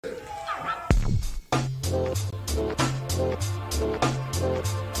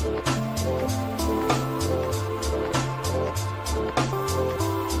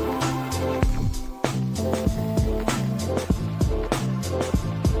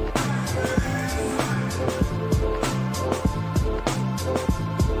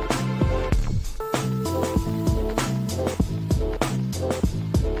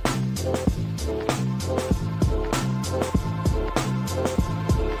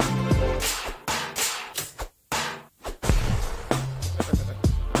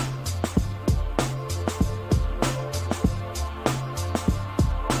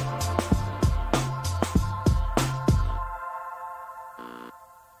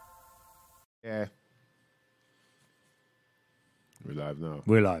Yeah. We're live now.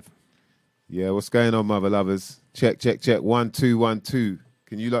 We're live. Yeah, what's going on, mother lovers? Check, check, check. 1 2 1 2.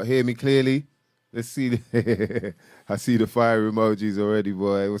 Can you lot hear me clearly? Let's see. I see the fire emojis already,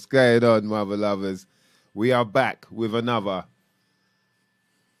 boy. What's going on, mother lovers? We are back with another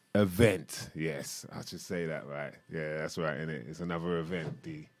event. Yes, I should say that right. Yeah, that's right, innit? It's another event,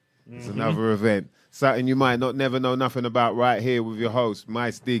 D. It's another event. Something you might not never know nothing about right here with your host,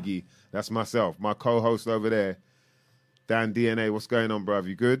 Mice Diggy. That's myself. My co-host over there, Dan DNA. What's going on, bruv?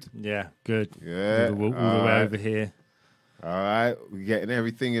 You good? Yeah, good. Yeah. All the way over here. All right. We're getting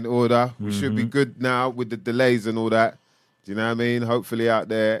everything in order. We should be good now with the delays and all that. Do you know what I mean? Hopefully out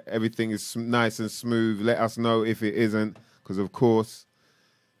there, everything is nice and smooth. Let us know if it isn't, because, of course,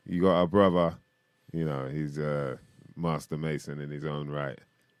 you got our brother. You know, he's a master mason in his own right.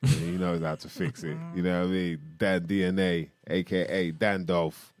 And he knows how to fix it. You know what I mean? Dan DNA, a.k.a. Dan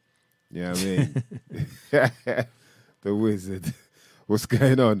Dolph. You know what I mean? The wizard. What's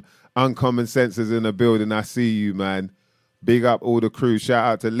going on? Uncommon Senses in the building. I see you, man. Big up all the crew. Shout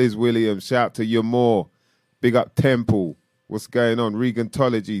out to Liz Williams. Shout out to Yamore. Big up Temple. What's going on?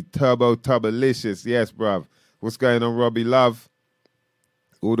 Regantology. Turbo Tubalicious. Yes, bruv. What's going on, Robbie Love?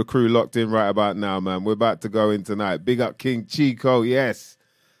 All the crew locked in right about now, man. We're about to go in tonight. Big up King Chico. Yes.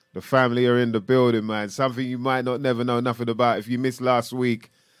 The family are in the building, man. Something you might not never know nothing about. If you missed last week,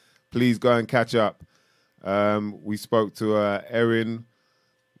 please go and catch up. We spoke to Erin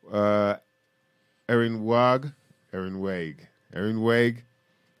Wag, and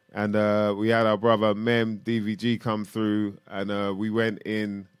we had our brother Mem DVG come through, and we went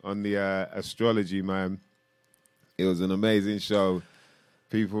in on the astrology, man. It was an amazing show.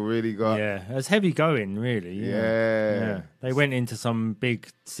 People really got... Yeah, it was heavy going, really. Yeah. They went into some big,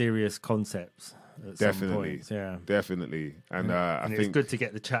 serious concepts at some points. Yeah. Definitely. And I think it was good to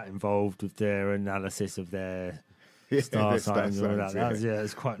get the chat involved with their analysis of their star signs and all that. Yeah. It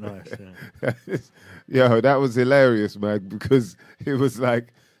was quite nice. Yeah. Yo, that was hilarious, man, because it was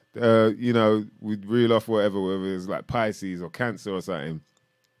like, we'd reel off whether it was like Pisces or Cancer or something,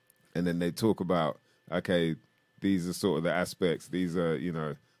 and then they talk about, okay, these are sort of the aspects, these are,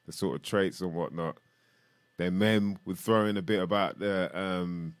 the sort of traits and whatnot. Then men would throw in a bit about the,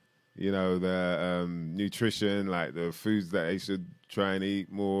 nutrition, like the foods that they should try and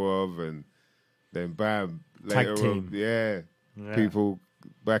eat more of, and then bam, later on, yeah, people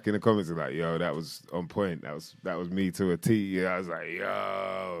back in the comments are like, yo, that was on point. That was me to a T. Yeah, I was like,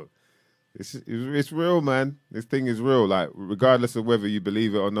 yo, it's real, man. This thing is real. Like, regardless of whether you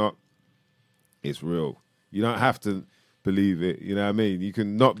believe it or not, it's real. You don't have to believe it. You know what I mean? You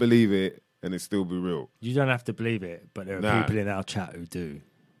can not believe it and it still be real. You don't have to believe it, but there are people in our chat who do.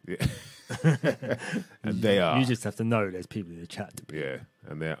 Yeah. And they are. You just have to know there's people in the chat to believe. Yeah,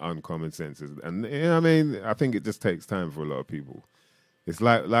 and they're uncommon senses. And you know what I mean? I think it just takes time for a lot of people. It's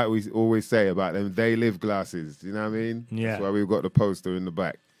like we always say about them they live glasses. You know what I mean? Yeah. That's why we've got the poster in the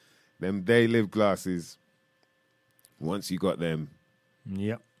back. Them they live glasses, once you got them,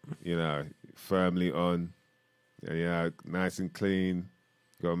 Yep. Firmly on, nice and clean.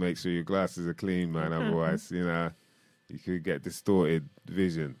 Got to make sure your glasses are clean, man. Otherwise, you could get distorted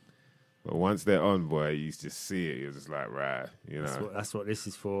vision. But once they're on, boy, you just see it. You're just like, right, That's what this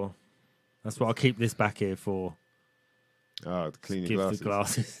is for. That's what I'll keep this back here for. Oh, to clean your The glasses.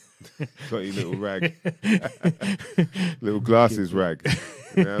 glasses. Got your little rag. Little glasses rag.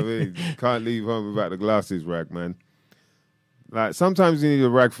 You know what I mean? You can't leave home without the glasses rag, man. Like, sometimes you need a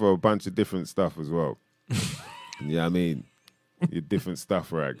rag for a bunch of different stuff as well. You know what I mean? Your different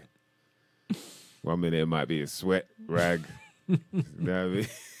stuff rag. 1 minute it might be a sweat rag. You know what I mean?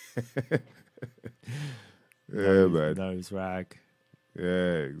 Yeah, man. Nose rag.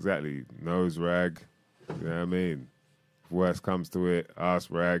 Yeah, exactly. Nose rag. You know what I mean? If worst comes to it, ass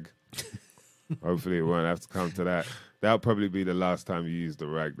rag. Hopefully it won't have to come to that. That'll probably be the last time you use the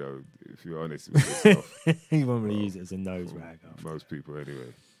rag, though, if you're honest with yourself. You won't really use it as a nose rag. Most people,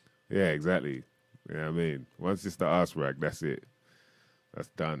 anyway. Yeah, exactly. You know what I mean? Once it's the ass rag, that's it. That's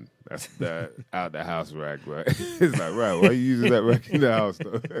done. That's the out the house rag, right? It's like, right, why are you using that rag in the house,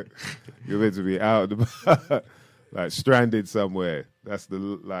 though? You're meant to be out, like stranded somewhere. That's the,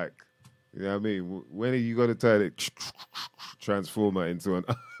 like, you know what I mean? When are you going to turn it, transformer into an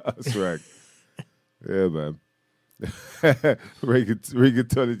ass rag? Yeah, man.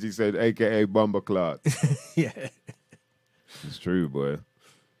 Rigatology said, a.k.a. Bomber Clark. Yeah. It's true, boy.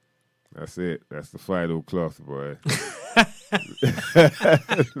 That's it. That's the final cloth, boy.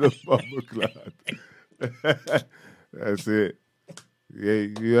 The Bomber Clark. That's it. Yeah,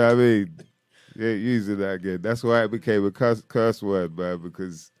 you know what I mean? Yeah, using that again. That's why it became a curse word, man,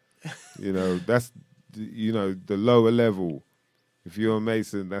 because You know, that's, you know, the lower level. If you're a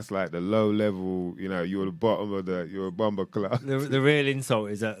Mason, that's like the low level, you know, you're the bottom of you're a bomber club. The real insult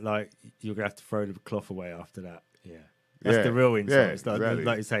is that, like, you're going to have to throw the cloth away after that. Yeah. That's the real insult. Yeah, it's like, exactly.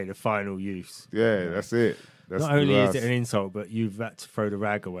 like you say, the final use. Yeah, that's it. That's not only is it an insult, but you've had to throw the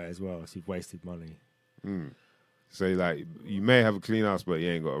rag away as well, so you've wasted money. So, like, you may have a clean house, but you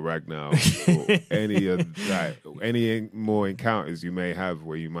ain't got a rag now. Or any more encounters you may have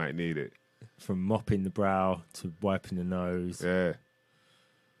where you might need it. From mopping the brow to wiping the nose. Yeah.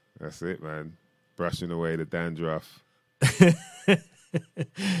 That's it, man. Brushing away the dandruff. You know what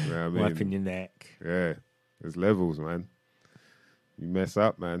I mean? Wiping your neck. Yeah. There's levels, man. You mess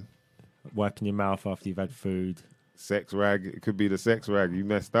up, man. Wiping your mouth after you've had food. Sex rag. It could be the sex rag. You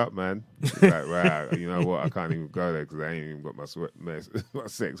messed up, man. It's like, right, you know what? I can't even go there because I ain't even got my my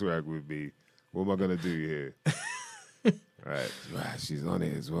sex rag with me. What am I going to do here? Right, she's on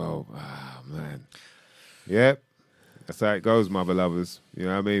it as well. Ah, man. Yep. That's how it goes, mother lovers. You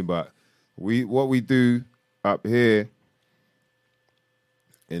know what I mean? But what we do up here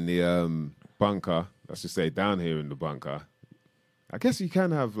in the bunker, let's just say down here in the bunker, I guess you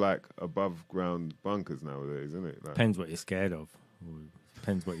can have like above ground bunkers nowadays, isn't it? Like, depends what you're scared of.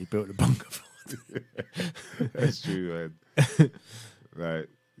 Depends what you built the bunker for. That's true, man. Like,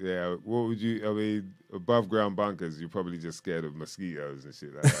 yeah, what would you, I mean, above ground bunkers, you're probably just scared of mosquitoes and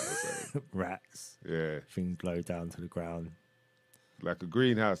shit like that. Rats. Yeah. Things low down to the ground. Like a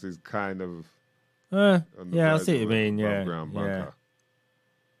greenhouse is kind of... yeah, I see what you mean, yeah. Above ground bunker.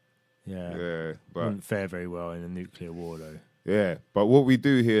 Yeah. Yeah, but... Wouldn't fare very well in a nuclear war, though. Yeah, but what we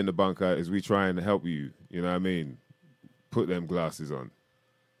do here in the bunker is we try and help you, you know what I mean? Put them glasses on.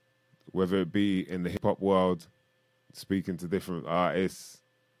 Whether it be in the hip-hop world, speaking to different artists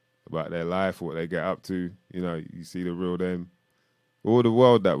about their life, what they get up to, you know, you see the real them, or the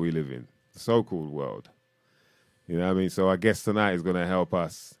world that we live in, the so-called world. You know what I mean? So I guess tonight is going to help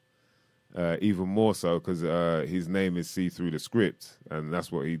us even more so because his name is See Through the Script, and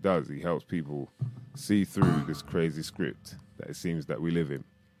that's what he does. He helps people see through this crazy script that it seems that we live in.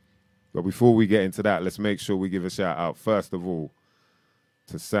 But before we get into that, let's make sure we give a shout out, first of all,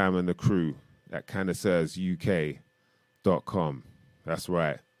 to Sam and the crew at CannasseursUK.com. That's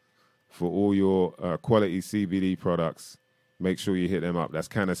right. For all your quality CBD products, make sure you hit them up. That's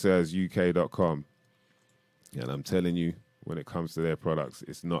CannasseursUK.com. And I'm telling you, when it comes to their products,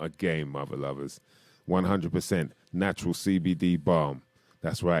 it's not a game, mother lovers. 100% natural CBD balm.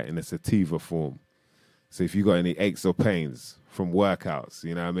 That's right, in a sativa form. So if you got any aches or pains from workouts,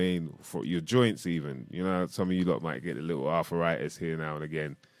 you know what I mean, for your joints even, you know, some of you lot might get a little arthritis here now and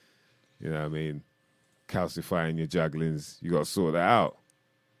again, you know what I mean, calcifying your jugglings, you got to sort that out.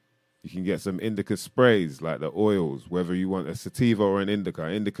 You can get some indica sprays, like the oils, whether you want a sativa or an indica.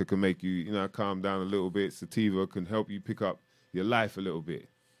 Indica can make you, you know, calm down a little bit. Sativa can help you pick up your life a little bit.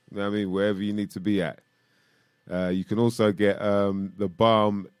 You know what I mean? Wherever you need to be at. You can also get the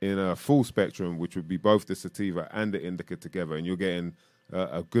balm in a full spectrum, which would be both the sativa and the indica together, and you're getting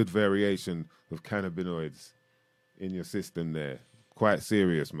a good variation of cannabinoids in your system there. Quite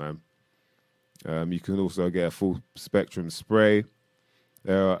serious, man. You can also get a full spectrum spray.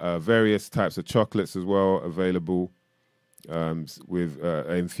 There are various types of chocolates as well available with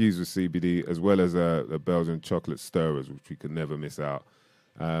infused with CBD, as well as the Belgian chocolate stirrers, which we can never miss out.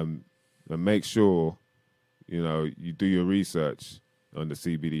 And make sure, you know, you do your research on the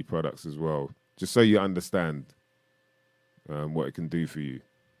CBD products as well, just so you understand what it can do for you,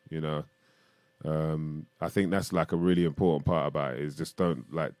 you know. I think that's like a really important part about it, is just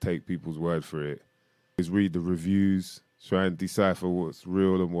don't like take people's word for it. Is read the reviews, try and decipher what's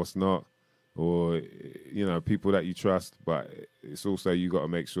real and what's not, or, you know, people that you trust, but it's also you got to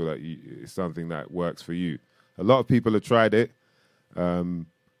make sure that it's something that works for you. A lot of people have tried it, and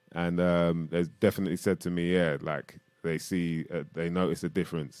they've definitely said to me, yeah, like they notice a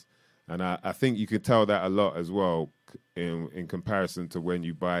difference. And I think you can tell that a lot as well in comparison to when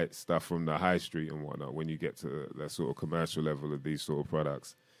you buy stuff from the high street and whatnot. When you get to that sort of commercial level of these sort of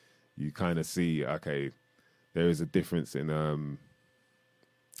products, you kind of see, okay, there is a difference in,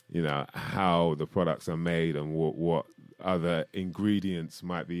 you know, how the products are made and what other ingredients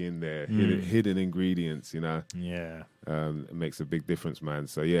might be in there, hidden ingredients, you know. Yeah. It makes a big difference, man.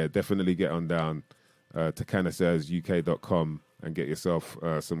 So, yeah, definitely get on down to CannasseursUK.com and get yourself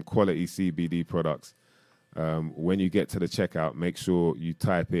some quality CBD products. When you get to the checkout, make sure you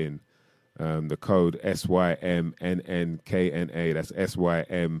type in the code SYMNNKNA. That's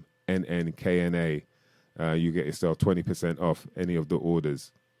SYMNNKNA. You get yourself 20% off any of the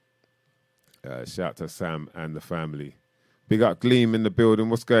orders. Shout to Sam and the family. Big up Gleam in the building.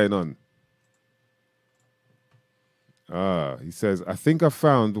 What's going on? He says, I think I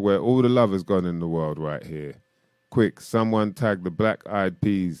found where all the love has gone in the world right here. Quick, someone tag the Black Eyed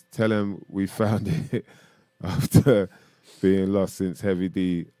Peas. Tell them we found it after being lost since Heavy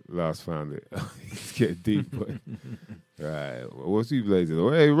D last found it. He's getting deep, boy. Right. What's he blazing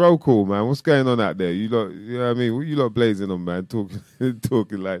on? Hey, roll call, man. What's going on out there? You lot, you know what I mean? What you lot blazing on, man?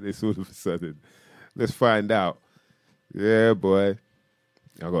 Talking like this all of a sudden. Let's find out. Yeah, boy.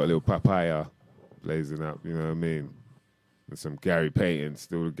 I got a little papaya blazing up, you know what I mean? And some Gary Payton,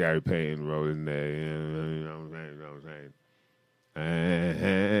 still the Gary Payton rolling there. You know what I'm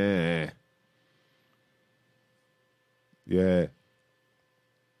saying? Yeah.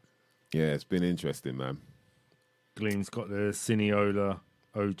 Yeah, it's been interesting, man. Gleam's got the Cineola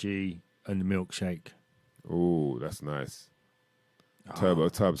OG and the milkshake. Oh, that's nice. Turbo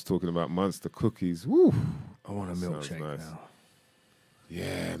Tub's talking about Monster cookies. Woo! I want a milkshake now.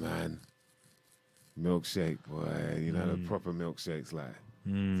 Yeah, man. Milkshake, boy. You know, the proper milkshakes, like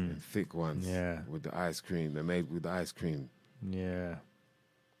thick ones. Yeah. With the ice cream. They're made with the ice cream. Yeah.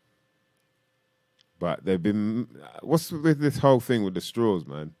 But they've been... What's with this whole thing with the straws,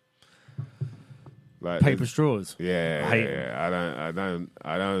 man? Like paper straws. Yeah.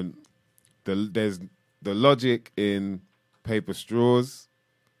 I don't... There's the logic in paper straws.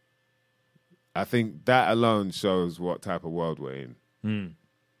 I think that alone shows what type of world we're in.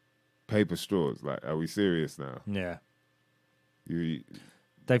 Paper straws. Like, are we serious now? Yeah.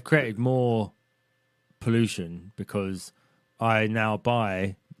 They've created more pollution because I now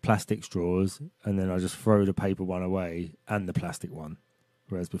buy plastic straws and then I just throw the paper one away and the plastic one.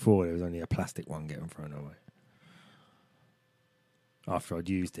 Whereas before there was only a plastic one getting thrown away after I'd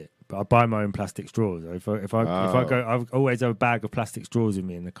used it. But I buy my own plastic straws. If I go, I always have a bag of plastic straws with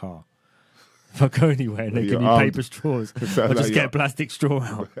me in the car. If I go anywhere and they give me paper straws, I just get a plastic straw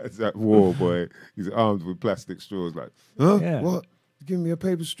out. That's that war, boy. He's armed with plastic straws. Like, huh? Yeah. What? Give me a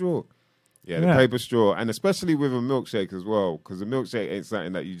paper straw. Yeah, the paper straw. And especially with a milkshake as well, because a milkshake ain't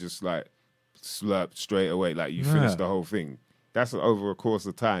something that you just like slurp straight away, like you finish the whole thing. That's over a course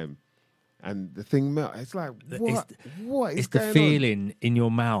of time. And the thing melts. It's like, what is it's going the feeling in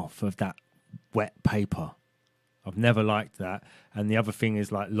your mouth of that wet paper. I've never liked that. And the other thing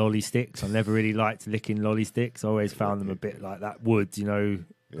is like lolly sticks. I never really liked licking lolly sticks. I always found them a bit like that wood, you know,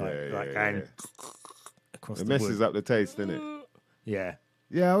 and across the wood. It messes up the taste, doesn't it? Yeah.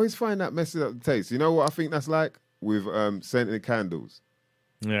 Yeah, I always find that messes up the taste. You know what I think that's like? With scented candles.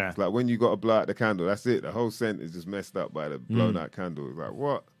 Yeah. It's like when you got to blow out the candle, that's it. The whole scent is just messed up by the blown out candle. It's like,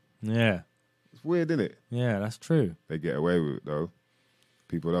 what? Yeah. It's weird, isn't it? Yeah, that's true. They get away with it, though.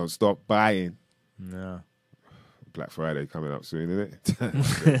 People don't stop buying. No. Black Friday coming up soon, isn't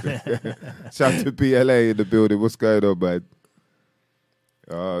it? Shout out to BLA in the building. What's going on, man?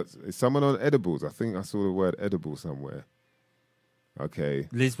 Is someone on edibles? I think I saw the word edible somewhere. Okay.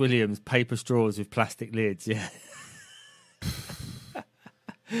 Liz Williams, paper straws with plastic lids, yeah.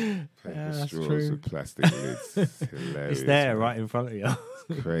 Paper straws with plastic lids. Hilarious. It's there, right in front of you.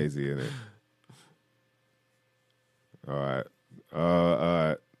 It's crazy, isn't it? All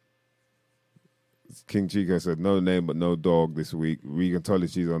right. King Chico said, no name but no dog this week.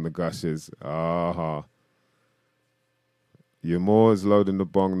 Regantology's on the gushes. Your Moore's loading the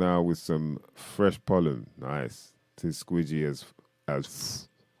bong now with some fresh pollen. Nice. Tis squidgy as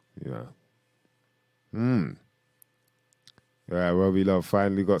yeah. All right, Robbie Love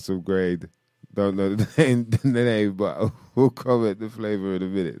finally got some grade. Don't know the name, but we'll comment the flavor in a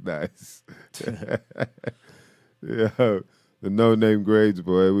minute. Nice. Yeah. The no-name grades,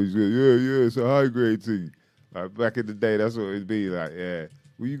 boy. It was it's a high-grade thing. Like, back in the day, that's what it'd be like, yeah.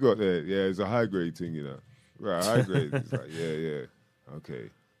 Well, you got that? Yeah, it's a high-grade thing, you know. Right, high-grade. It's like, yeah.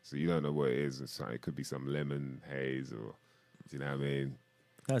 Okay. So you don't know what it is. It could be some lemon haze or, do you know what I mean?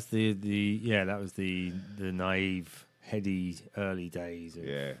 That's that was the naive, heady early days of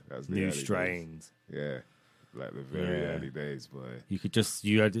that was the new strains. Days. Yeah. Like the very early days, boy. You could just,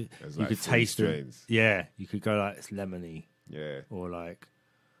 you could taste it. Yeah. You could go like, it's lemony. Yeah. Or like,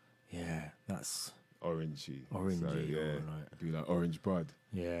 that's orangey. So, yeah. Like, be like orange bud.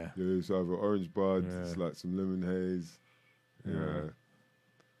 Yeah. Yeah, it's either orange bud, it's like some lemon haze. Yeah.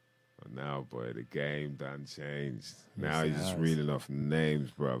 But now, boy, the game done changed. Now you're just reeling off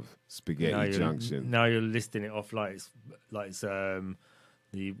names, bruv. Spaghetti Junction. Now you're listing it off like it's the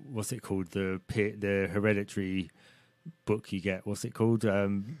what's it called? The Hereditary book you get. What's it called?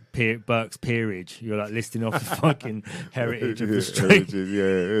 Burke's Peerage. You're like listing off the fucking heritage of the street. Yeah,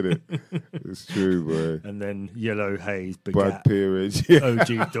 isn't it? It's true, boy. And then Yellow Haze, Bud Begat. Peerage. Yeah.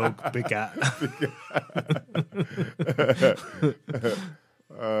 OG Dog, Begat.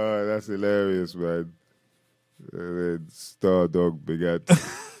 Oh, that's hilarious, man. And then Star Dog Begat.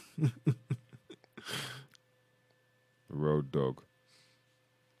 Road Dog.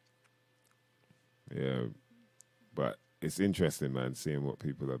 Yeah. But it's interesting, man, seeing what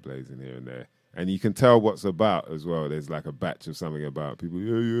people are blazing here and there. And you can tell what's about as well. There's like a batch of something about people.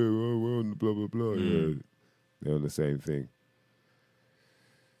 Yeah, we're on blah, blah, blah. Yeah, they're on the same thing.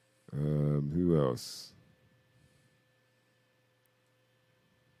 Who else?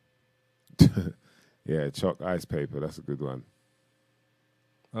 Yeah, Chalk Ice Paper. That's a good one.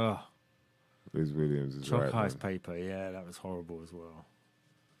 Oh, Liz Williams is Chalk right. Ice Man. Paper. Yeah, that was horrible as well.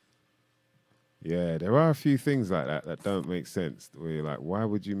 Yeah, there are a few things like that don't make sense. Where you're like, why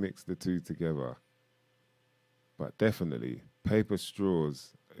would you mix the two together? But definitely, paper straws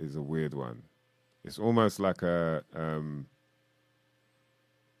is a weird one. It's almost like a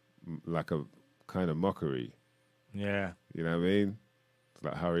kind of mockery. Yeah. You know what I mean? It's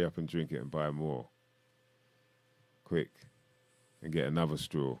like hurry up and drink it and buy more. Quick. And get another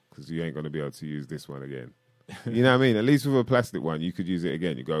straw because you ain't going to be able to use this one again. You know what I mean? At least with a plastic one, you could use it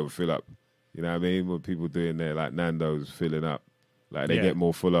again. You go and fill up. You know what I mean? What people doing there, like Nando's filling up. Like they get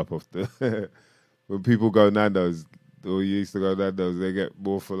more full up off the... When people go Nando's, or you used to go Nando's, they get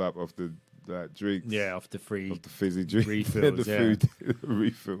more full up off the drinks. Yeah, off the free... Off the fizzy drink. refills, the food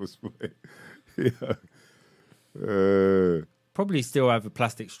refills. Yeah. Probably still have a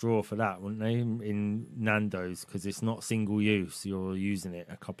plastic straw for that, wouldn't they, in Nando's? Because it's not single use. You're using it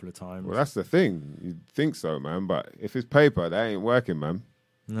a couple of times. Well, that's the thing. You'd think so, man. But if it's paper, that ain't working, man.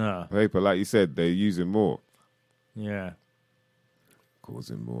 No. Paper, like you said, they're using more. Yeah.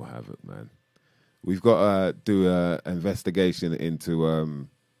 Causing more havoc, man. We've got to do an investigation into,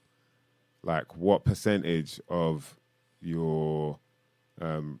 like, what percentage of your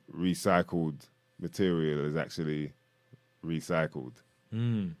recycled material is actually recycled.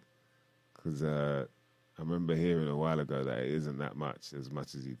 Because I remember hearing a while ago that it isn't that much as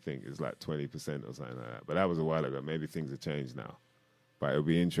you think. It's like 20% or something like that. But that was a while ago. Maybe things have changed now. But it'll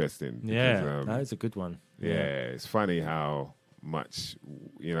be interesting. Yeah, because, that is a good one. Yeah, it's funny how much,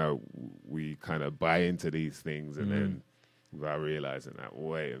 we kind of buy into these things and then without realizing that,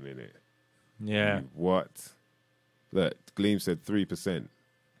 wait a minute. Yeah. What? Look, Gleam said 3%.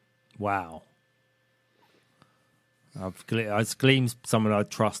 Wow. Gleam's someone I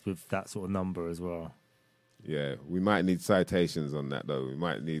trust with that sort of number as well. Yeah, we might need citations on that, though. We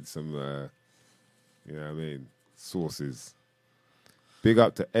might need some, you know what I mean, sources. Big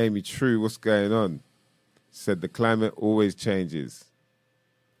up to Amy Thru. What's going on? Said the climate always changes.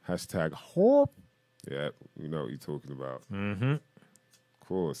 Hashtag HOP. Yeah, we know what you're talking about. Mm-hmm. Of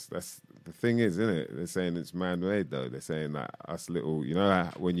course. That's the thing is, isn't it? They're saying it's man-made, though. They're saying that us little... You know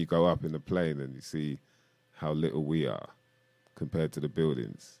how when you go up in the plane and you see how little we are compared to the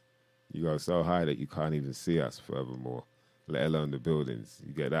buildings? You go so high that you can't even see us furthermore, let alone the buildings.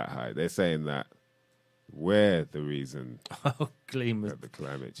 You get that high. They're saying that we're the reason Gleam that the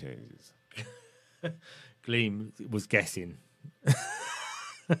climate changes. Gleam was guessing.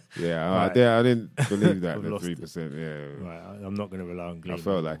 Yeah, Right. I didn't believe that, We've the lost 3%. Yeah. Right, I'm not going to rely on Gleam. I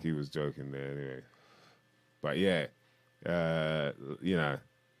felt like he was joking there anyway. But yeah,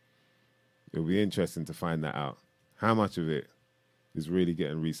 it'll be interesting to find that out. How much of it is really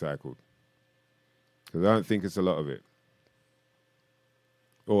getting recycled? Because I don't think it's a lot of it.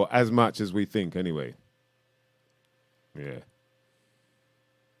 Or as much as we think anyway. Yeah.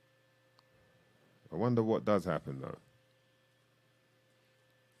 I wonder what does happen though.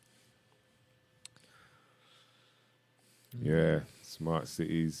 Yeah, smart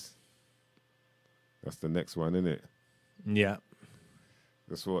cities. That's the next one, isn't it? Yeah.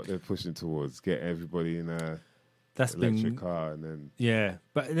 That's what they're pushing towards. Get everybody in a That's electric car and then Yeah.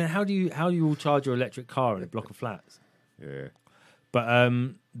 But then how do you all charge your electric car in a block of flats? yeah. But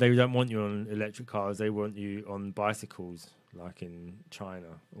they don't want you on electric cars. They want you on bicycles, like in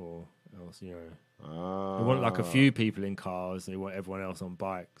China or else, They want like a few people in cars. They want everyone else on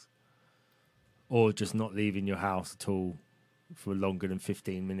bikes. Or just not leaving your house at all for longer than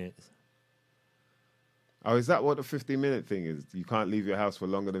 15 minutes. Oh, is that what the 15-minute thing is? You can't leave your house for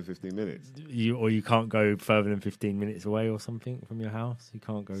longer than 15 minutes? You can't go further than 15 minutes away or something from your house. You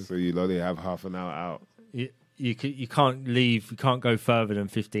can't go... So you only have half an hour out? You can't leave. You can't go further than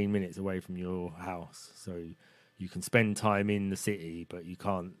 15 minutes away from your house. So you can spend time in the city, but you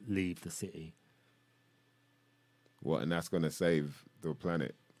can't leave the city. What, and that's going to save the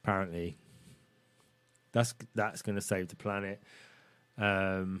planet? Apparently, that's going to save the planet.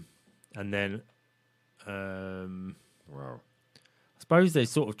 And then, Wow. I suppose they're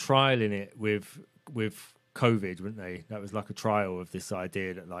sort of trialing it with COVID, weren't they? That was like a trial of this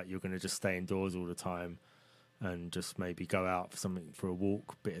idea that like you're going to just stay indoors all the time and just maybe go out for a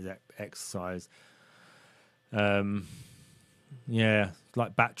walk, bit of exercise. Yeah,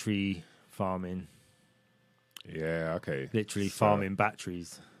 like battery farming. Yeah, okay. Literally farming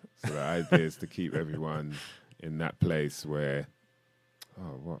batteries. So the idea is to keep everyone in that place where...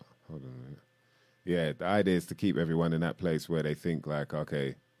 Oh, what? Hold on a minute. Yeah, the idea is to keep everyone in that place where they think like,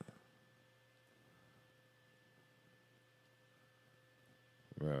 okay...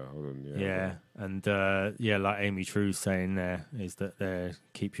 Well, hold on, Yeah, and like Amy True's saying there, is that they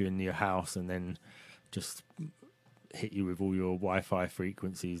keep you in your house and then just hit you with all your Wi-Fi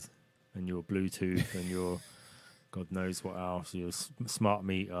frequencies and your Bluetooth and your God knows what else, your smart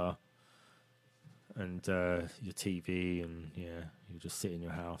meter and your TV, and you just sit in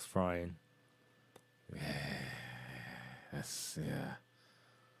your house frying. That's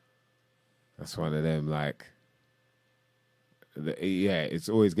one of them, like, it's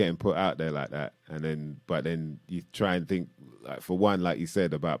always getting put out there like that, but then you try and think, like, for one, like you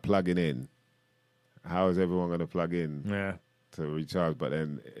said about plugging in, how is everyone going to plug in to recharge? But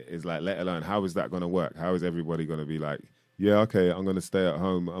then it's like, let alone, how is that going to work? How is everybody going to be like, yeah, okay, I'm going to stay at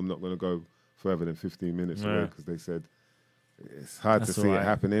home, I'm not going to go further than 15 minutes away because they said it's hard to see it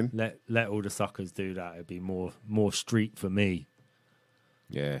happening. Let all the suckers do that. It'd be more street for me.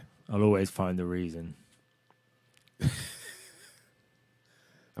 Yeah, I'll always find a reason.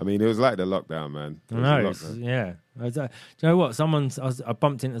 I mean, it was like the lockdown, man. Yeah. Do you know what? I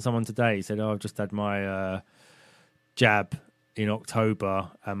bumped into someone today. He said, "Oh, I've just had my jab in October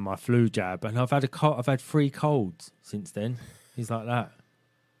and my flu jab, and I've had 3 colds since then." He's like that.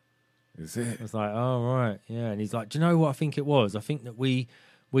 Is it? I was like, "Oh, right, yeah." And he's like, "Do you know what I think it was? I think that we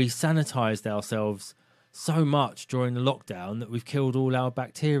sanitized ourselves so much during the lockdown that we've killed all our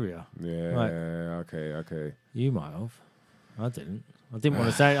bacteria." Yeah. Like, Okay. You might have. I didn't want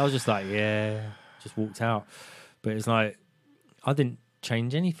to say it. I was just like, yeah, just walked out. But it's like, I didn't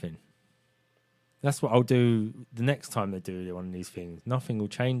change anything. That's what I'll do the next time they do one of these things. Nothing will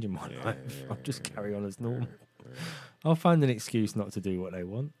change in my life. I'll just carry on as normal. I'll find an excuse not to do what they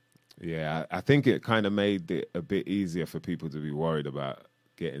want. Yeah, I think it kind of made it a bit easier for people to be worried about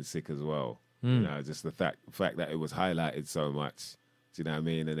getting sick as well. You know, just the fact that it was highlighted so much. Do you know what I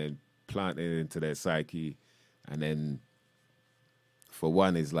mean? And then planted it into their psyche. And then, for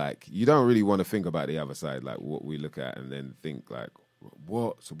one, is like, you don't really want to think about the other side, like what we look at, and then think like,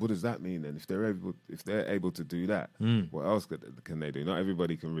 what? So what does that mean then? If they're able to do that, what else can they do? Not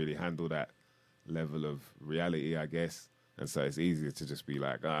everybody can really handle that level of reality, I guess. And so it's easier to just be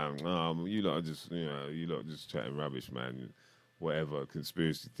like, you lot are just chatting rubbish, man. Whatever,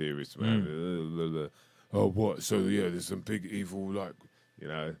 conspiracy theorists, man. Oh, what? So yeah, there's some big evil, like,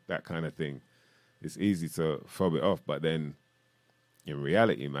 that kind of thing. It's easy to fob it off, but then in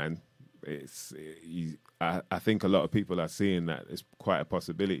reality, man, I think a lot of people are seeing that it's quite a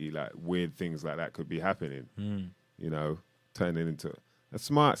possibility, like weird things like that could be happening. Turning into a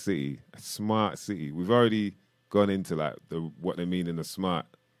smart city. We've already gone into like what they mean in the smart.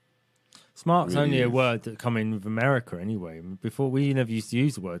 Smart's really only is. a word that come in with America anyway. Before, we never used to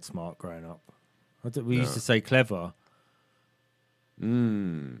use the word smart growing up. We used to say clever. I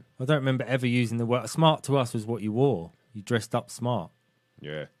don't remember ever using the word. Smart to us was what you wore. You dressed up smart.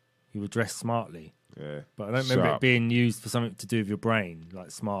 Yeah. You were dressed smartly. Yeah. But I don't remember it being used for something to do with your brain, like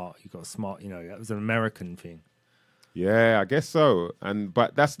smart. You got smart, that was an American thing. Yeah, I guess so.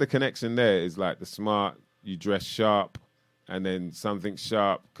 But that's the connection there, is like the smart, you dress sharp, and then something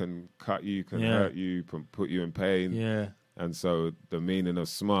sharp can cut you, can hurt you, can put you in pain. Yeah. And so the meaning of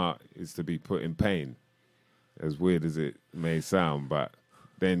smart is to be put in pain, as weird as it may sound. But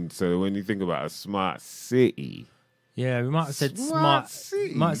then, so when you think about a smart city... Yeah, we might have said smart.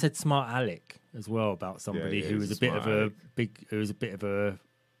 Might have said smart Alec as well about somebody who was a bit of a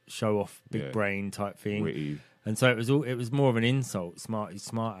show off, big brain type thing. Witty. And so it was more of an insult. Smart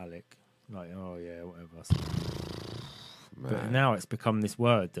Alec. Like, oh yeah, whatever. But now it's become this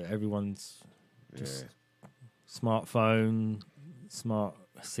word that everyone's just smartphone, smart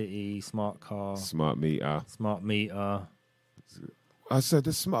city, smart car, smart meter. I said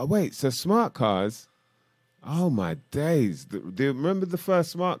the smart. Wait, so smart cars. Oh my days! Do you remember the first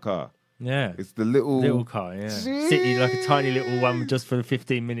smart car? Yeah. It's the little car, yeah. Jeez. City, like a tiny little one just for the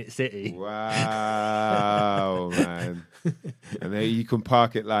 15-minute city. Wow, man. And then you can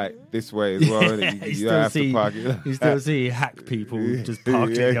park it like this way as well, innit? You don't have to park it like You still see hack people just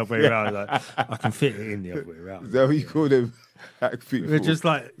parked it the other way around. Like, I can fit it in the other way around. Is that what you call them? Hack people? We're just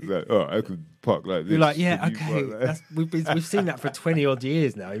like... oh, I could park like this. You're like, yeah, Could you okay. park We've seen that for 20-odd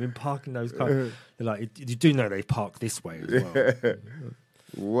years now. You've been parking those cars. They're like, you do know they park this way as well.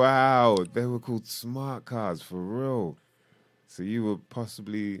 Wow, they were called smart cars for real. So you were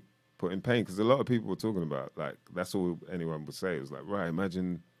possibly put in pain because a lot of people were talking about like that's all anyone would say. It was like, right,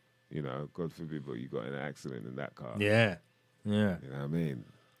 imagine, God forbid, but you got in an accident in that car. Yeah. You know what I mean?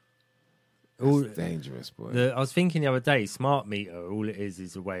 It's dangerous, boy. I was thinking the other day, smart meter, all it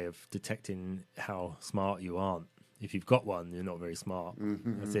is a way of detecting how smart you aren't. If you've got one, you're not very smart.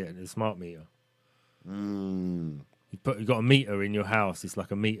 Mm-hmm. That's it. It's a smart meter. Mm. You've got a meter in your house. It's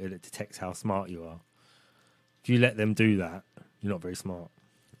like a meter that detects how smart you are. If you let them do that, you're not very smart.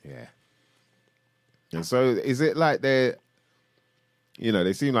 Yeah. And so is it like they're,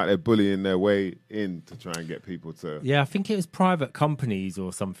 they seem like they're bullying their way in to try and get people to... Yeah, I think it was private companies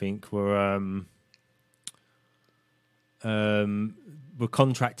or something were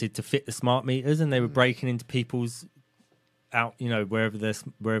contracted to fit the smart meters, and they were breaking into people's out, wherever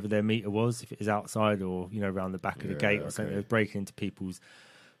their meter was, if it was outside or around the back of the gate or something. They were breaking into people's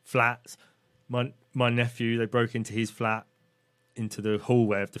flats. My nephew, they broke into his flat, into the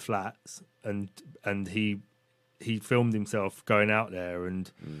hallway of the flats, and he filmed himself going out there, and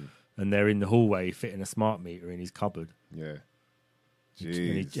they're in the hallway fitting a smart meter in his cupboard. Yeah. Jeez.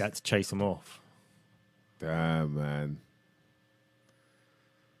 And he had to chase them off. Damn, man.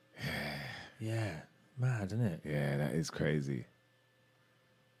 Yeah. Mad, isn't it? Yeah, that is crazy.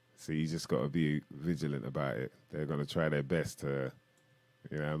 So you just got to be vigilant about it. They're going to try their best to,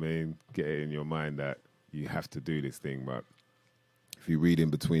 get it in your mind that you have to do this thing. But if you read in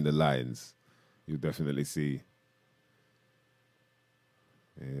between the lines, you'll definitely see,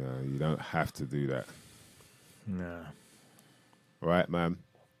 you don't have to do that. Nah. Right, man.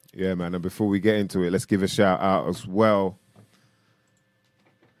 Yeah, man. And before we get into it, let's give a shout out as well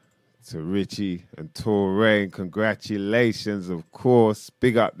to Richie and Torain. Congratulations, of course.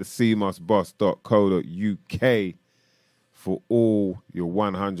 Big up the cmossboss.co.uk for all your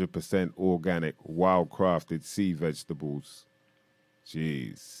 100% organic, wild-crafted sea vegetables.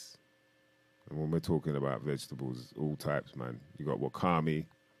 Jeez. And when we're talking about vegetables, all types, man. You got wakame,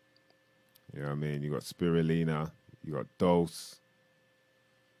 you know what I mean? You got spirulina, you got dulse,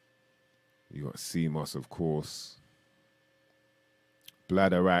 you got sea moss, of course,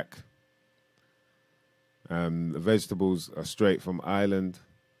 bladderwrack. The vegetables are straight from Ireland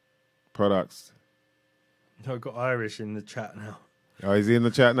products. I've got Irish in the chat now. Oh, is he in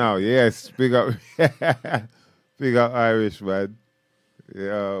the chat now? Yes, big up, big up Irish, man.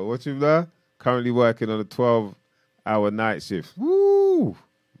 Yeah, what you know? Currently working on a 12-hour night shift. Woo!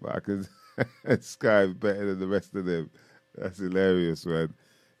 But I can Sky better than the rest of them. That's hilarious, man.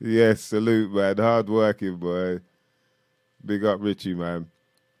 Yes, salute, man. Hard working, boy. Big up Richie, man.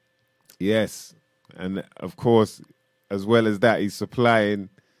 Yes. And, of course, as well as that, he's supplying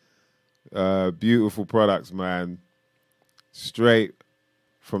beautiful products, man. Straight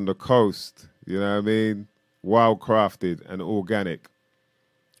from the coast, you know what I mean? Wild-crafted and organic.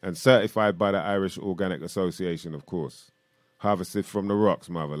 And certified by the Irish Organic Association, of course. Harvested from the rocks,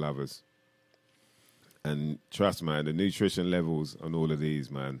 mother lovers. And trust, man, the nutrition levels on all of these,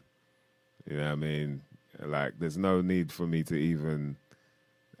 man. You know what I mean? Like, there's no need for me to even...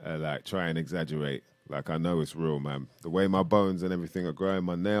 try and exaggerate. Like, I know it's real, man. The way my bones and everything are growing,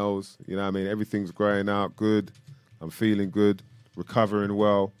 my nails, you know what I mean? Everything's growing out good. I'm feeling good, recovering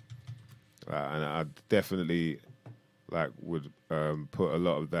well. And I definitely, would put a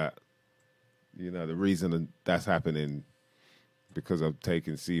lot of that, the reason that's happening because I'm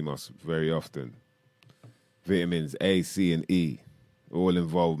taking CMOS very often. Vitamins A, C, and E, all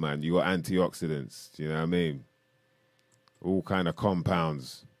involved, man. You got antioxidants, you know what I mean? All kind of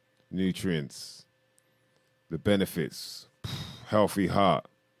compounds, nutrients, the benefits, healthy heart,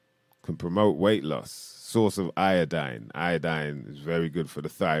 can promote weight loss, source of iodine. Iodine is very good for the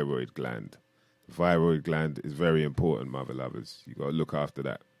thyroid gland. The thyroid gland is very important, mother lovers. You got to look after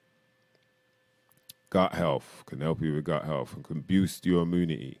that. Gut health can help you with gut health and can boost your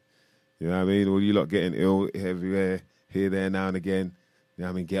immunity. You know what I mean? All you lot getting ill everywhere, here, there, now and again. You know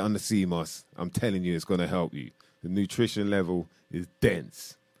what I mean? Get on the CMOS. I'm telling you, it's going to help you. The nutrition level is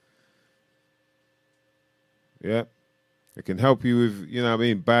dense. Yeah. It can help you with, you know what I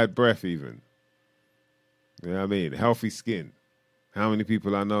mean, bad breath even. You know what I mean? Healthy skin. How many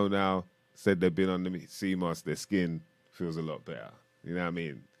people I know now said they've been on the sea moss, their skin feels a lot better. You know what I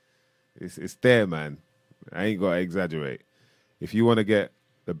mean? It's there, man. I ain't got to exaggerate. If you want to get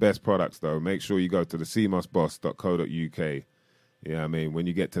the best products, though, make sure you go to the seamossboss.co.uk. You know what I mean? When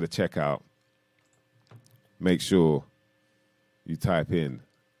you get to the checkout, make sure you type in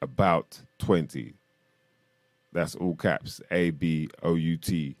about 20. That's all caps,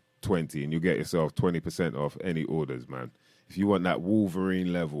 ABOUT 20, and you'll get yourself 20% off any orders, man. If you want that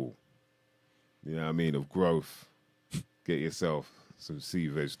Wolverine level, you know what I mean, of growth, get yourself some sea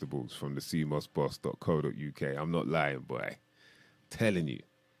vegetables from the seamossboss.co.uk. I'm not lying, boy. Telling you.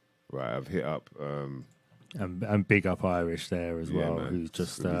 Right, I've hit up... and big up Irish there as well, man. who's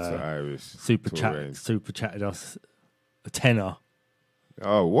just Irish super chatted us a tenner.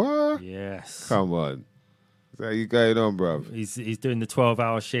 Oh, what? Yes. Come on. How you going on, bruv? He's doing the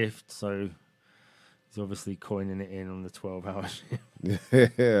 12-hour shift, so he's obviously coining it in on the 12-hour shift.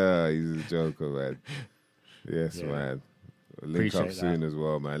 Yeah, he's a joker, man. Yes, yeah. Man. Link Appreciate up soon as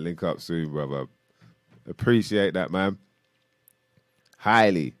well, man. Link up soon, brother. Appreciate that, man.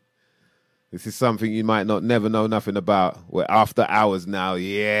 Highly. This is something you might not never know nothing about. We're after hours now.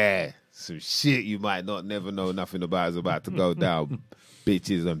 Yeah. Some shit you might not never know nothing about is about to go down.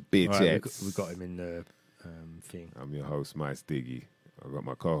 Bitches and bitchettes. Right, we got him in the thing. I'm your host, Mice Diggy. I've got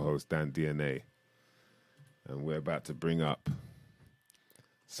my co-host, Dan DNA. And we're about to bring up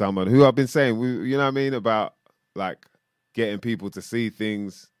someone who I've been saying, you know what I mean, about like getting people to see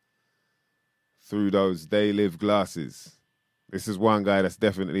things through those they live glasses. This is one guy that's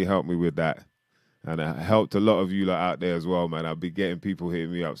definitely helped me with that. And it helped a lot of you out there as well, man. I'll be getting people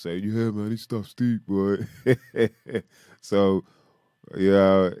hitting me up saying, yeah, man, this stuff's deep, boy. So,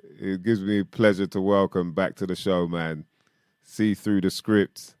 yeah, it gives me pleasure to welcome back to the show, man. See through the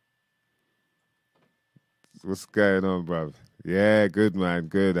script. What's going on, bruv? Yeah, good, man.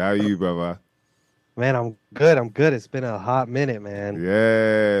 Good. How are you, brother? Man, I'm good. It's been a hot minute, man.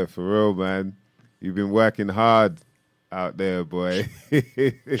 Yeah, for real, man. You've been working hard out there, boy.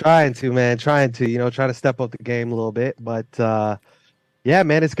 Trying to, try to step up the game a little bit. But yeah,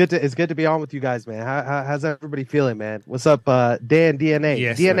 man, it's good to be on with you guys, man. How's everybody feeling, man? What's up, Dan DNA?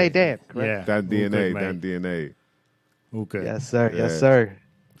 Yes, DNA mate. Dan, correct? Yeah. Dan DNA, good, Dan DNA. All good. Yes, sir. Yeah. Yes, sir.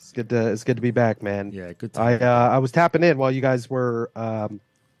 It's good to be back, man. Yeah, good. I was tapping in while you guys were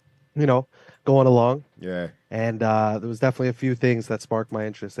going along. Yeah. And there was definitely a few things that sparked my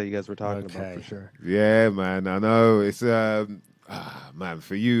interest that you guys were talking about for sure. Yeah, man. I know. It's man,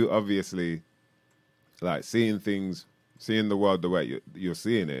 for you, obviously, like seeing the world the way you're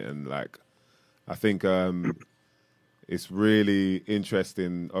seeing it, and like I think it's really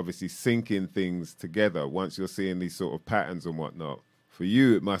interesting, obviously, syncing things together once you're seeing these sort of patterns and whatnot. For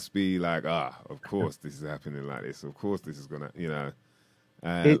you, it must be like, of course this is happening like this. Of course this is gonna,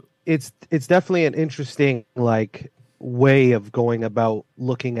 It's definitely an interesting like way of going about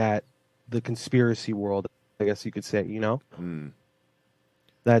looking at the conspiracy world, I guess you could say.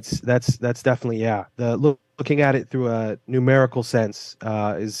 That's definitely looking at it through a numerical sense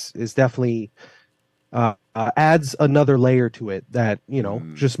is definitely adds another layer to it that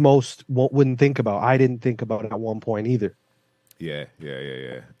just most wouldn't think about. I didn't think about it at one point either. Yeah.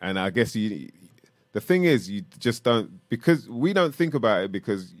 And I guess the thing is, you just don't, because we don't think about it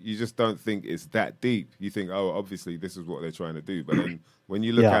because you just don't think it's that deep. You think, oh, obviously this is what they're trying to do. But then when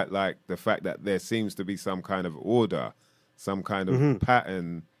you look at like the fact that there seems to be some kind of order, some kind of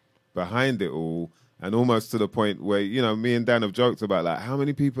pattern behind it all, and almost to the point where, me and Dan have joked about like how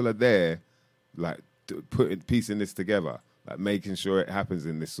many people are there, like piecing this together, like making sure it happens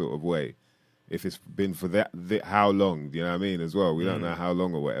in this sort of way. If it's been for how long, you know what I mean, as well. We don't know how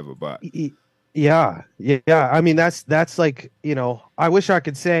long or whatever, but... Yeah. I mean, that's like, I wish I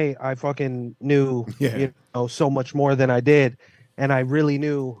could say I fucking knew, so much more than I did. And I really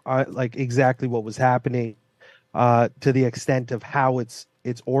knew like exactly what was happening to the extent of how it's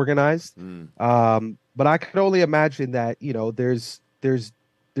organized. But I could only imagine that,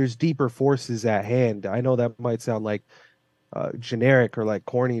 there's deeper forces at hand. I know that might sound like generic or like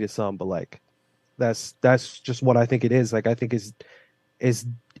corny to some, but like that's just what I think it is. Like, I think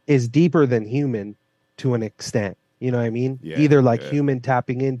is deeper than human to an extent. You know what I mean? Yeah, either like human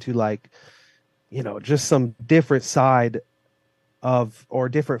tapping into like, just some different side of or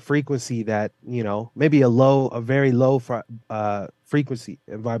different frequency that, maybe a very low frequency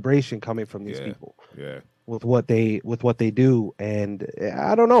and vibration coming from these people. Yeah. With what they do. And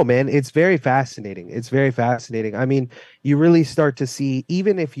I don't know, man, it's very fascinating. I mean, you really start to see,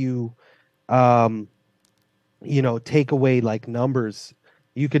 even if you take away like numbers,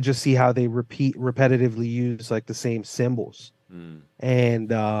 you could just see how they repetitively use like the same symbols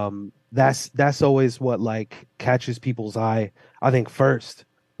and that's always what like catches people's eye. I think first,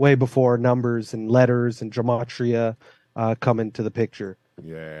 way before numbers and letters and gematria come into the picture.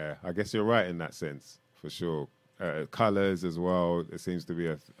 Yeah, I guess you're right in that sense, for sure. Colors as well. There seems to be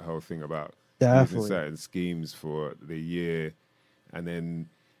a whole thing about using Definitely. certain schemes for the year, and then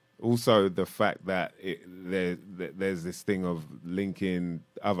also the fact that there's this thing of linking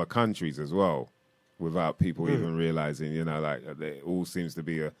other countries as well, without people even realizing. You know, like it all seems to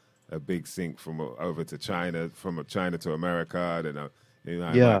be a big sync from over to China, from China to America. I don't know. You know,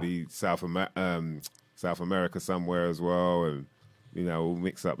 it might be South America somewhere as well, and you know, all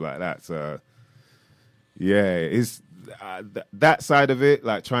mixed up like that. So, yeah, it's that side of it,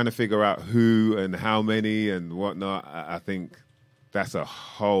 like trying to figure out who and how many and whatnot. I think that's a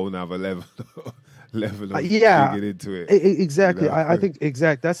whole nother level of digging into it. Exactly. You know? I think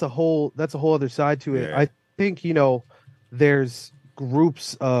that's a whole other side to it. Yeah. I think, you know, there's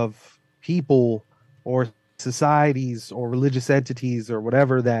groups of people or societies or religious entities or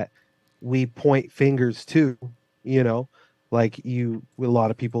whatever that we point fingers to, you know, like a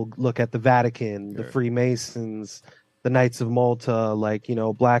lot of people look at the Vatican, the Freemasons, the Knights of Malta, like, you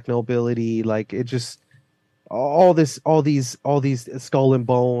know, black nobility, like it just all these Skull and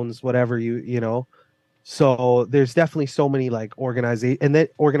Bones, whatever, you know. So there's definitely so many like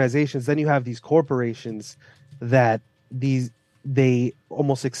organizations. Then you have these corporations that they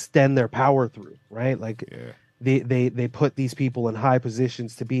almost extend their power through, right? Like they put these people in high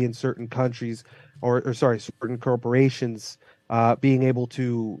positions to be in certain countries or certain corporations, being able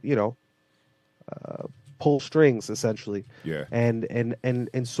to, you know, pull strings essentially,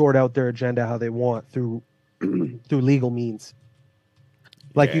 and sort out their agenda how they want through through legal means.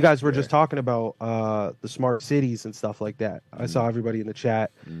 Like you guys were just talking about the smart cities and stuff like that. I saw everybody in the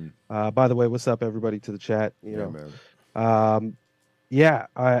chat. By the way, what's up, everybody to the chat? You know, I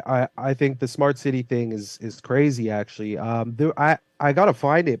think the smart city thing is crazy. Actually, I gotta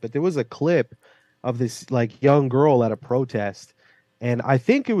find it, but there was a clip of this like young girl at a protest, and I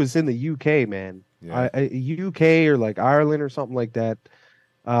think it was in the UK, man. UK or like Ireland or something like that.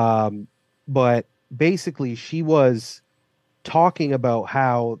 But basically, she was talking about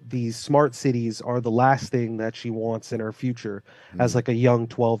how these smart cities are the last thing that she wants in her future as like a young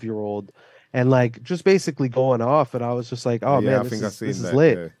 12-year-old, and like just basically going off. And I was just like, oh man, this is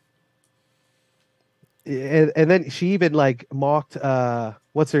lit. And then she even like mocked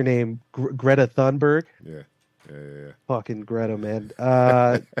what's her name, Greta Thunberg. Fucking Greta, man.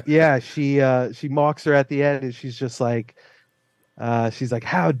 She mocks her at the end, and she's just like,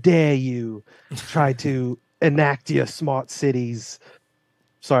 how dare you try to enact your smart cities.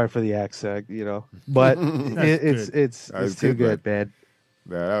 Sorry for the accent, you know, but it's too good, man.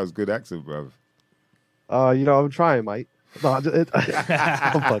 Yeah, that was good accent, bro. You know, I'm trying, mate. No,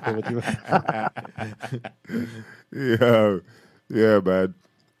 I'm fucking with you. Yeah, man.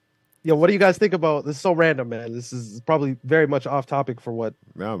 Yo, what do you guys think about this? Is so random, man. This is probably very much off topic for what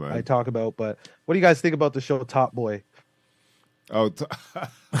I talk about, but what do you guys think about the show Top Boy?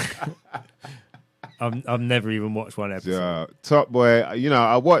 I've never even watched one episode. Yeah, Top Boy. You know,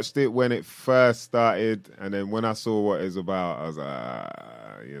 I watched it when it first started, and then when I saw what it's about, I was like,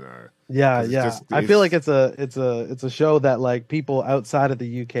 you know. Yeah. I feel like it's a show that like people outside of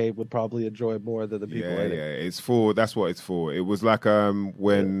the UK would probably enjoy more than the people in it. Yeah, it's for. That's what it's for. It was like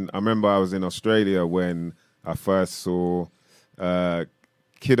when I remember I was in Australia when I first saw Kidulthood.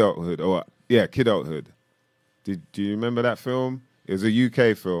 Kidulthood. Do you remember that film? It was a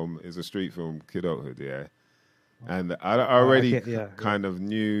UK film. It's a street film, Kidulthood, yeah. And I already kind of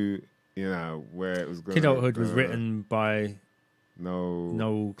knew, you know, where it was going. Kidulthood was written by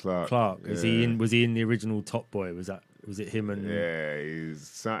Noel Clark. Was he in the original Top Boy? Was it him and? Yeah,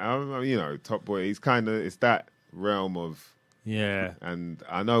 he's you know, Top Boy. He's kind of it's that realm of And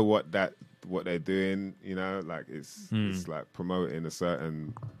I know what they're doing. You know, like it's like promoting a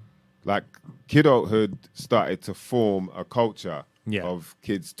certain. Like Kidulthood started to form a culture of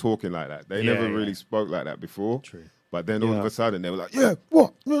kids talking like that. They never really spoke like that before. True. But then all of a sudden they were like, yeah,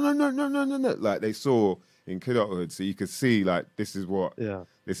 what? No. Like they saw in Kidulthood, so you could see like this is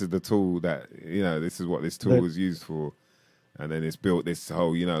the tool that, you know, this is what this tool was used for. And then it's built this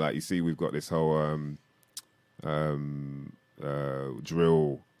whole, you know, like you see we've got this whole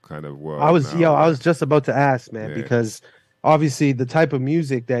drill kind of world. I was just about to ask, man, because obviously the type of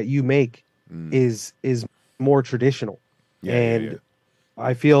music that you make is more traditional. I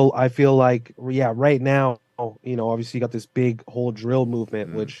feel like right now, you know, obviously you got this big whole drill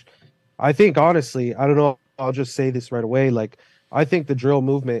movement, which I think honestly, I don't know, I'll just say this right away, like I think the drill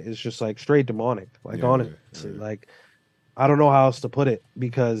movement is just like straight demonic, like honestly. Like I don't know how else to put it,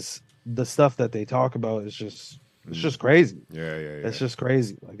 because the stuff that they talk about is just it's just crazy. Yeah. It's just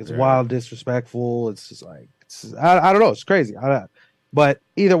crazy. Like, it's Yeah. wild, disrespectful. It's just like, I don't know. It's crazy. But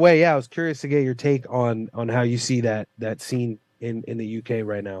either way, yeah, I was curious to get your take on how you see that scene in the UK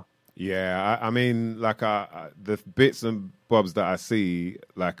right now. Yeah, I mean, like the bits and bobs that I see,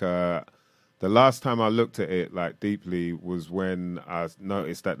 like the last time I looked at it like deeply was when I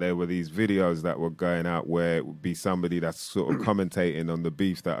noticed that there were these videos that were going out where it would be somebody that's sort of commentating on the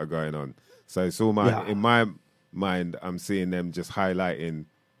beefs that are going on. So it's all in my mind, I'm seeing them just highlighting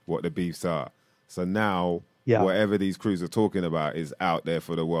what the beefs are. So now whatever these crews are talking about is out there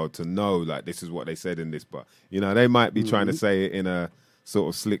for the world to know, like, this is what they said in this. But, you know, they might be trying to say it in a sort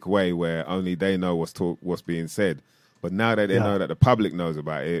of slick way where only they know what's being said. But now that they know that the public knows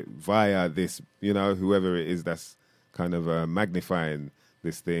about it via this, you know, whoever it is that's kind of magnifying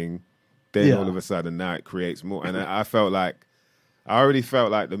this thing, then all of a sudden now it creates more. And I already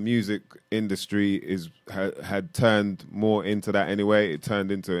felt like the music industry had turned more into that anyway.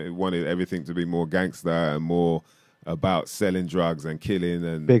 It wanted everything to be more gangster and more about selling drugs and killing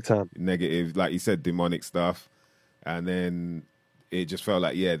and big time negative, like you said, demonic stuff. And then it just felt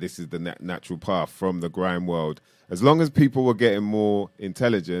like, this is the natural path from the grime world. As long as people were getting more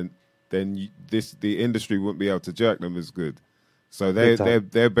intelligent, then the industry wouldn't be able to jerk them as good. So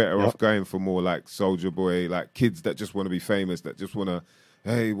they're better off going for more like Soldier Boy, like kids that just want to be famous, that just want to,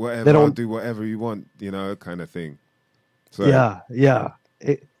 hey, whatever, I'll do whatever you want, you know, kind of thing. So yeah,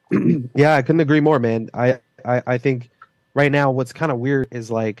 I couldn't agree more, man. I think right now what's kind of weird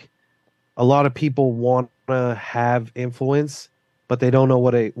is, like, a lot of people want to have influence, but they don't know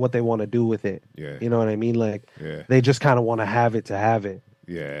what they want to do with it. Yeah. You know what I mean? Like, they just kind of want to have it.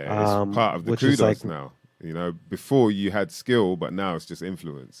 Yeah, it's part of the kudos now. You know, before you had skill, but now it's just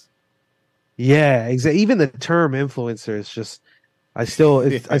influence. Yeah, exactly. Even the term influencer is just, I still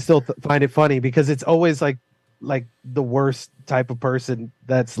find it funny, because it's always like the worst type of person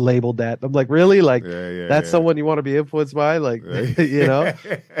that's labeled that. I'm like, really? Like, that's someone you want to be influenced by? Like, you know?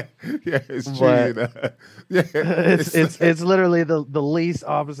 It's true. But it's literally the least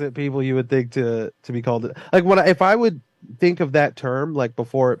opposite people you would think to be called. Like, if I would think of that term, like,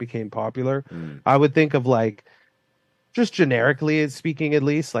 before it became popular, I would think of, like, just generically speaking, at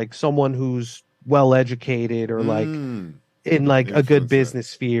least, like someone who's well educated, or like in like a good business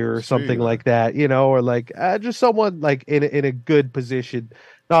sphere or something like that, you know, or like just someone like in a good position,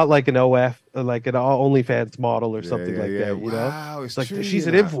 not like an OF, like an OnlyFans model or something like that. You know, it's like, she's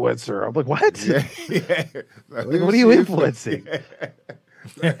an influencer. I'm like, what? Like, what are you influencing?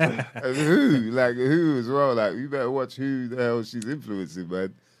 Who as well? Like, you better watch who the hell she's influencing,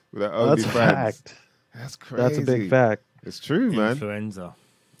 man. With that OnlyFans. That's crazy. That's a big fact. It's true, man.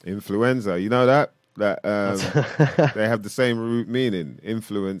 Influenza. You know that they have the same root meaning: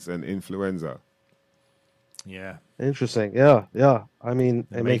 influence and influenza. Yeah. Interesting. Yeah. I mean,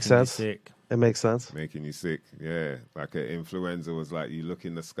 it makes sense. It makes sense. Making you sick. Yeah. Like, an influenza was like, you look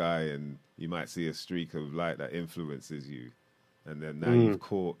in the sky and you might see a streak of light that influences you, and then now you've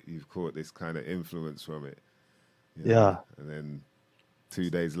caught this kind of influence from it. You know? And then 2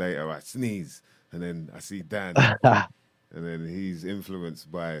 days later, I sneeze, and then I see Dan. And then he's influenced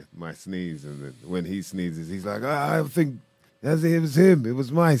by my sneeze. And then when he sneezes, he's like, I think it was him. It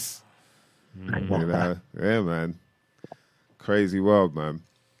was mice. You know? Yeah, man. Crazy world, man.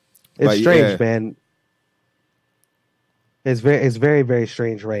 It's strange, man. It's very, very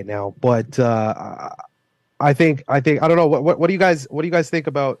strange right now. But I think I don't know. What do you guys think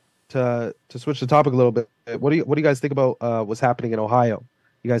about, to switch the topic a little bit? What do you guys think about what's happening in Ohio?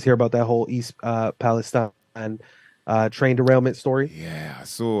 You guys hear about that whole East Palestine train derailment story? Yeah,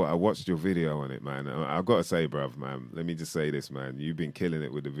 I watched your video on it, man. I've got to say, bruv, man, let me just say this, man. You've been killing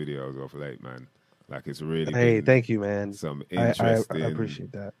it with the videos off late, man. Like, it's really thank you, man. Some interesting. I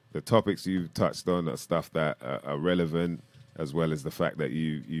appreciate that. The topics you've touched on are stuff that are relevant, as well as the fact that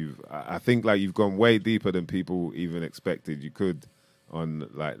I think, like, you've gone way deeper than people even expected you could on,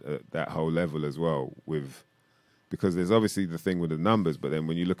 like, that whole level as well, because there's obviously the thing with the numbers, but then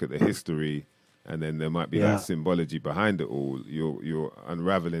when you look at the history, and then there might be that symbology behind it all, you're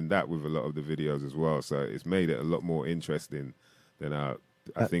unraveling that with a lot of the videos as well. So it's made it a lot more interesting than I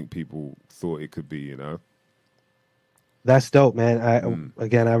think people thought it could be, you know? That's dope, man.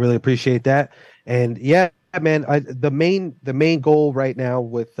 Again, I really appreciate that. And yeah, man, the main goal right now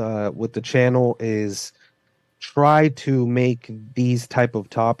with the channel is try to make these type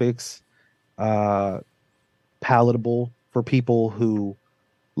of topics palatable for people who,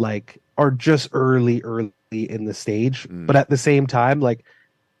 like, are just early in the stage, but at the same time, like,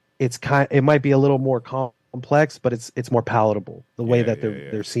 it might be a little more complex, but it's more palatable the way that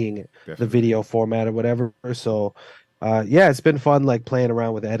they're seeing it, Definitely. the video format or whatever. So, yeah, it's been fun like playing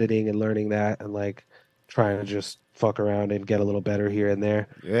around with editing and learning that and like trying to just fuck around and get a little better here and there.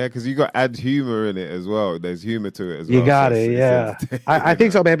 Yeah, because you got add humor in it as well. There's humor to it as You well. got it, yeah. I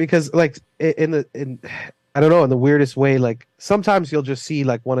think so, man. Because like in I don't know, in the weirdest way, like sometimes you'll just see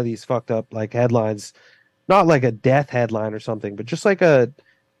like one of these fucked up like headlines, not like a death headline or something, but just like a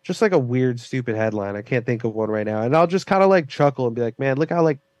weird stupid headline. I can't think of one right now, and I'll just kind of like chuckle and be like, man, look how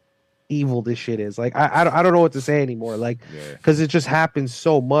like evil this shit is. Like I don't know what to say anymore. Like because it just happens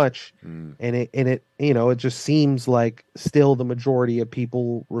so much, and it you know it just seems like still the majority of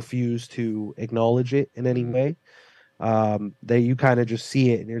people refuse to acknowledge it in any way. That you kind of just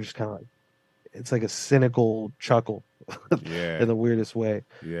see it and you're just kind of like, it's like a cynical chuckle in the weirdest way.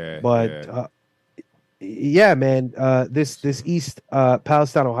 But yeah, man, this East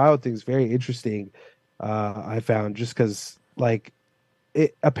Palestine, Ohio thing is very interesting. I found just because like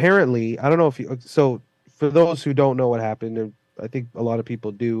it apparently, I don't know if you, so for those who don't know what happened, and I think a lot of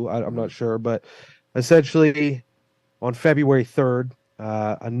people do, I'm not sure, but essentially on February 3rd,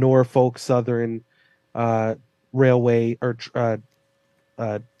 a Norfolk Southern railway or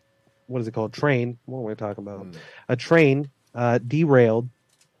what is it called? Train. What am I talking about? A train derailed,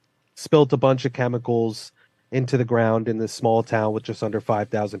 spilt a bunch of chemicals into the ground in this small town with just under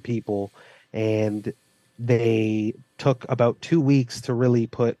 5,000 people, and they took about 2 weeks to really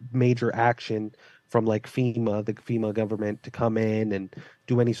put major action from like FEMA, the FEMA government, to come in and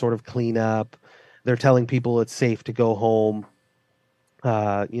do any sort of cleanup. They're telling people it's safe to go home,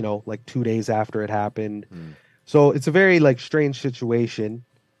 you know, like 2 days after it happened. So it's a very like strange situation.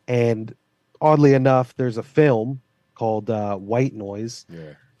 And oddly enough, there's a film called White Noise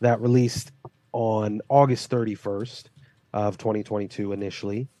that released on August 31st of 2022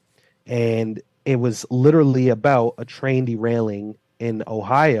 initially. And it was literally about a train derailing in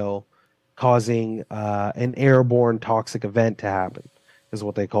Ohio, causing an airborne toxic event to happen, is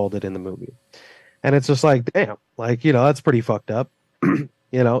what they called it in the movie. And it's just like, damn, like, you know, that's pretty fucked up. You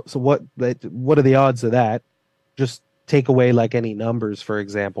know, so what are the odds of that? Just take away like any numbers, for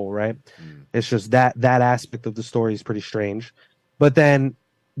example, right? It's just that aspect of the story is pretty strange. But then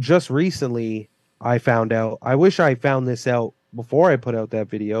just recently I found out, I wish I found this out before I put out that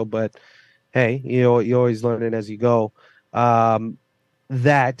video, but hey, you know, you always learn it as you go.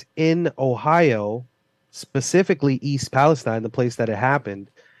 That in Ohio, specifically East Palestine, the place that it happened,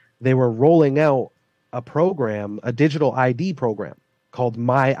 they were rolling out a program, a digital ID program called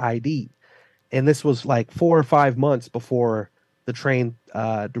My ID. And this was like 4 or 5 months before the train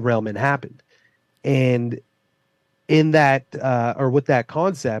derailment happened. And in that, or with that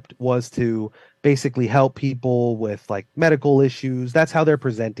concept, was to basically help people with like medical issues. That's how they're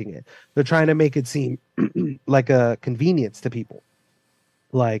presenting it. They're trying to make it seem like a convenience to people.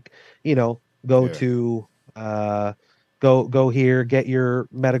 Like, you know, go here, get your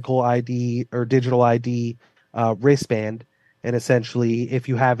medical ID or digital ID wristband. And essentially, if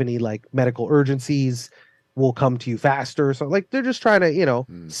you have any like medical urgencies, we'll come to you faster. So like they're just trying to, you know,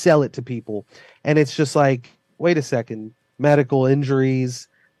 sell it to people. And it's just like, wait a second, medical injuries,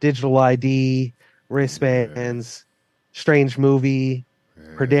 digital ID, wristbands, strange movie,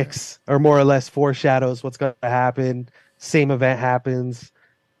 predicts or more or less foreshadows what's going to happen. Same event happens.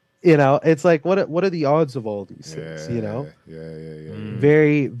 You know, it's like, what are the odds of all these things, you know?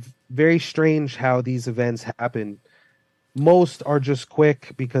 Very, very strange how these events happen. Most are just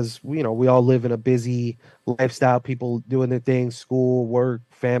quick because, you know, we all live in a busy lifestyle, people doing their things, school, work,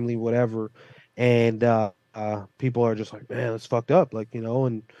 family, whatever. And people are just like, man, it's fucked up. Like, you know,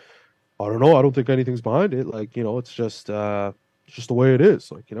 and I don't know. I don't think anything's behind it. Like, you know, it's just the way it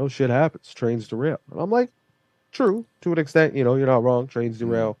is. Like, you know, shit happens. Trains derail. And I'm like, true, to an extent, you know, you're not wrong. Trains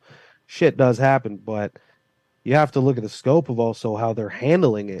derail. Shit does happen. But you have to look at the scope of also how they're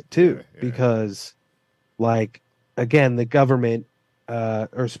handling it, too. Because, like, again, the government,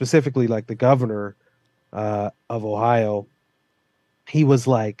 or specifically like the governor of Ohio, he was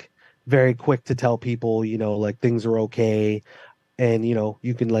like very quick to tell people, you know, like things are okay. And, you know,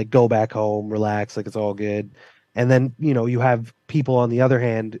 you can like go back home, relax, like it's all good. And then, you know, you have people on the other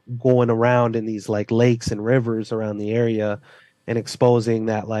hand going around in these like lakes and rivers around the area and exposing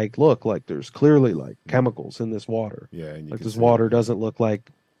that like, look, like there's clearly like chemicals in this water. Yeah. And like this water doesn't look like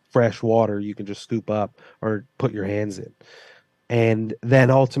fresh water you can just scoop up or put your hands in. And then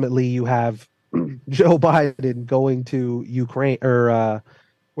ultimately you have Joe Biden going to Ukraine or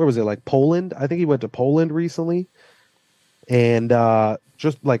where was it, like Poland? I think he went to Poland recently. And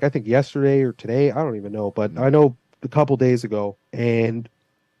just like I think yesterday or today, I don't even know, but I know a couple days ago. And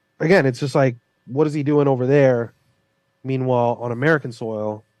again, it's just like what is he doing over there? Meanwhile, on American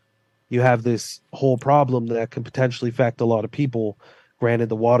soil, you have this whole problem that can potentially affect a lot of people. Granted,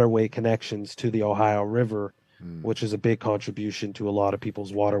 the waterway connections to the Ohio River, which is a big contribution to a lot of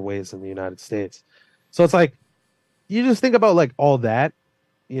people's waterways in the United States. So it's like, you just think about like all that,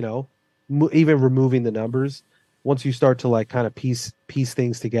 you know, even removing the numbers. Once you start to like kind of piece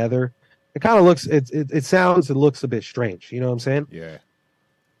things together, it kind of looks, it looks a bit strange. You know what I'm saying? Yeah.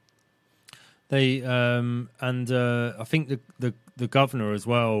 They I think the governor as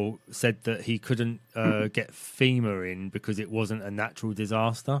well said that he couldn't get FEMA in because it wasn't a natural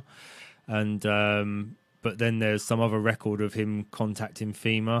disaster, and but then there's some other record of him contacting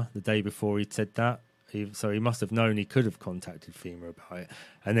FEMA the day before he said that. So he must have known he could have contacted FEMA about it,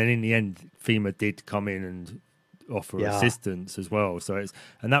 and then in the end, FEMA did come in and offer assistance as well. So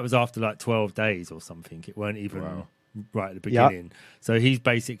and that was after like 12 days or something. It weren't even right at the beginning. Yep. So he's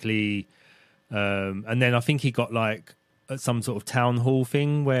basically. And then I think he got like some sort of town hall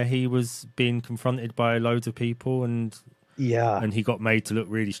thing where he was being confronted by loads of people, and he got made to look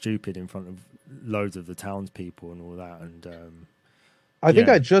really stupid in front of loads of the townspeople and all that. And I think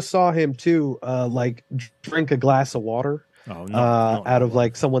I just saw him too, like drink a glass of water. Not out of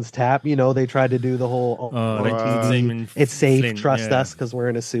like someone's tap. You know, they tried to do the whole it's safe, Flint, trust us because we're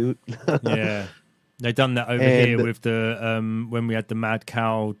in a suit. Yeah. They done that over here with the when we had the mad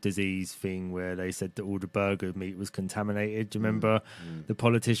cow disease thing, where they said that all the burger meat was contaminated. Do you remember the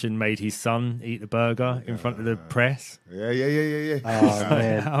politician made his son eat the burger in front of the press? Yeah. Oh,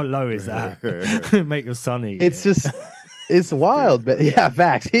 man. How low is that? Make your son eat. It's just, it's wild, but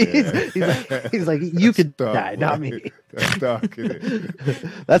facts. He's like, you could die, not me. That's dark, isn't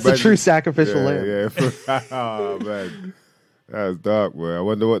it? That's the true sacrificial lamb. Yeah. Oh man. That was dark, boy. I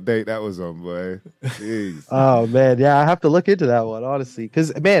wonder what date that was on, boy. Jeez. Oh man, yeah, I have to look into that one, honestly.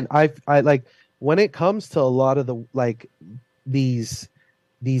 Because man, I like when it comes to a lot of the like these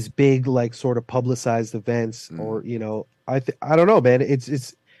big like sort of publicized events, or you know, I don't know, man.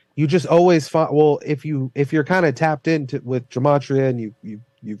 It's you just always find, well, if you're kind of tapped into with gematria and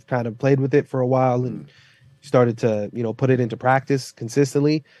you've kind of played with it for a while and started to put it into practice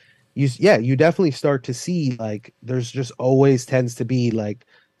consistently. You definitely start to see like there's just always tends to be like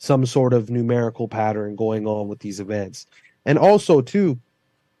some sort of numerical pattern going on with these events. And also too,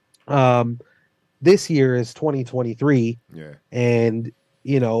 this year is 2023. Yeah. And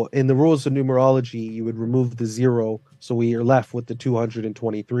in the rules of numerology, you would remove the 0, so we are left with the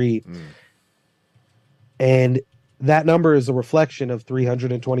 223. And that number is a reflection of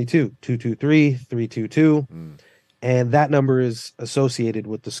 322, 223, 322. And that number is associated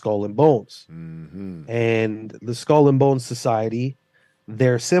with the Skull and Bones. And the Skull and Bones Society,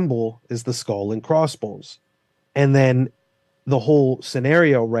 their symbol is the skull and crossbones. And then the whole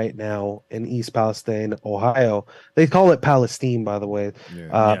scenario right now in East Palestine, Ohio, they call it Palestine, by the way.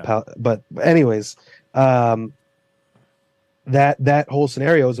 But anyways, that whole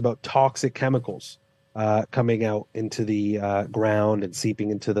scenario is about toxic chemicals coming out into the ground and seeping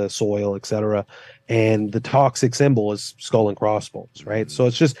into the soil, etc. And the toxic symbol is skull and crossbones, right? So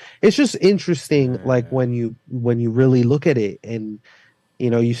it's just interesting, like when you really look at it and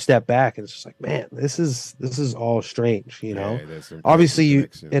you step back and it's just like, man, this is all strange, Obviously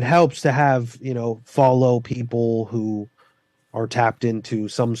it helps to have follow people who are tapped into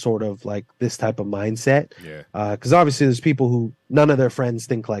some sort of like this type of mindset, because obviously there's people who none of their friends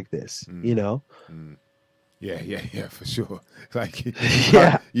think like this, Yeah, for sure. Like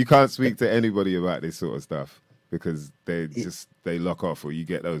you can't speak to anybody about this sort of stuff because they lock off, or you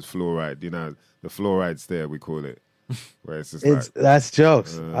get those fluoride, the fluoride stare, we call it, where it's just that's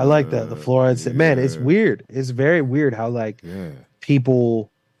jokes. I like that, the fluoride stare. Man, it's weird. It's very weird how like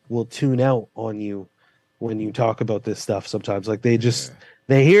people will tune out on you when you talk about this stuff sometimes. Like they just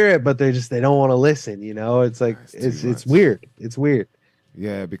they hear it, but they don't want to listen. It's like it's weird. It's weird.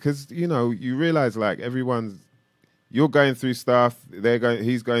 Yeah, because you realize like you're going through stuff,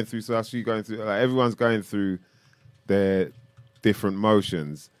 he's going through stuff, you're going through, like everyone's going through their different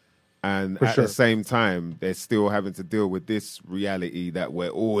motions, and the same time they're still having to deal with this reality that we're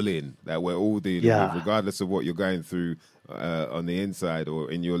all in, that we're all dealing with, regardless of what you're going through on the inside or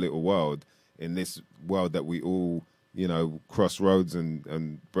in your little world, in this world that we all cross roads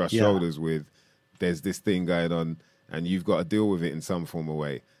and brush shoulders with. There's this thing going on. And you've got to deal with it in some form of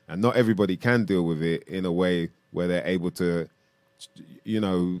way. And not everybody can deal with it in a way where they're able to,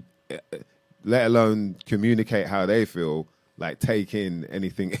 let alone communicate how they feel, like take in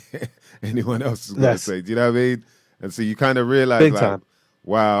anything anyone else is going to say. Do you know what I mean? And so you kind of realize, like,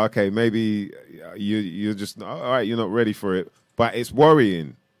 wow, okay, maybe you're just, all right, you're not ready for it. But it's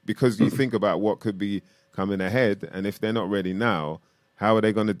worrying because you think about what could be coming ahead, and if they're not ready now, how are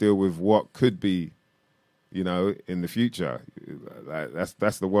they going to deal with what could be, you know, in the future?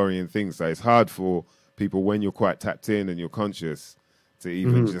 That's the worrying thing. So it's hard for people when you're quite tapped in and you're conscious to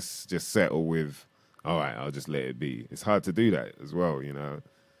even just settle with, all right, I'll just let it be. It's hard to do that as well, you know.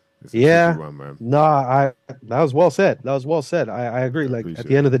 It's a tricky one, man. No, that was well said. That was well said. I agree. Like at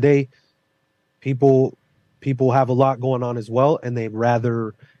the end of the day, people have a lot going on as well, and they'd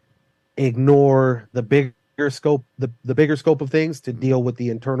rather ignore the bigger scope, the bigger scope of things to deal with the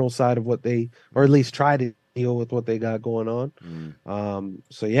internal side of what they, or at least try to deal with what they got going on.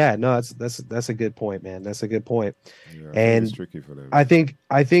 So yeah, no, that's a good point, man. That's a good point. Yeah, and it's tricky for them. I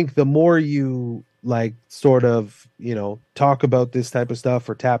think the more you like sort of, you know, talk about this type of stuff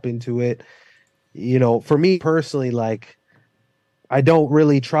or tap into it, you know, for me personally, like I don't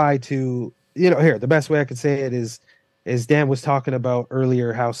really try to, you know, here, the best way I could say it is Dan was talking about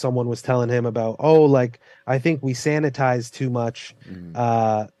earlier how someone was telling him about, oh, like, I think we sanitize too much,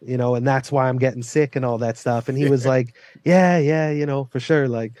 you know, and that's why I'm getting sick and all that stuff. And he was like, yeah, you know, for sure.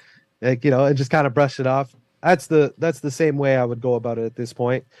 Like, you know, and just kind of brushed it off. That's the same way I would go about it at this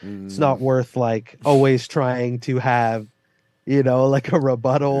point. It's not worth like always trying to have, you know, like a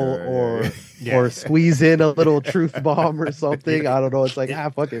rebuttal or squeeze in a little truth bomb or something. I don't know. It's like,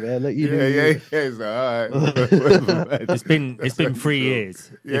 fuck it, man. Let you do it. It's all right. It's been 3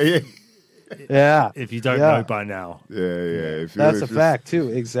 years. Yeah. If you don't know by now. Yeah. That's a fact too.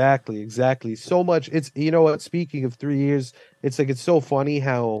 Exactly. So much. It's, you know what, speaking of 3 years, it's like, it's so funny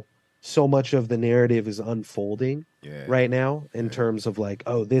how so much of the narrative is unfolding right now in terms of like,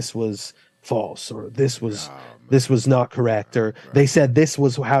 oh, this was false, or this was not correct, or they said this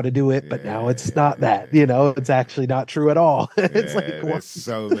was how to do it, but now it's not that, you know, it's actually not true at all. It's like, there's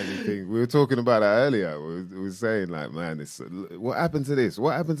so many things. We were talking about that earlier. We were saying like, man, what happened to this?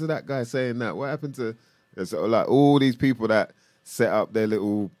 What happened to that guy saying that? What happened to like all these people that set up their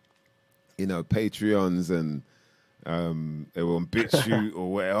little, you know, Patreons and they were on BitChute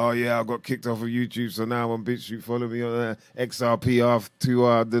or whatever. Oh yeah, I got kicked off of YouTube, so now I'm on BitChute. Follow me on XRP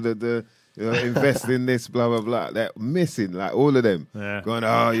R2R. You know, invest in this, blah blah blah. They're missing like all of them. Going,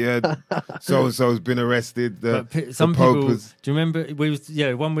 oh yeah, so and so's been arrested. Some people. Do you remember? One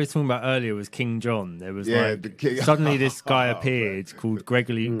we were talking about earlier was King John. There was suddenly this guy appeared called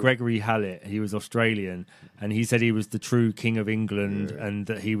Gregory Hallett. He was Australian, and he said he was the true King of England, and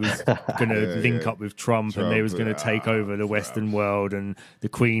that he was going to link up with Trump, and they was going to take over the Western world, and the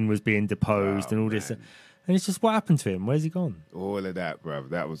Queen was being deposed, and all this. And it's just, what happened to him? Where's he gone? All of that,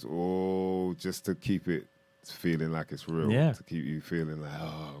 bruv. That was all just to keep it feeling like it's real. Yeah. To keep you feeling like,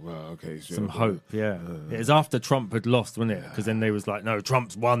 oh, well, okay. Sure, some hope, yeah. It was after Trump had lost, wasn't it? Because then they was like, no,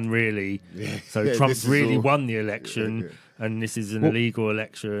 Trump's won, really. Yeah. So Trump's really won the election, and this is an illegal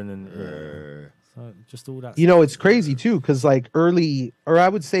election. And so just all that. You know, it's crazy, too, because like early, or I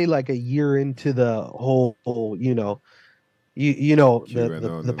would say like a year into the whole you know,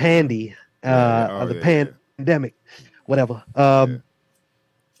 the pandy. The pandemic, whatever.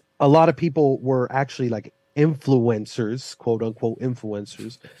 A lot of people were actually like influencers, quote unquote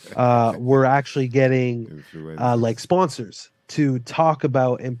influencers, were actually getting like sponsors to talk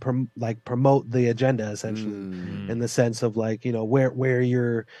about and promote the agenda, essentially, in the sense of like, you know, wear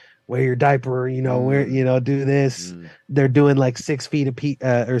your diaper, you know, do this. They're doing like 6 feet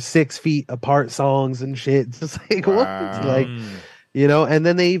apart songs and shit. It's just like, what? Like, you know, and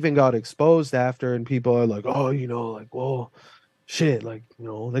then they even got exposed after, and people are like, oh, you know, like, well, shit, like, you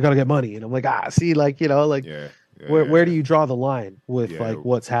know, they gotta get money. And I'm like, see, like, you know, like, where do you draw the line with like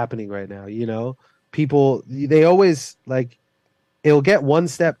what's happening right now? You know, people, they always like, it'll get one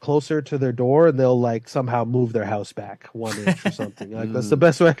step closer to their door, and they'll like somehow move their house back 1 inch or something. Like, that's the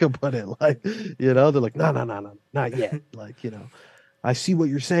best way I can put it. Like, you know, they're like, no, not yet. Like, you know, I see what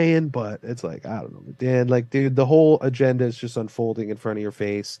you're saying, but it's like, I don't know, Dan, like, dude, the whole agenda is just unfolding in front of your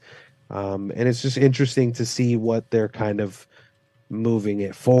face. And it's just interesting to see what they're kind of moving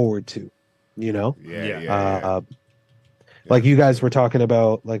it forward to, you know? Like you guys were talking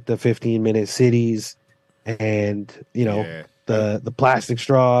about like the 15-minute cities and, you know, the plastic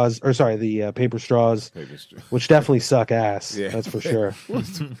straws, or sorry, the paper straws, which definitely suck ass. That's for sure.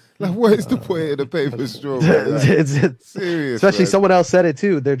 What is the point of the paper straw? It's serious, especially man. Someone else said it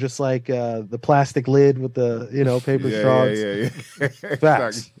too. They're just like the plastic lid with the, you know, paper straws.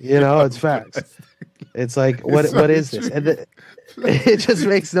 Facts. You know, it's facts. It's like, what is this? And it just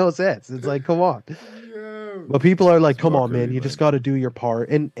makes no sense. It's like, come on. But people are like, come on, man, you just got to do your part.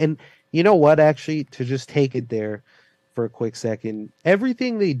 And you know what? Actually, to just take it there for a quick second,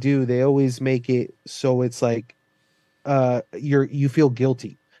 everything they do, they always make it so it's like you feel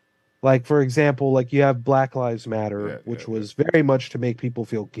guilty Like, for example, like you have Black Lives Matter, Yeah, which yeah, was very much to make people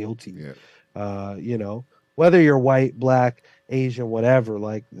feel guilty. yeah. You know, whether you're white, black, Asian, whatever,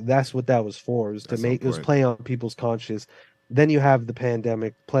 like that's what that was for. It was to That's on make, it was point. play on people's conscience. Then you have the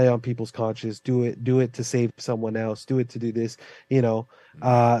pandemic, play on people's conscience, do it to save someone else, do it to do this, you know.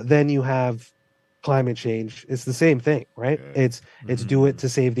 Then you have climate change. It's the same thing, right? Yeah, It's do it to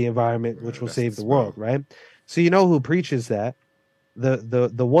save the environment, which will that's the save the world, spell. right? So you know who preaches that?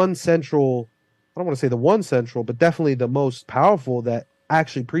 The one central, I don't want to say the one central, but definitely the most powerful that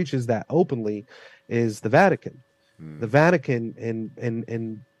actually preaches that openly is the Vatican. The Vatican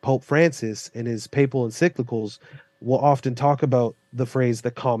and Pope Francis in his papal encyclicals will often talk about the phrase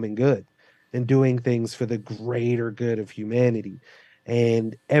the common good and doing things for the greater good of humanity.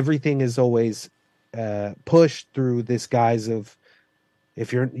 And everything is always pushed through this guise of,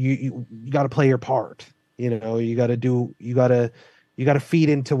 if you got to play your part, you know, you got to feed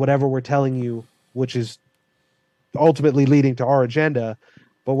into whatever we're telling you, which is ultimately leading to our agenda,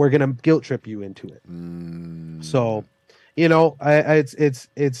 but we're going to guilt trip you into it. So, you know,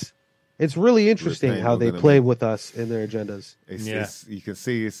 it's really interesting Repaying how you're they gonna play make. with us in their agendas. It's you can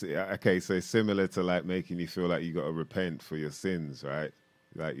see it's okay. So it's similar to like making you feel like you got to repent for your sins, right?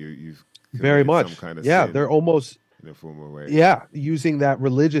 Like you've Very committed some much. kind of Yeah, sin they're almost, in a formal way, yeah, using that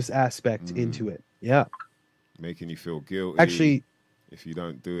religious aspect into it. Yeah. making you feel guilty Actually, if you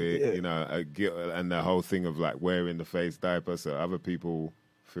don't do it. You know, guilt, and the whole thing of like wearing the face diaper so other people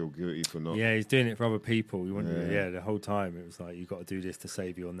feel guilty for not. Yeah, he's doing it for other people. You wanted, the whole time it was like you got to do this to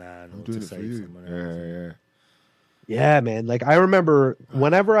save your nan or to Doing it for save you. someone else. yeah, man. Like I remember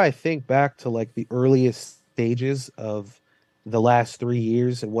whenever I think back to like the earliest stages of the last 3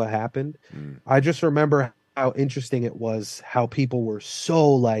 years and what happened, I just remember how interesting it was how people were so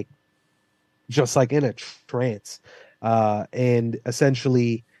like just like in a trance. And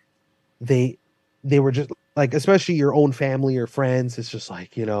essentially they they were just like, especially your own family or friends, it's just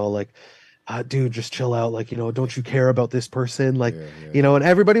like, you know, like dude, just chill out. Like, you know, don't you care about this person? Like, you know, and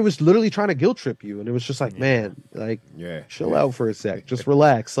everybody was literally trying to guilt trip you. And it was just like, man, like, chill out for a sec. Just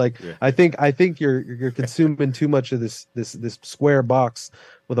relax. Like, I think you're consuming too much of this square box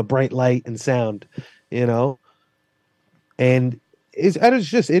with a bright light and sound, you know? And it's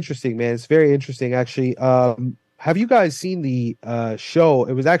just interesting, man. It's very interesting, actually. Have you guys seen the show?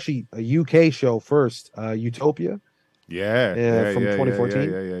 It was actually a UK show first, Utopia. From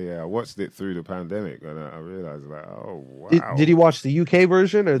 2014. Yeah. I watched it through the pandemic, and I realized like, oh wow. Did you watch the UK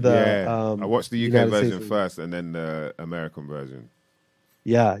version or the? I watched the UK United version States first, and then the American version.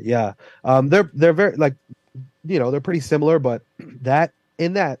 Yeah. They're very like, you know, they're pretty similar, but that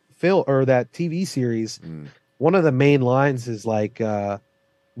in that film or that TV series, one of the main lines is like,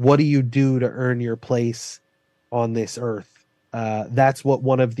 "What do you do to earn your place on this earth?" That's what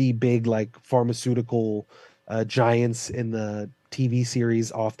one of the big like pharmaceutical giants in the TV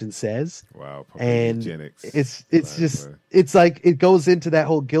series often says. Wow, and eugenics. it's just it's like it goes into that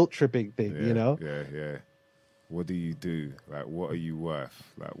whole guilt tripping thing, you know. Yeah. What do you do? Like, what are you worth?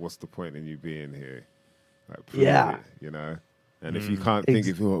 Like, what's the point in you being here? Like, prove it, you know. And if you can't think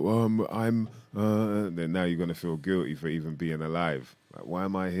if you're, well, then now you're gonna feel guilty for even being alive. Like, why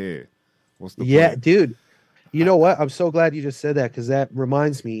am I here? What's the point? Dude. You know what? I'm so glad you just said that, because that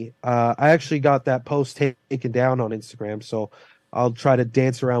reminds me. I actually got that post taken down on Instagram, so I'll try to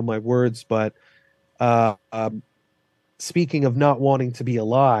dance around my words. But speaking of not wanting to be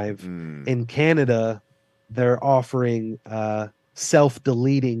alive, in Canada, they're offering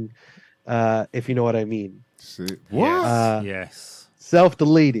self-deleting, if you know what I mean. What? Yes.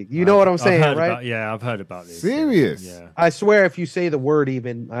 Self-deleting. You know what I'm saying, right? I've heard about this. Serious? Yeah. I swear, if you say the word,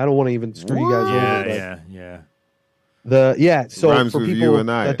 even I don't want to even screw you guys over. Yeah. So Rhymes for with people you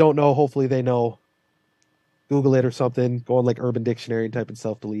and I. that don't know, hopefully they know. Google it or something. Go on like Urban Dictionary and type in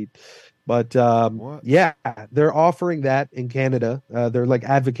self-delete. But yeah, they're offering that in Canada. They're like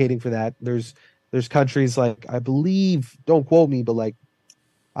advocating for that. There's countries like, I believe, don't quote me, but like,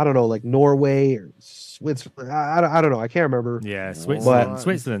 I don't know, like Norway or Switzerland. I don't know. I can't remember. Yeah,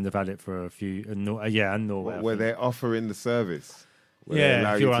 Switzerland have had it for a few. And Norway. Where they're offering the service.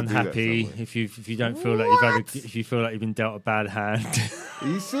 Yeah, if you're unhappy, if you don't feel like if you feel like you've been dealt a bad hand. Are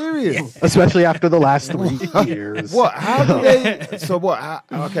you serious? Especially after the last 3 years. What? How do they? So what?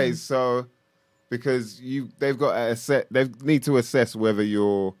 Okay, so because they've got to assess. They need to assess whether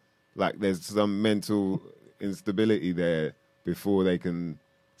you're like there's some mental instability there before they can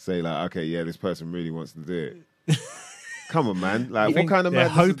say like, okay, yeah, this person really wants to do it. Come on, man. You Like, what think kind of they're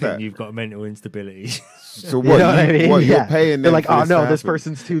madness is hoping that? you've got mental instability. So what? You know what I mean? What you're Yeah. paying They're them like, for oh this no, to this happen?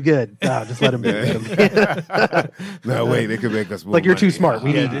 person's too good. No, just let him be. No, wait, they could make us more Like, you're money. too smart.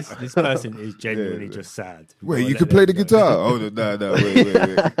 We Yeah, need you. this person is genuinely Yeah. just sad. Wait, Gotta you let can play the them go. guitar? Oh, no,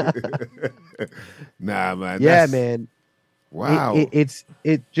 wait. Nah, man. Yeah, that's- man. Wow.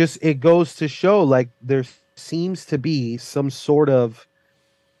 It goes to show like there seems to be some sort of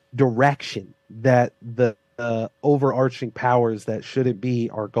direction that the overarching powers that shouldn't be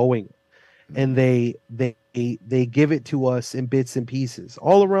are going, and they give it to us in bits and pieces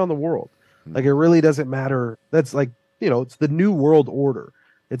all around the world. Like, it really doesn't matter. That's like, it's the new world order.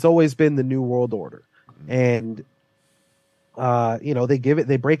 It's always been the new world order, and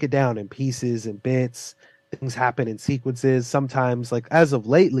they break it down in pieces and bits. Things happen in sequences. Sometimes, like as of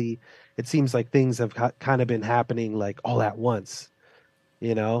lately, it seems like things have kind of been happening like all at once.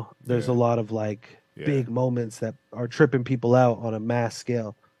 There's a lot of like big moments that are tripping people out on a mass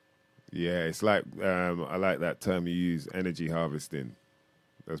scale. Yeah, it's like I like that term you use, energy harvesting.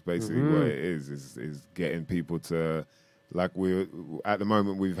 That's basically what it is getting people to, like, at the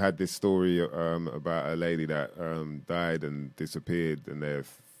moment we've had this story about a lady that died and disappeared, and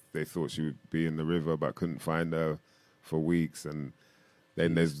they thought she would be in the river but couldn't find her for weeks, and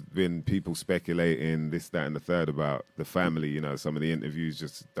then there's been people speculating this, that, and the third about the family. Some of the interviews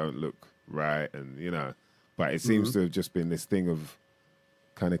just don't look right, and but it seems to have just been this thing of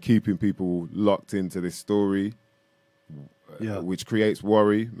kind of keeping people locked into this story, which creates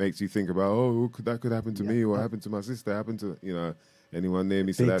worry, makes you think about, that could happen to me, or happen to my sister, happen to anyone near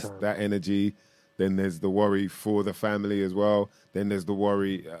me. So that's that energy. Then there's the worry for the family as well. Then there's the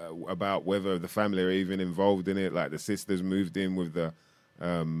worry about whether the family are even involved in it. Like the sisters moved in with the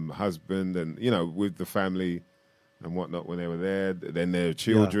husband and, with the family and whatnot when they were there. Then there are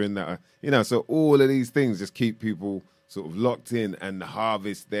children that are, so all of these things just keep people sort of locked in and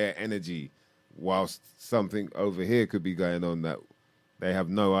harvest their energy, whilst something over here could be going on that they have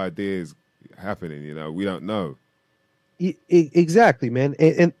no ideas happening. We don't know. Exactly, man.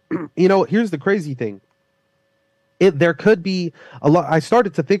 And here's the crazy thing. There could be a lot. I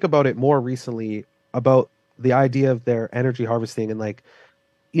started to think about it more recently about the idea of their energy harvesting, and like,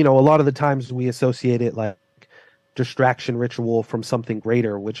 a lot of the times we associate it like distraction ritual from something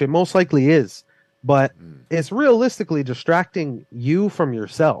greater, which it most likely is, but it's realistically distracting you from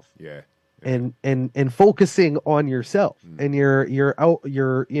yourself. Yeah. And focusing on yourself and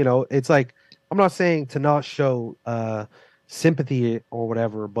it's like, I'm not saying to not show sympathy or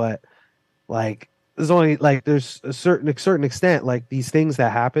whatever, but like there's a certain extent, like these things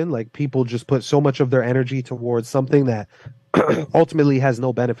that happen, like people just put so much of their energy towards something that ultimately has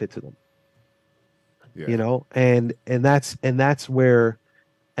no benefit to them. And that's where,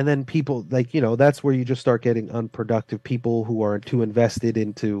 and then people like, that's where you just start getting unproductive people who are too invested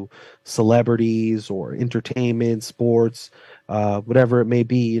into celebrities or entertainment, sports, whatever it may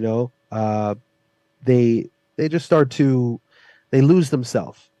be. They just they lose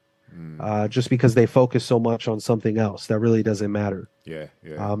themselves just because they focus so much on something else that really doesn't matter. Yeah.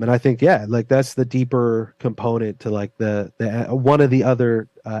 And I think, like that's the deeper component to like the one of the other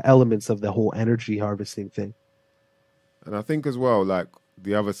elements of the whole energy harvesting thing. And I think as well, like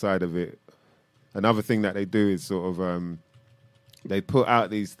the other side of it, another thing that they do is sort of they put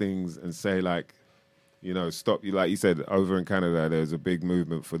out these things and say like, stop you. Like you said, over in Canada, there's a big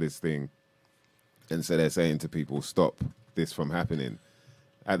movement for this thing. And so they're saying to people, stop this from happening.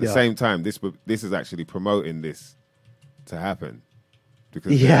 At the same time, this is actually promoting this to happen.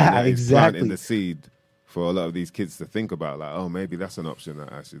 Because it's planting the seed for a lot of these kids to think about, like, oh, maybe that's an option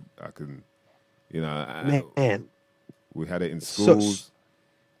that I can, Man. We had it in schools.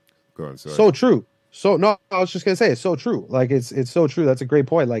 Go on, sorry. So true. So no, I was just gonna say it's so true. Like it's so true. That's a great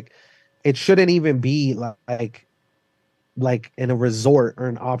point. Like it shouldn't even be like in a resort or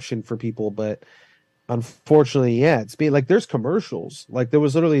an option for people, but unfortunately, it's being like there's commercials. Like there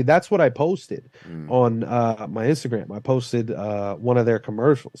was literally, that's what I posted on my Instagram. I posted one of their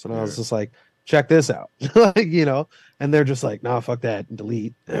commercials, and I was just like, check this out. And they're just like, nah, fuck that, and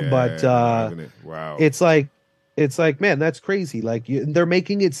delete. But wow, it's like, man, that's crazy. Like they're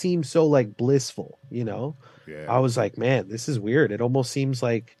making it seem so like blissful. I was like, man, this is weird. It almost seems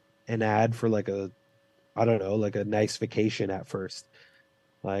like an ad for like I don't know, like a nice vacation at first.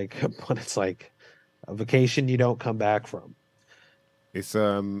 Like, but it's like a vacation you don't come back from. It's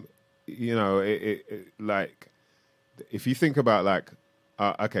it like if you think about like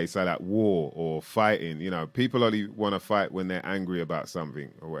okay, so like war or fighting, people only want to fight when they're angry about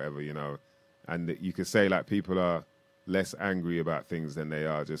something or whatever, and you could say like people are less angry about things than they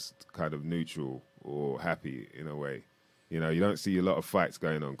are just kind of neutral or happy in a way. You know, you don't see a lot of fights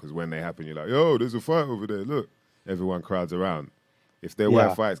going on because when they happen, you're like, yo, there's a fight over there. Look, everyone crowds around. If there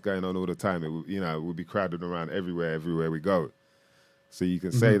were fights going on all the time, it would, you know, it would be crowded around everywhere we go. So you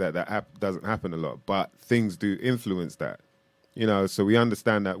can say that doesn't happen a lot, but things do influence that. You know, so we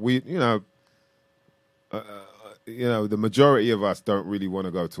understand that the majority of us don't really want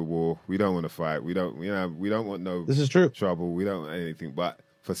to go to war. We don't want to fight. We don't want no This is true. trouble. We don't want anything. But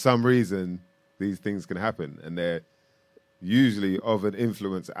for some reason, these things can happen, and they're usually of an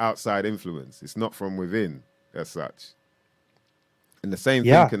influence, outside influence. It's not from within as such. And the same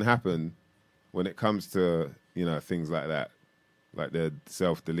thing can happen when it comes to, you know, things like that, like the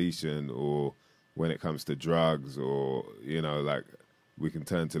self-deletion, or when it comes to drugs, or, you know, like we can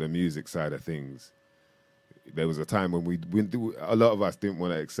turn to the music side of things. There was a time when a lot of us didn't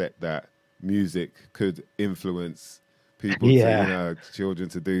want to accept that music could influence people, to, you know, children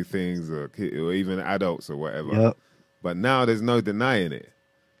to do things, or even adults or whatever. Yep. But now there's no denying it.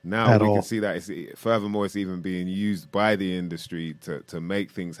 Now we can see that furthermore, it's even being used by the industry to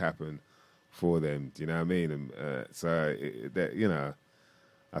make things happen for them. Do you know what I mean? And you know,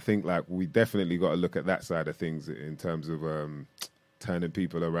 I think like we definitely got to look at that side of things in terms of turning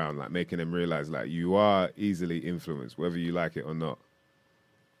people around, like making them realize like you are easily influenced, whether you like it or not,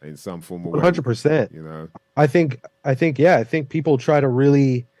 in some form of way. 100%. You know, I think people try to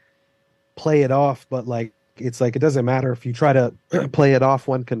really play it off, but like it's like it doesn't matter if you try to play it off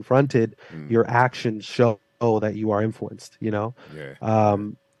when confronted. Your actions show that you are influenced. You know,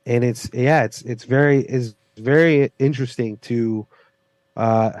 and it's very interesting to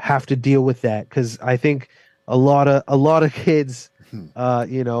have to deal with that, because I think a lot of kids,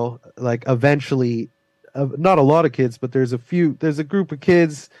 you know, like eventually, not a lot of kids, but there's a group of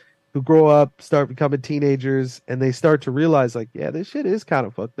kids who grow up, start becoming teenagers, and they start to realize like, yeah, this shit is kind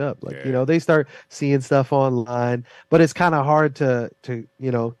of fucked up. Like, you know, they start seeing stuff online, but it's kind of hard to,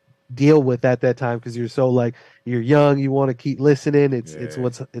 you know, deal with at that time, because you're so like, you're young, you want to keep listening. It's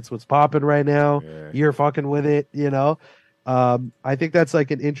what's popping right now. You're fucking with it, you know. I think that's like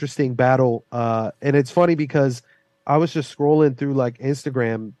an interesting battle. And it's funny because I was just scrolling through like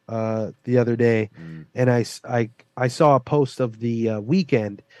Instagram the other day, and I saw a post of the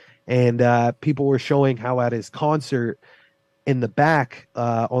Weeknd, and people were showing how at his concert in the back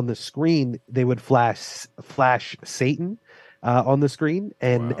on the screen they would flash Satan on the screen,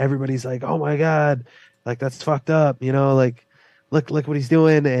 and everybody's like, "Oh my god, like that's fucked up," you know, like look what he's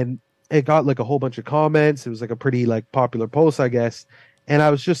doing, and it got like a whole bunch of comments. It was like a pretty like popular post, I guess, and I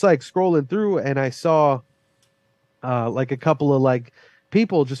was just like scrolling through, and I saw like a couple of like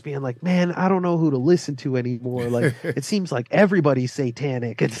people just being like, man, I don't know who to listen to anymore. Like, it seems like everybody's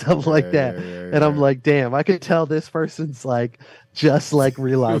satanic and stuff like that. And I'm like, damn, I could tell this person's like just like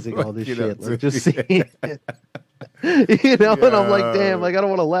realizing all this shit, like just seeing it. You know, and I'm like, damn, like I don't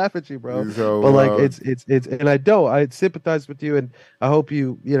want to laugh at you, bro. So, but like it's and I sympathize with you, and I hope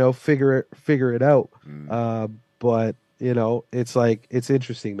you know figure it out. But you know, it's like it's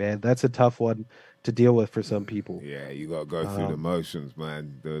interesting, man. That's a tough one to deal with for some people. Yeah, you gotta go through the motions,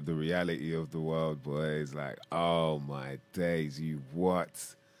 man. The reality of the world, boy, is like, oh my days, you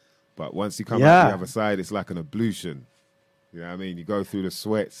what? But once you come out the other side, it's like an ablution. You know what I mean? You go through the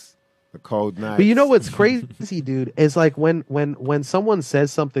sweats, the cold nights. But you know what's crazy, dude, is like when someone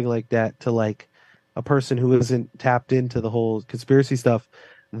says something like that to like a person who isn't tapped into the whole conspiracy stuff,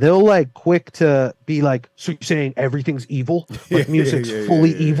 they'll like quick to be like, so you're saying everything's evil? Like music's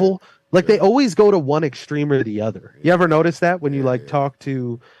fully evil? Like they always go to one extreme or the other. You ever notice that when you like talk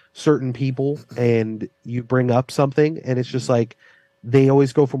to certain people and you bring up something and it's just like they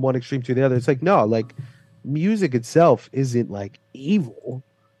always go from one extreme to the other? It's like, no, like music itself isn't like evil.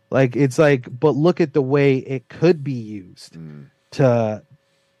 Like it's like, but look at the way it could be used to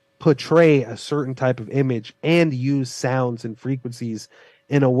portray a certain type of image and use sounds and frequencies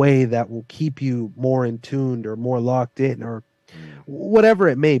in a way that will keep you more in tuned or more locked in or whatever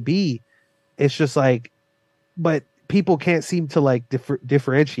it may be. It's just like, but people can't seem to like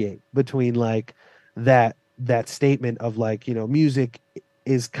differentiate between like that statement of like, you know, music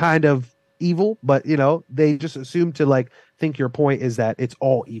is kind of evil, but you know, they just assume to like think your point is that it's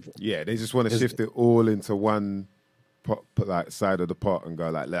all evil. Yeah, they just want to shift it all into one pot, like side of the pot and go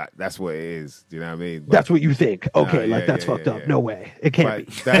like that's what it is. Do you know what I mean? But, that's what you think. Okay, like that's fucked up. No way, it can't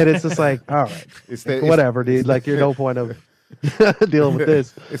be. And it's just like, all right, whatever, dude. Like, you're no point of dealing with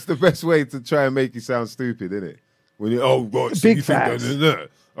this. It's the best way to try and make you sound stupid, isn't it? When you what? So Big you facts. Think that,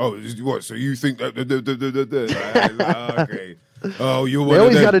 what? So you think that? Like, okay. Oh, you're They one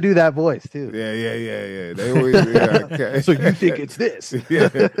always of got to them. do that voice too. Yeah. They always, yeah, okay. So you think it's this? Yeah.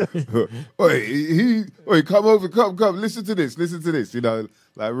 Oi, come over, come, listen to this, you know,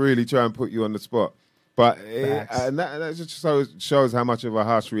 like really try and put you on the spot. But and that just shows how much of a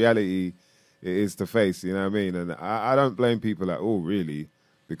harsh reality it is to face, you know what I mean? And I don't blame people at all, really,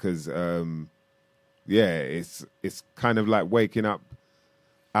 because, it's kind of like waking up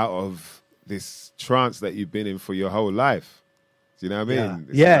out of this trance that you've been in for your whole life. Do you know what I mean?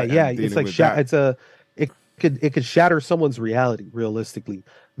 It's like it could shatter someone's reality realistically.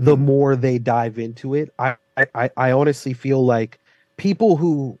 The more they dive into it, I honestly feel like people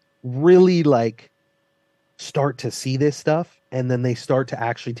who really like start to see this stuff and then they start to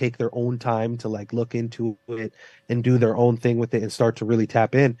actually take their own time to like look into it and do their own thing with it and start to really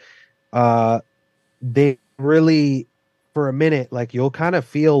tap in, they really, for a minute, like you'll kind of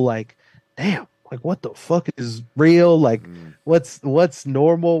feel like, damn, like what the fuck is real? Like what's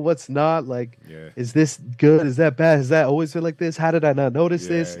normal? What's not? Like, is this good? Is that bad? Has that always been like this? How did I not notice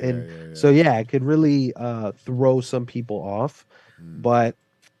this? And so it could really throw some people off. But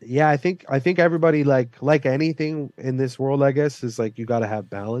yeah, I think everybody like anything in this world, I guess, is like you got to have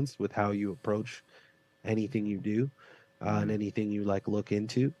balance with how you approach anything you do and anything you like look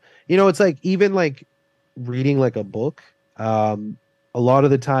into. You know, it's like even like reading like a book. A lot of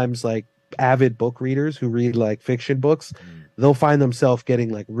the times, like avid book readers who read like fiction books, they'll find themselves getting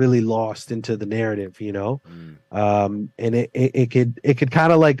like really lost into the narrative, you know. And it could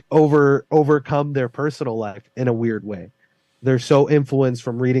kind of like overcome their personal life in a weird way. They're so influenced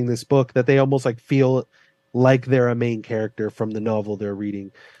from reading this book that they almost like feel like they're a main character from the novel they're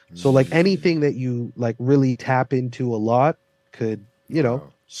reading. So like anything that you like really tap into a lot could, you know,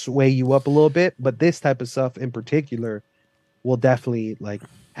 sway you up a little bit. But this type of stuff in particular will definitely like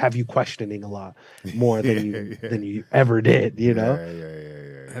have you questioning a lot more than you ever did, you know?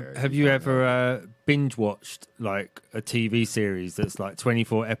 Have you ever binge watched like a TV series that's like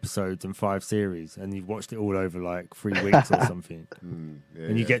 24 episodes and 5 series and you've watched it all over like 3 weeks or something?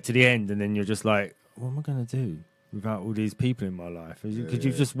 And you get to the end and then you're just like, what am I going to do without all these people in my life? Because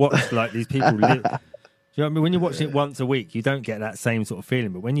you've just watched like these people live. Do you know what I mean? When you're watching it once a week, you don't get that same sort of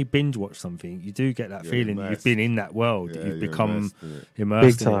feeling. But when you binge watch something, you do get that feeling that you've been in that world, that you've become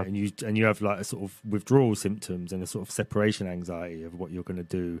immersed in it, and you have like a sort of withdrawal symptoms and a sort of separation anxiety of what you're going to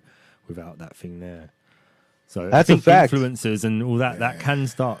do without that thing there. So that's I think a fact. Influencers and all that can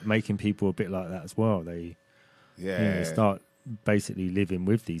start making people a bit like that as well. They start basically living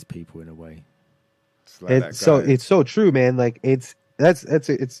with these people in a way. It's so true, man. Like it's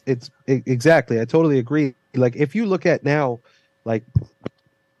exactly. I totally agree. Like if you look at now, like,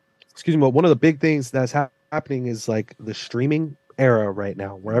 excuse me, but one of the big things that's happening is like the streaming era right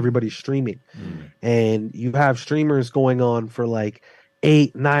now, where everybody's streaming, and you have streamers going on for like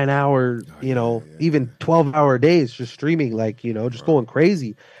 8-9 hours, even 12-hour days just streaming, like just going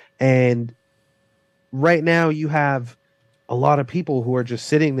crazy. And right now you have a lot of people who are just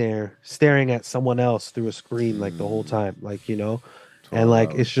sitting there staring at someone else through a screen like the whole time, like and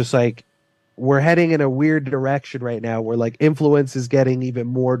like it's just like we're heading in a weird direction right now where like influence is getting even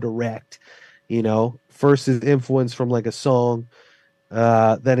more direct. First is influence from like a song,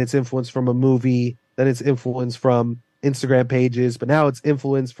 then it's influence from a movie, then it's influence from Instagram pages, but now it's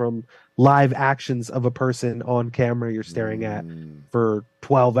influence from live actions of a person on camera you're staring at for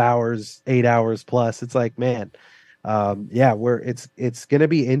 12 hours, 8 hours plus. It's like, man, it's going to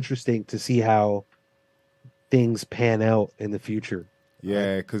be interesting to see how things pan out in the future.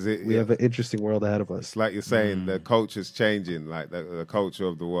 Yeah, because we have an interesting world ahead of us. It's like you're saying, the culture's changing. Like the culture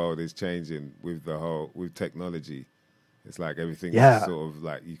of the world is changing with with technology. It's like everything is sort of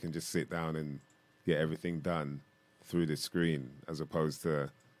like you can just sit down and get everything done through the screen, as opposed to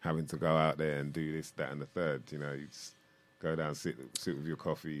having to go out there and do this, that, and the third. You just go down, sit with your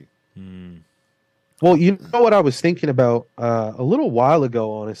coffee. Well, you know what I was thinking about a little while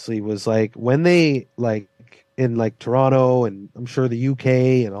ago, honestly, was like when they like in like Toronto and I'm sure the UK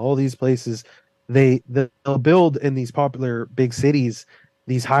and all these places, they'll build in these popular big cities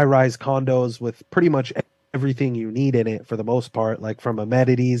these high-rise condos with pretty much everything you need in it for the most part, like from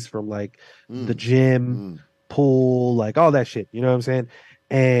amenities, from like the gym, pool, like all that shit. You know what I'm saying?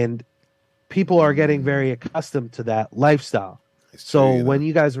 And people are getting very accustomed to that lifestyle. So when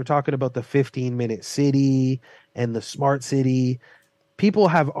you guys were talking about the 15-minute city and the smart city, people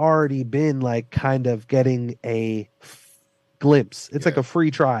have already been like kind of getting a glimpse. It's like a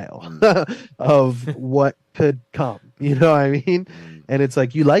free trial of what could come. You know what I mean? And it's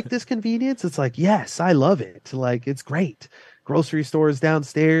like, you like this convenience? It's like, yes, I love it. Like, it's great. Grocery stores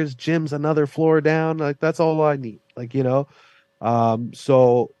downstairs, gym's another floor down. Like, that's all I need. Like,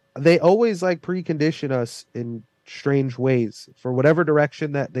 So they always like precondition us in strange ways for whatever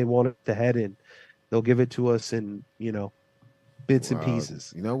direction that they want it to head in. They'll give it to us in, bits and Wow.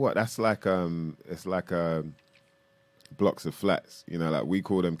 pieces. You know what? That's like it's like blocks of flats. You know, like we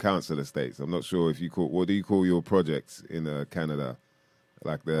call them council estates. I'm not sure if you call what do you call your projects in Canada?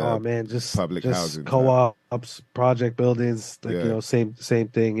 Like the Oh man, just public housing type. co-ops, project buildings, like Yeah. same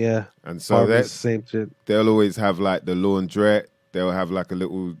thing, yeah. And so Apartments, same shit. they'll always have like the laundrette. They'll have like a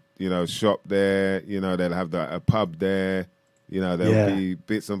little, shop there. They'll have a pub there. There'll be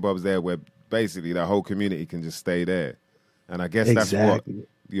bits and bobs there where basically the whole community can just stay there. And I guess that's what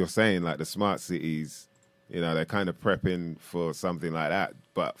you're saying, like the smart cities, they're kind of prepping for something like that,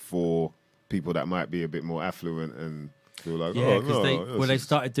 but for people that might be a bit more affluent and feel like, they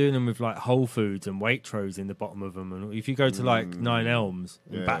started doing them with like Whole Foods and Waitrose in the bottom of them. And if you go to like Nine Elms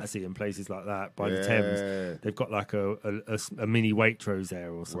and Battersea and places like that by the Thames, they've got like a mini Waitrose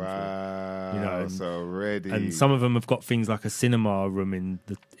there or something. Wow, so ready. And some of them have got things like a cinema room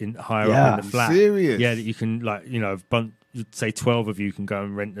in higher up in the flat. Serious? Yeah, that you can like say 12 of you can go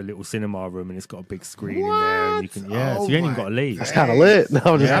and rent a little cinema room and it's got a big screen in there and you can so you ain't even got to leave. That's kind of lit.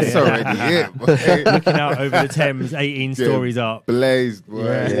 No, that's already it. Boy. Looking out over the Thames 18 stories up, blazed, boy.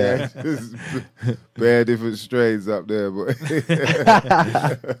 Yeah. Just bare different strains up there, boy.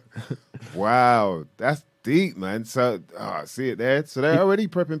 Wow, that's deep, man. So I see it there. So they're already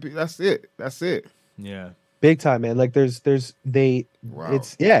prepping people. That's it. Yeah, big time, man. Like there's wow.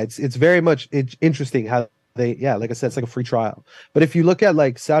 It's very much interesting how like I said, it's like a free trial. But if you look at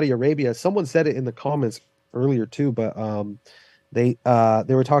like Saudi Arabia, someone said it in the comments earlier too, but they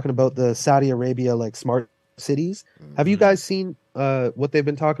were talking about the Saudi Arabia like smart cities. Mm-hmm. Have you guys seen what they've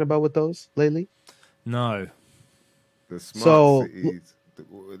been talking about with those lately? No. The smart cities.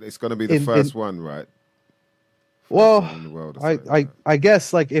 It's going to be the first one, right? Well, I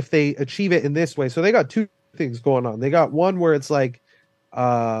guess like if they achieve it in this way, so they got two things going on. They got one where it's like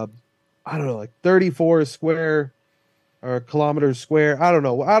I don't know, like 34 square or kilometers square. I don't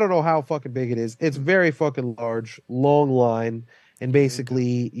know how fucking big it is. It's very fucking large, long line, and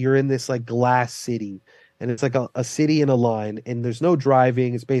basically you're in this like glass city, and it's like a city in a line, and there's no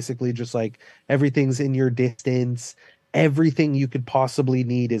driving. It's basically just like everything's in your distance. Everything you could possibly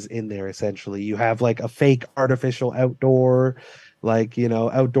need is in there. Essentially, you have like a fake artificial outdoor, like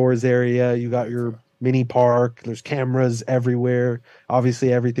outdoors area. You got your mini park. There's cameras everywhere.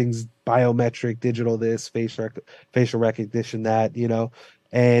 Obviously, everything's biometric, digital. This facial recognition, that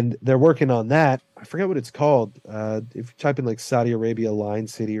and they're working on that. I forget what it's called. If you type in like Saudi Arabia Line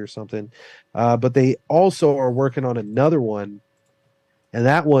City or something, but they also are working on another one, and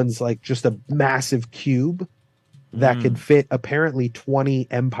that one's like just a massive cube that could fit apparently 20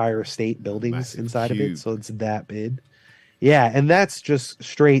 Empire State Buildings inside of it. So it's that big. Yeah, and that's just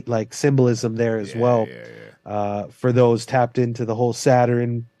straight like symbolism there as well. Yeah. For those tapped into the whole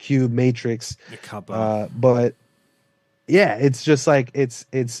Saturn cube matrix. But yeah, it's just like it's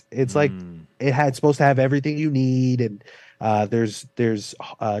like it's supposed to have everything you need, and there's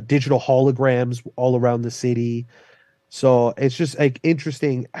digital holograms all around the city. So it's just like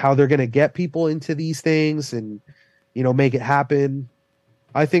interesting how they're gonna get people into these things and make it happen.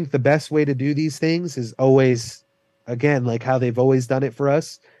 I think the best way to do these things is always, again, like how they've always done it for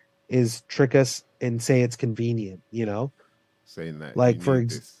us, is trick us and say it's convenient, saying that like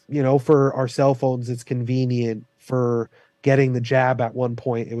for our cell phones, it's convenient. For getting the jab at one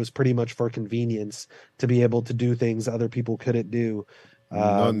point, it was pretty much for convenience to be able to do things other people couldn't do.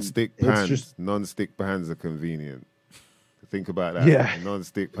 Non-stick pans. Non-stick pans are convenient. Think about that. Yeah.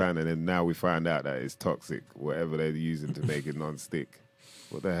 Non-stick pan, and then now we find out that it's toxic, whatever they're using to make it non-stick.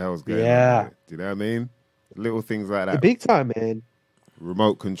 What the hell's going on here? Do you know what I mean? Little things like that. Big time, man.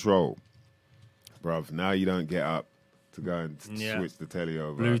 Remote control. Bruv, now you don't get up to go and switch the telly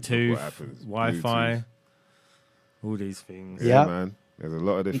over. Bluetooth, what happens. Wi-Fi, Bluetooth. all these things. Yeah, man. There's a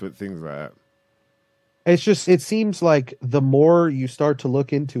lot of different things like that. It's just, it seems like the more you start to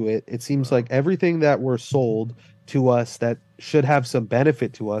look into it, it seems like everything that we're sold to us that should have some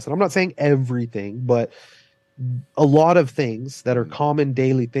benefit to us, and I'm not saying everything, but a lot of things that are common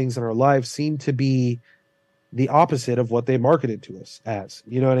daily things in our lives seem to be the opposite of what they marketed to us as.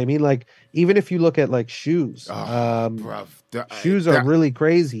 You know what I mean? Like, even if you look at like shoes, shoes are really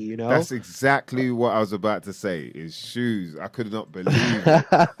crazy, That's exactly what I was about to say, is shoes. I could not believe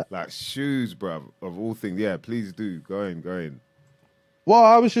it. Like shoes, bruv, of all things. Yeah, please do. Go in. Well,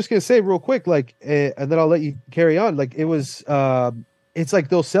 I was just going to say real quick, like, and then I'll let you carry on. Like, it was, it's like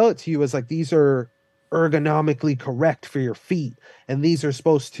they'll sell it to you as like, these are ergonomically correct for your feet, and these are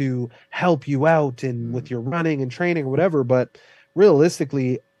supposed to help you out in with your running and training or whatever. But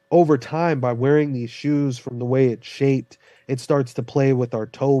realistically, over time, by wearing these shoes from the way it's shaped, it starts to play with our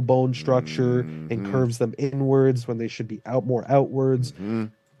toe bone structure and curves them inwards when they should be out more outwards.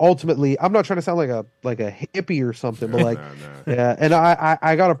 Ultimately, I'm not trying to sound like a hippie or something, but like, yeah. And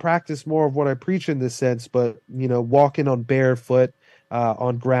I got to practice more of what I preach in this sense. But walking on barefoot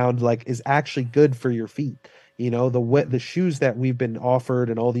on ground like is actually good for your feet. The shoes that we've been offered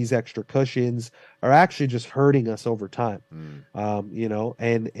and all these extra cushions are actually just hurting us over time.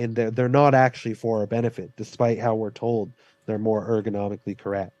 And they're not actually for our benefit, despite how we're told they're more ergonomically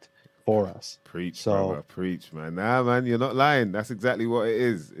correct for us. Preach, brother, preach, man. Nah, man, you're not lying. That's exactly what it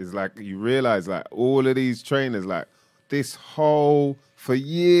is. It's like you realize, like, all of these trainers, like, for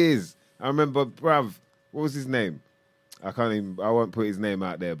years. I remember, bruv, what was his name? I won't put his name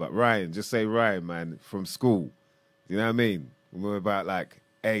out there, but Ryan, just say Ryan, man, from school. You know what I mean? When we were about like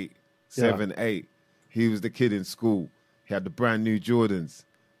 7, 8. He was the kid in school. He had the brand new Jordans.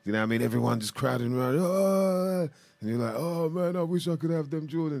 You know what I mean? Everyone just crowding around. Oh! And you're like, oh, man, I wish I could have them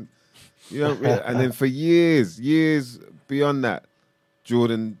Jordans. And then for years beyond that,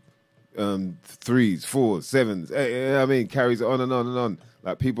 Jordan 3s, 4s, 7s, you know what I mean, carries it on and on and on.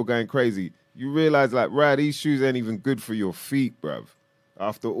 Like people going crazy. You realize, like, right, these shoes ain't even good for your feet, bruv.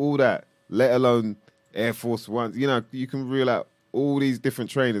 After all that, let alone Air Force Ones. You can realize all these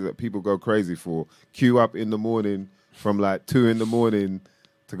different trainers that people go crazy for. Queue up in the morning from like 2 in the morning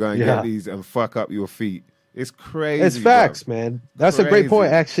to go and get these and fuck up your feet. It's crazy. It's facts, man. That's a great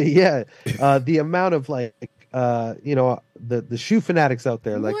point, actually. Yeah. The amount of the shoe fanatics out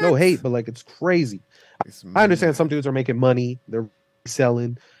there, like, no hate, but like, it's crazy. I understand some dudes are making money. They're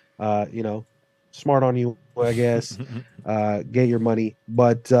selling, smart on you, I guess, get your money.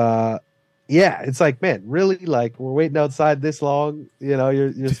 But, it's like, man, really, like, we're waiting outside this long.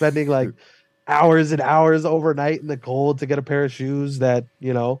 You're spending like hours and hours overnight in the cold to get a pair of shoes that,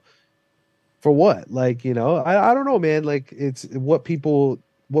 for what? Like, I don't know, man. Like, it's what people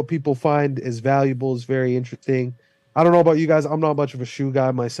find as valuable is very interesting. I don't know about you guys. I'm not much of a shoe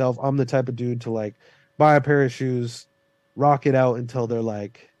guy myself. I'm the type of dude to like buy a pair of shoes, rock it out until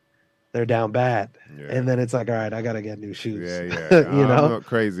they're down bad. Yeah. And then it's like, all right, I got to get new shoes. Yeah. I'm not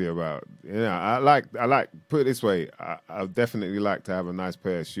crazy about, I like, put it this way. I definitely like to have a nice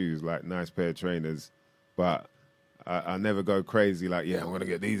pair of shoes, like nice pair of trainers, but I never go crazy like, I'm going to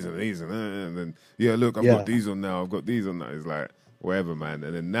get these and these and then, look, I've got these on now. I've got these on now. It's like, whatever, man.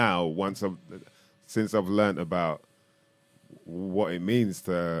 And then now, since I've learned about what it means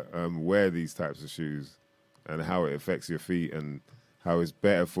to wear these types of shoes and how it affects your feet and how it's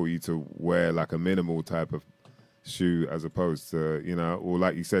better for you to wear like a minimal type of shoe as opposed to, or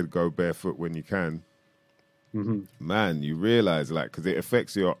like you said, go barefoot when you can. Man, you realize, like, because it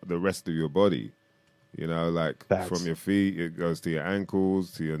affects the rest of your body. Like from your feet, it goes to your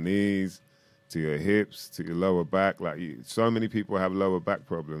ankles, to your knees, to your hips, to your lower back. Like so many people have lower back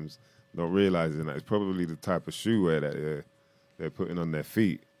problems, not realizing that it's probably the type of shoe wear that they're putting on their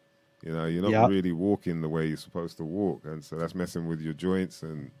feet. You're not really walking the way you're supposed to walk, and so that's messing with your joints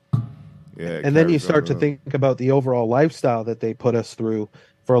and and then you start to think about the overall lifestyle that they put us through.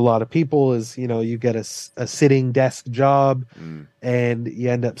 For a lot of people is, you get a sitting desk job and you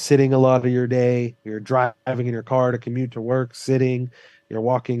end up sitting a lot of your day. You're driving in your car to commute to work, sitting. You're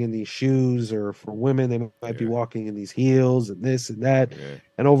walking in these shoes, or for women, they might be walking in these heels and this and that. Yeah.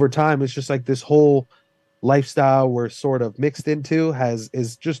 And over time, it's just like this whole lifestyle we're sort of mixed into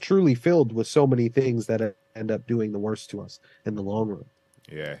is just truly filled with so many things that end up doing the worst to us in the long run.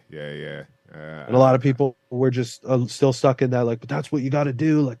 Yeah. And a lot of people were just still stuck in that, like, but that's what you got to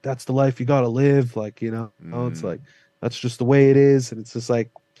do. Like, that's the life you got to live. Like, it's like, that's just the way it is. And it's just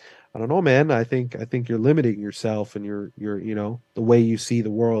like, I don't know, man. I think you're limiting yourself and you're the way you see the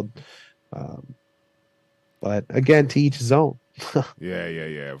world. But again, to each his own.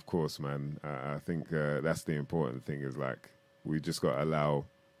 Yeah. Of course, man. I think that's the important thing is like, we just got to allow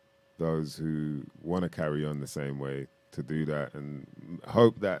those who want to carry on the same way to do that and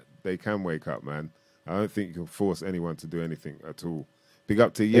hope that they can wake up, man. I don't think you can force anyone to do anything at all. Big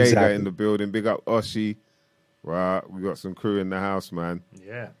up to Jaeger in the building. Big up Oshi. Right, we got some crew in the house, man.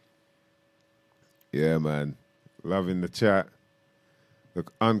 Yeah, man. Loving the chat. The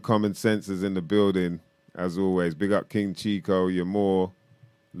Uncommon Senses in the building, as always. Big up King Chico, Yamor,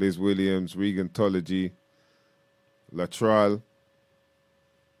 Liz Williams, Regantology, Latral.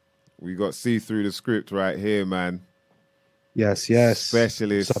 We got See Through the Script right here, man. Yes.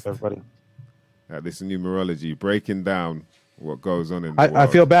 Specialist. What's up, everybody? At this numerology, breaking down what goes on in the world. I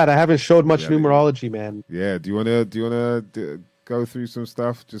feel bad. I haven't showed much numerology, man. Yeah. Do you wanna go through some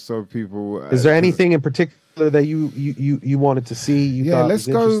stuff just so people? Is there anything in particular that you wanted to see? You thought was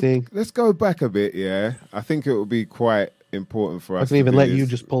interesting? Let's go back a bit. Yeah, I think it will be quite important for us. I can even let you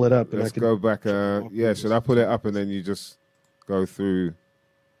just pull it up. Let's go back. Yeah, should I pull it up and then you just go through?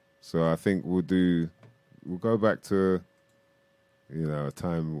 So I think we'll go back to, a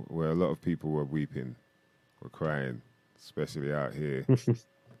time where a lot of people were weeping, were crying, especially out here.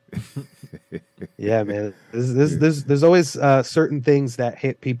 Yeah, man. There's always certain things that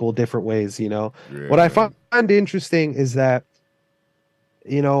hit people different ways. Yeah, what I find interesting is that,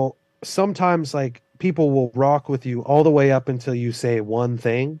 sometimes like people will rock with you all the way up until you say one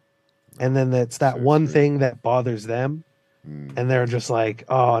thing, and then that's that one thing that bothers them. And they're just like,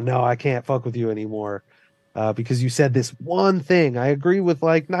 oh no, I can't fuck with you anymore because you said this one thing. I agree with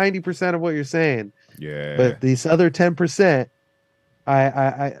like 90% of what you're saying. Yeah. But these other 10%,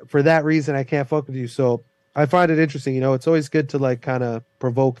 I for that reason I can't fuck with you. So I find it interesting. It's always good to like kind of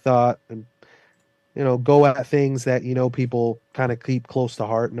provoke thought and go at things that people kind of keep close to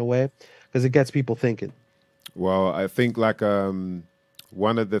heart in a way, because it gets people thinking. Well, I think like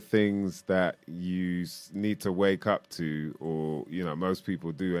one of the things that you need to wake up to, or most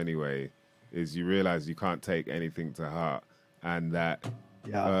people do anyway, is you realize you can't take anything to heart, and that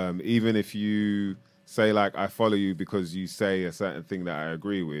even if you say like I follow you because you say a certain thing that I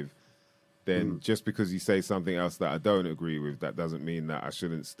agree with, then just because you say something else that I don't agree with, that doesn't mean that I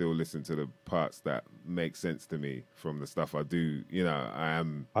shouldn't still listen to the parts that make sense to me from the stuff I do. I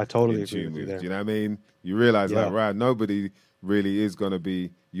totally in tune agree with you there. Do you know what I mean? You realize that, right? Nobody really is going to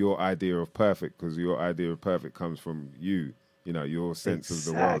be your idea of perfect, because your idea of perfect comes from you, your sense of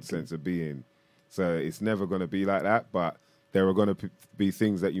the world, sense of being. So it's never going to be like that, but there are going to be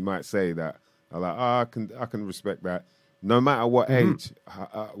things that you might say that are like, I can respect that. No matter what age,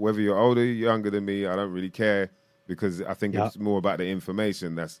 whether you're older, younger than me, I don't really care, because I think it's more about the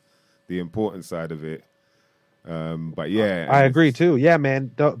information. That's the important side of it. But yeah. I agree too. Yeah,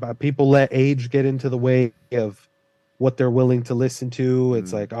 man. People let age get into the way of what they're willing to listen to.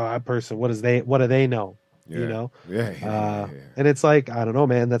 It's like, that person, what do they know? Yeah. And it's like, I don't know,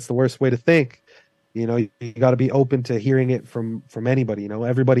 man, that's the worst way to think. You got to be open to hearing it from anybody.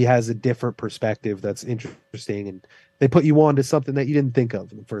 Everybody has a different perspective that's interesting, and they put you on to something that you didn't think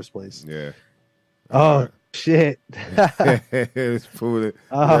of in the first place. Yeah. Oh, shit. Let's pull it.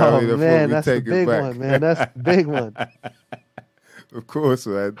 Man, that's the big one, man. That's the big one. Of course,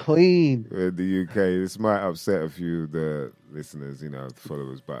 man. Clean. In the UK, this might upset a few of the listeners, the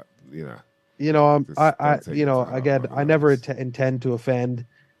followers, but I never intend to offend.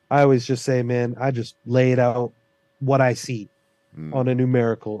 I always just say, man, I just lay it out what I see on a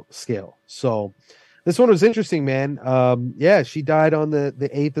numerical scale. So this one was interesting, man. She died on the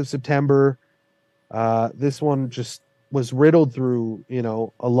 8th of September. This one just was riddled through,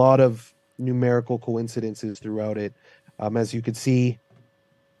 a lot of numerical coincidences throughout it. As you could see,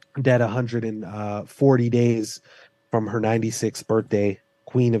 dead 140 days from her 96th birthday.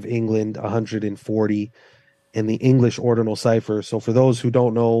 Queen of England, 140 in the English ordinal cipher. So for those who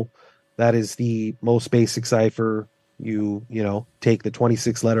don't know, that is the most basic cipher. You take the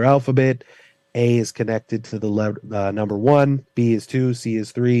 26-letter alphabet. A is connected to the number 1, B is 2, C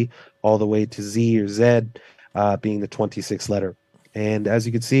is 3, all the way to Z or Z, being the 26th letter. And as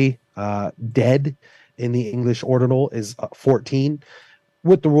you can see, dead in the English ordinal is 14.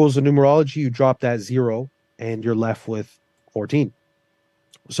 With the rules of numerology, you drop that 0 and you're left with 14.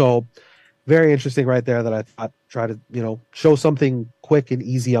 So very interesting right there, that I thought try to, show something quick and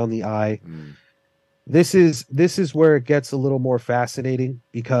easy on the eye. This is where it gets a little more fascinating,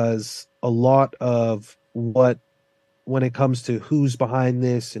 because a lot of when it comes to who's behind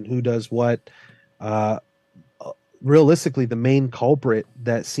this and who does what, realistically, the main culprit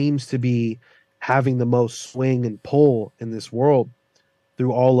that seems to be having the most swing and pull in this world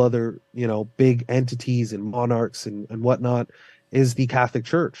through all other, big entities and monarchs and whatnot, is the Catholic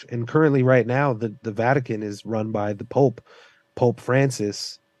Church. And currently right now, the Vatican is run by the Pope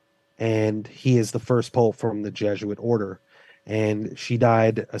Francis, and he is the first Pope from the Jesuit order. And she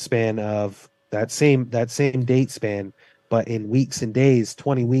died a span of that same date span, but in weeks and days,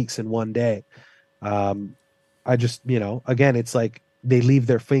 20 weeks in one day. I just, again, it's like they leave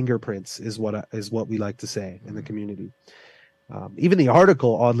their fingerprints is what we like to say in the community. Even the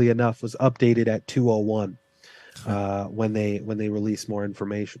article, oddly enough, was updated at 2:01 when they release more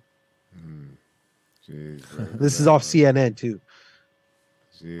information. Jeez, this is off CNN too.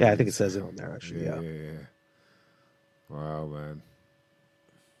 Jeez. Yeah, I think it says it on there actually. Yeah. Wow, man.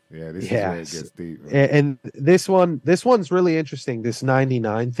 Yeah, this is where it gets deep. And this one's really interesting. This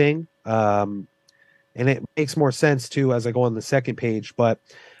 99 thing, and it makes more sense too as I go on the second page. But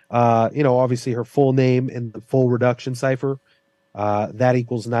obviously her full name in the full reduction cipher, that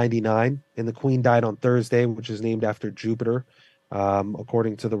equals 99, and the queen died on Thursday, which is named after Jupiter,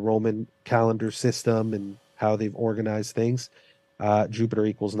 according to the Roman calendar system and how they've organized things. Jupiter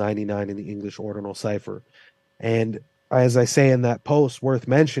equals 99 in the English ordinal cipher. And as I say in that post, worth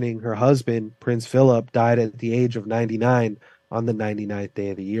mentioning, her husband, Prince Philip, died at the age of 99 on the 99th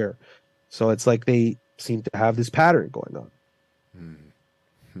day of the year. So it's like they seem to have this pattern going on.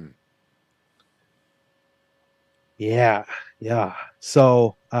 Mm-hmm. Yeah.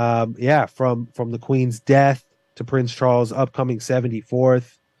 So, from the Queen's death to Prince Charles' upcoming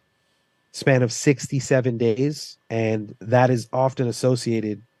 74th, span of 67 days, and that is often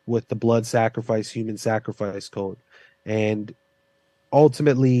associated with the blood sacrifice, human sacrifice code. And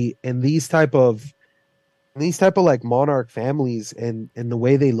ultimately, in these type of like monarch families, and the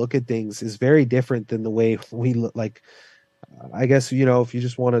way they look at things is very different than the way we look. Like, I guess, if you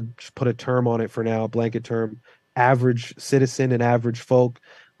just want to put a term on it for now, a blanket term, average citizen and average folk,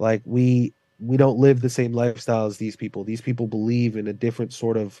 like we don't live the same lifestyle as these people. These people believe in a different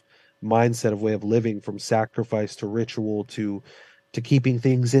sort of mindset of way of living, from sacrifice to ritual to keeping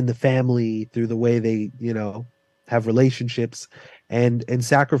things in the family through the way they, have relationships, and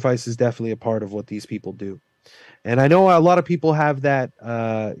sacrifice is definitely a part of what these people do. And I know a lot of people have that,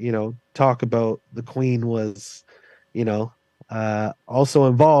 talk about the Queen was, also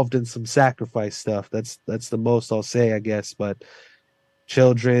involved in some sacrifice stuff. That's the most I'll say, I guess. But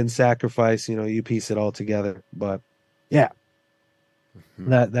children, sacrifice, you piece it all together. But yeah,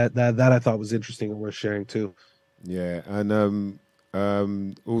 that I thought was interesting and worth sharing too. Yeah, and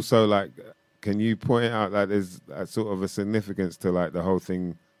also, like, can you point out that there's a sort of a significance to like the whole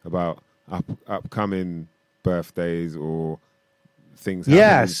thing about upcoming birthdays or things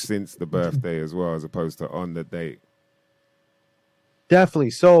happening since the birthday as well, as opposed to on the date? Definitely.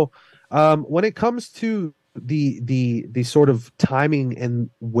 So when it comes to the sort of timing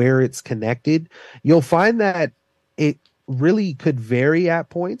and where it's connected, you'll find that it really could vary at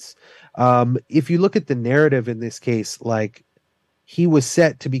points. If you look at the narrative in this case, like, he was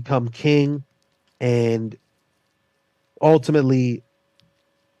set to become king, and ultimately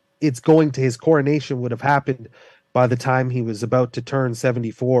his coronation would have happened by the time he was about to turn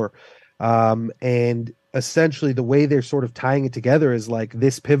 74. And essentially the way they're sort of tying it together is like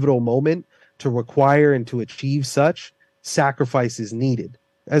this pivotal moment to require and to achieve such sacrifice is needed,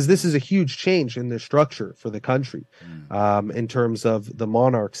 as this is a huge change in the structure for the country, in terms of the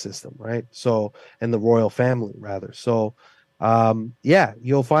monarch system, right? So, and the royal family rather. So,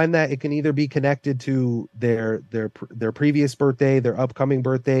 you'll find that it can either be connected to their previous birthday, their upcoming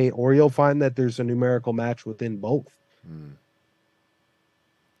birthday, or you'll find that there's a numerical match within both.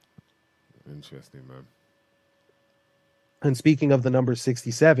 Interesting, man. And speaking of the number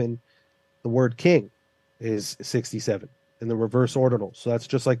 67, the word king is 67 in the reverse ordinal. So that's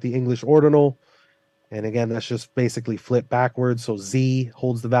just like the English ordinal. And again, that's just basically flipped backwards. So Z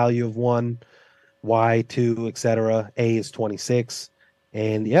holds the value of 1, Y 2, etc. A is 26.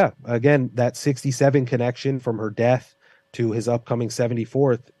 And yeah, again, that 67 connection from her death to his upcoming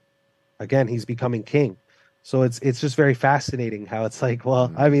 74th, again, he's becoming king. So it's just very fascinating how it's like,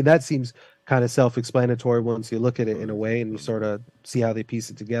 well, I mean, that seems kind of self-explanatory once you look at it in a way and you sort of see how they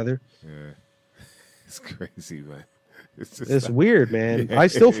piece it together. Yeah. It's crazy, man. It's weird, man. Yeah. I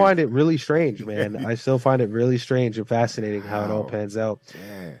still find it really strange, man. I still find it really strange and fascinating how it all pans out.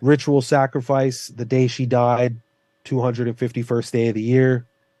 Yeah. Ritual sacrifice, the day she died, 251st day of the year.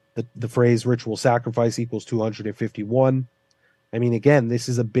 The phrase ritual sacrifice equals 251. I mean, again, this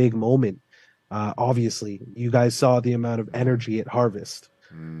is a big moment. Obviously, you guys saw the amount of energy at Harvest,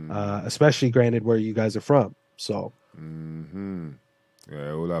 especially granted where you guys are from. So,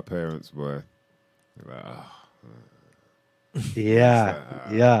 yeah, all our parents, boy.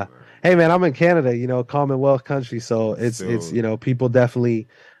 Yeah. Hey, man, I'm in Canada, Commonwealth country, so it's people definitely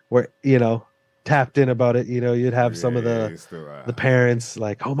were tapped in about it. You'd have some of the parents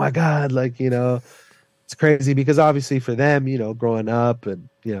like, oh my God, like it's crazy because obviously for them, growing up and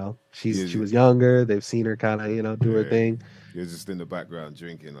she was younger, they've seen her kind of do her thing. You're just in the background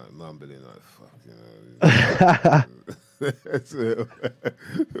drinking, like mumbling, like fuck,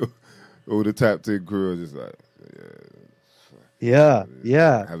 all the tapped in crew are just like, yeah.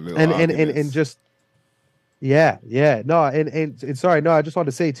 And just no, and sorry, no, I just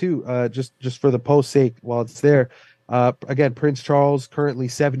wanted to say too, just for the post's sake while it's there, again, Prince Charles currently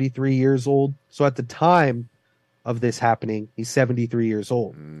 73 years old. So at the time of this happening. He's 73 years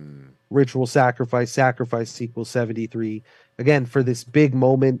old. Mm. Ritual sacrifice, sacrifice equals 73. Again, for this big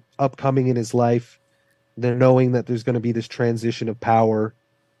moment upcoming in his life, they're knowing that there's going to be this transition of power.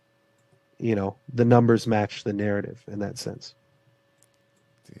 You know, the numbers match the narrative in that sense.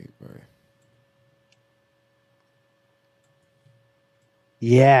 Deep, boy.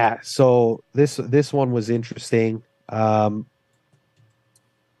 Yeah, so this one was interesting. Her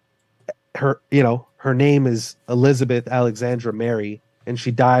name is Elizabeth Alexandra Mary, and she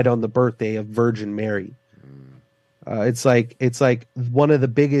died on the birthday of Virgin Mary. It's like one of the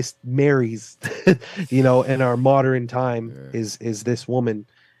biggest Marys, in our modern time is this woman,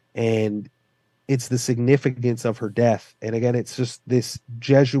 and it's the significance of her death. And again, it's just this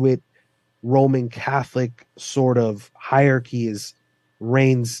Jesuit Roman Catholic sort of hierarchy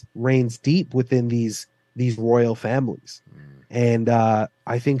reigns deep within these royal families. And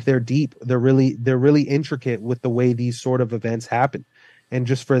I think they're deep. They're really intricate with the way these sort of events happen. And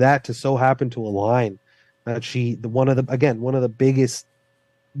just for that to so happen to align, that one of the biggest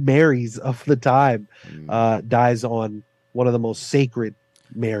Marys of the time dies on one of the most sacred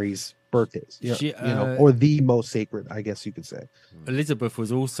Mary's birthdays, or the most sacred, I guess you could say. Elizabeth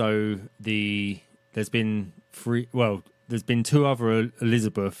was also there's been two other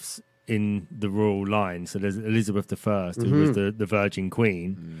Elizabeths in the royal line. So there's Elizabeth I, who was the Virgin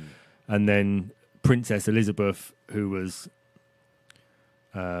Queen, and then Princess Elizabeth, who was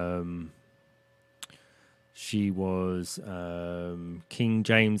she was King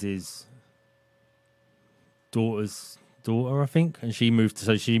James's daughter, I think, and she moved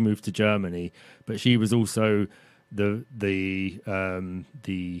to Germany, but she was also the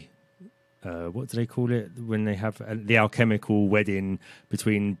what do they call it when they have the alchemical wedding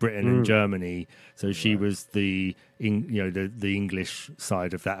between Britain and Germany? So she was the English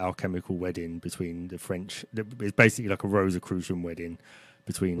side of that alchemical wedding between the French. It's basically like a Rosicrucian wedding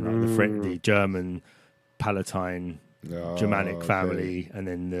between the German Palatine Germanic family and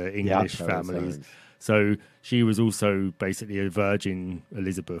then the English families. So she was also basically a Virgin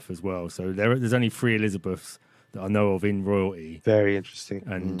Elizabeth as well. So there's only 3 Elizabeths that I know of in royalty. Very interesting.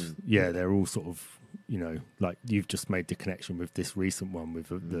 And they're all sort of, like you've just made the connection with this recent one with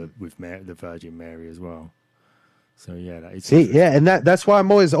the Virgin Mary as well. So that is and that's why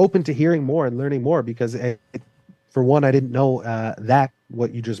I'm always open to hearing more and learning more, because for one, I didn't know that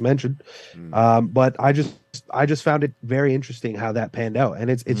what you just mentioned, but I just found it very interesting how that panned out, and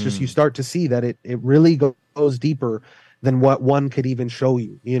it's just you start to see that it really goes deeper than what one could even show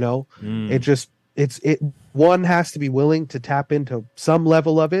you. One has to be willing to tap into some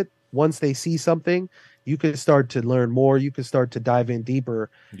level of it. Once they see something, you can start to learn more. You can start to dive in deeper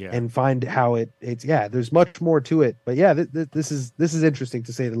and find how it's there's much more to it. But this is interesting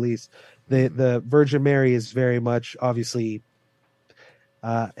to say the least. The Virgin Mary is very much obviously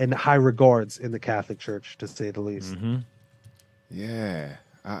in high regards in the Catholic Church, to say the least. Yeah,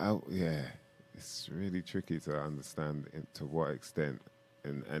 it's really tricky to understand to what extent.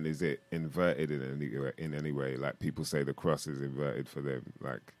 And is it inverted in any way? Like people say the cross is inverted for them.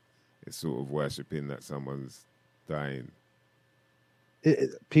 Like it's sort of worshipping that someone's dying.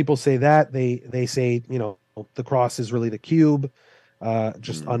 People say that. They say, the cross is really the cube,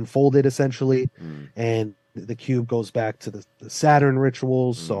 just unfolded essentially. And the cube goes back to the Saturn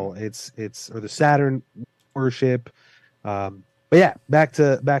rituals. So it's or the Saturn worship. But back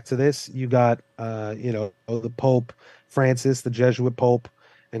to this. You got the Pope Francis, the Jesuit Pope,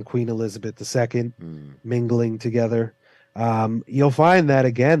 and Queen Elizabeth II mingling together. You'll find that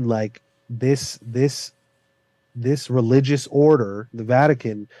again, like this religious order, the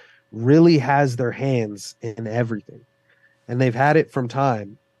Vatican, really has their hands in everything, and they've had it from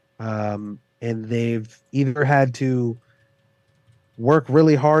time. And they've either had to work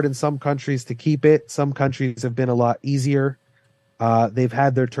really hard in some countries to keep it. Some countries have been a lot easier. They've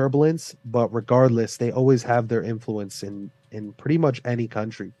had their turbulence, but regardless, they always have their influence in pretty much any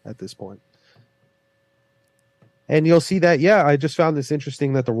country at this point. And you'll see that, I just found this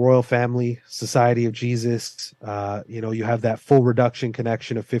interesting that the Royal Family Society of Jesus, you have that full reduction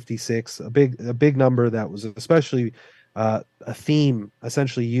connection of 56, a big number that was especially a theme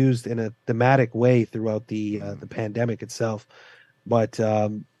essentially used in a thematic way throughout the pandemic itself. But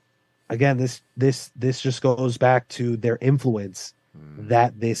again, this just goes back to their influence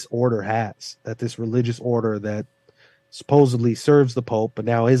that this order has, that this religious order that supposedly serves the Pope, but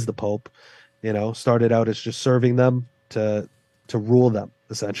now is the Pope, started out as just serving them to rule them,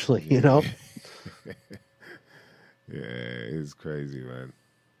 essentially, Yeah, it's crazy, man.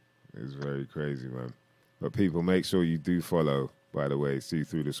 It's very crazy, man. But people, make sure you do follow, by the way, see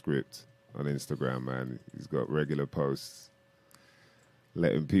through the script on Instagram, man. He's got regular posts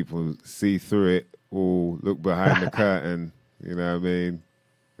letting people see through it all, look behind the curtain. You know what I mean?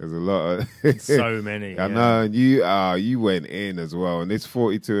 There's a lot of So many. I know, and you went in as well. And this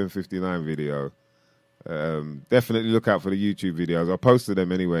 42 and 59 video, definitely look out for the YouTube videos. I posted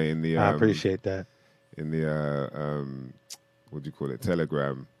them anyway in the. I appreciate that. In the what do you call it?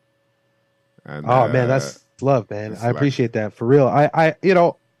 Telegram. And man, that's love, man. I appreciate that for real. I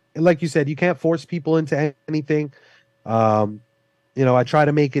like you said, you can't force people into anything. I try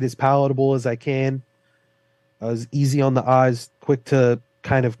to make it as palatable as I can, as easy on the eyes, quick to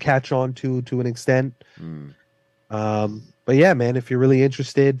kind of catch on to an extent. But yeah, man, if you're really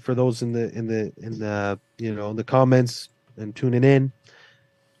interested, for those in the comments and tuning in,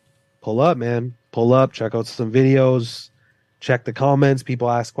 pull up, man. Pull up, check out some videos, check the comments. People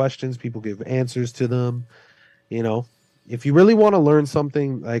ask questions, people give answers to them. If you really want to learn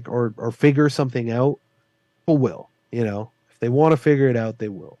something or figure something out, people will. If they want to figure it out, they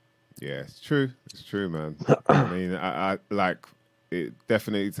will. Yeah, it's true. It's true, man. I mean, I like it.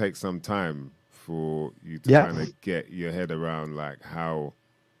 Definitely takes some time for you to kind of get your head around like how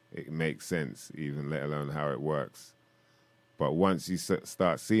it makes sense, even let alone how it works. But once you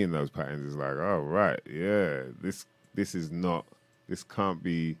start seeing those patterns, it's like, oh right, yeah, this can't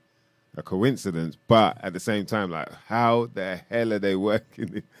be a coincidence. But at the same time, like, how the hell are they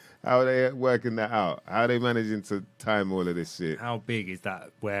working it? How are they working that out? How are they managing to time all of this shit? How big is that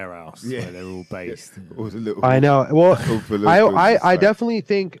warehouse where they're all based? All the little, I know. Well, I definitely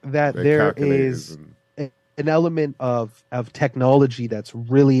think that there is an element of technology that's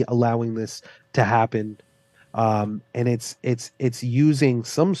really allowing this to happen. And it's using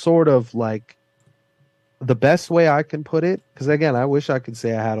some sort of, like, the best way I can put it, because again, I wish I could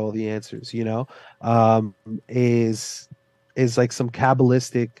say I had all the answers, is like some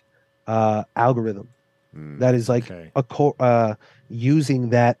Kabbalistic algorithm that is like using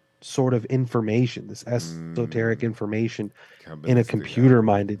that sort of information, this esoteric information in a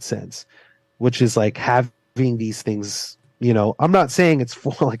computer-minded sense, which is like having these things. I'm not saying it's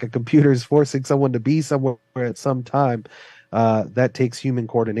for like a computer is forcing someone to be somewhere at some time. That takes human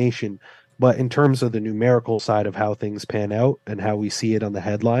coordination. But in terms of the numerical side of how things pan out and how we see it on the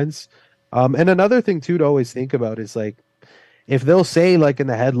headlines. And another thing too to always think about is, like, if they'll say, like, in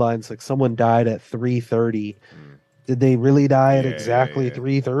the headlines, like, someone died at 3:30, did they really die at exactly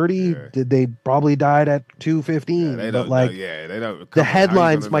 3:30? Yeah. Did they probably died at 2:15? They don't they don't. The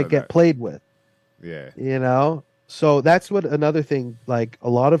headlines might get played with. Yeah. So that's what another thing, like, a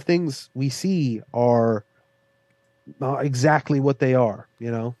lot of things we see are not exactly what they are,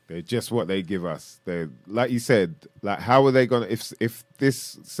 They're just what they give us. They, like you said, like, how are they gonna, if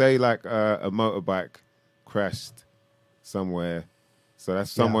this, say, like, a motorbike crashed somewhere, so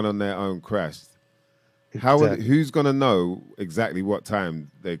that's someone on their own crashed. Who's gonna know exactly what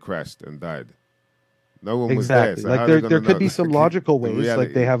time they crashed and died? No one was there. So like, there could be some logical ways,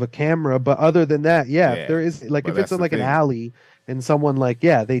 like they have a camera, but other than that, if there is, like, if it's in like an alley and someone, like,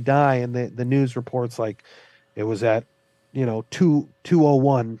 they die and the news reports, like, it was at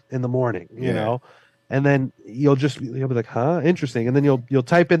 2:01 in the morning, you know, and then you'll be like, huh, interesting, and then you'll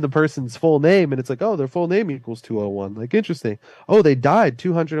type in the person's full name and it's like, oh, their full name equals 201, like, interesting. Oh, they died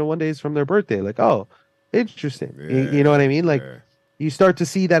 201 days from their birthday, like, oh, interesting. You know what I mean? Like, you start to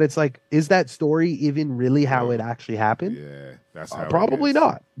see that it's like, is that story even really how it actually happened? Yeah, that's how probably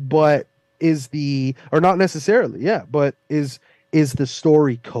not. But or not necessarily, but is the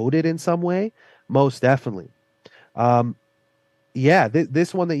story coded in some way? Most definitely.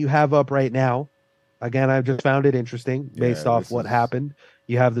 This one that you have up right now, again, I've just found it interesting based off what happened.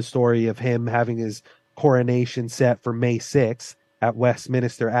 You have the story of him having his coronation set for May 6th at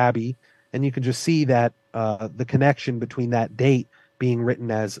Westminster Abbey, and you can just see that the connection between that date being written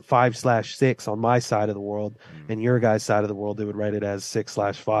as 5/6 on my side of the world, and your guys' side of the world, they would write it as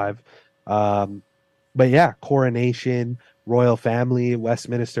 6/5. But yeah, coronation, royal family,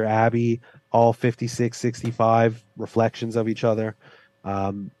 Westminster Abbey, all 56, 65 reflections of each other.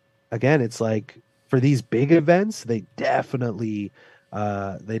 Again, it's like, for these big events, they definitely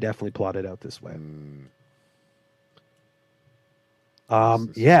plot it out this way.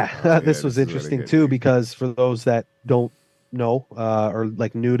 This was interesting too, because for those that don't know, or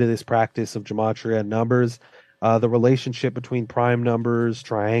like new to this practice of gematria and numbers, the relationship between prime numbers,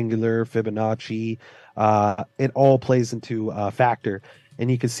 triangular, Fibonacci, it all plays into a factor.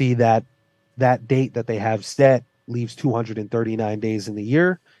 And you can see that date that they have set leaves 239 days in the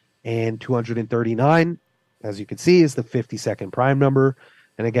year, and 239, as you can see, is the 52nd prime number.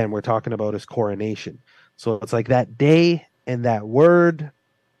 And again, we're talking about his coronation. So it's like that day and that word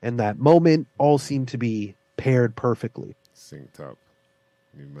and that moment all seemed to be paired perfectly. Synced up.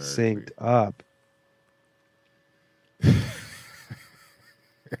 Synced up.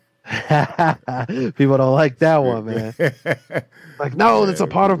 People don't like that one, man. Like, no, that's a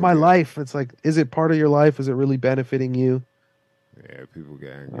part of my life. It's like, is it part of your life? Is it really benefiting you? Yeah, people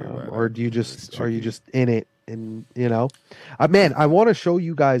get angry about or that. do you just are you just in it? And man, I want to show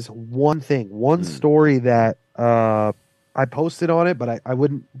you guys one story that I posted on it, but I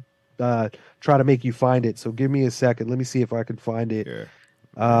wouldn't try to make you find it. So give me a second. Let me see if I can find it. Yeah.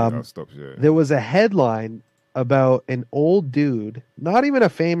 I'll stop you. There was a headline about an old dude, not even a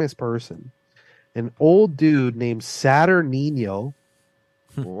famous person, an old dude named Saturnino.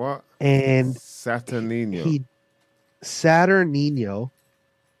 What? And Saturnino. Saturnino.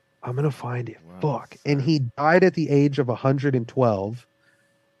 I'm gonna find it. Wow, fuck. And he died at the age of 112.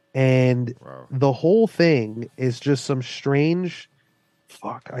 And the whole thing is just some strange.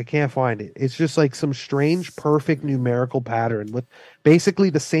 Fuck, I can't find it. It's just like some strange, perfect numerical pattern with basically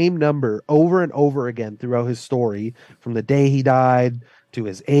the same number over and over again throughout his story, from the day he died to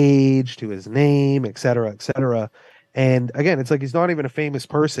his age to his name, etc., etc. And again, it's like he's not even a famous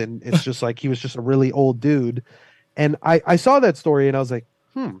person. It's just like he was just a really old dude. And I saw that story and I was like,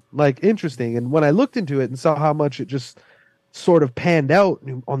 like interesting. And when I looked into it and saw how much it just sort of panned out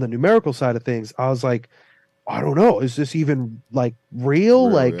on the numerical side of things, I was like, I don't know. Is this even like real?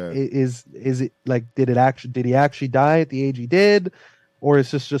 Like, yeah. Is it like, did he actually die at the age he did? Or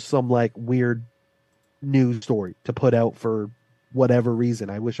is this just some like weird news story to put out for whatever reason?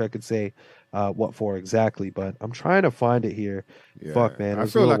 I wish I could say what for exactly, but I'm trying to find it here. Yeah. Fuck, man. I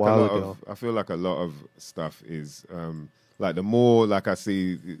feel like a lot of stuff is like the more like I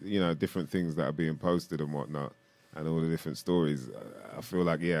see, different things that are being posted and whatnot, and all the different stories, I feel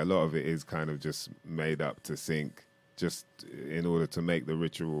like, a lot of it is kind of just made up to sync, just in order to make the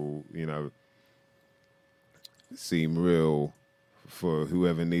ritual, seem real for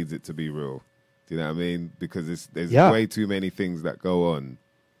whoever needs it to be real. Do you know what I mean? Because there's way too many things that go on,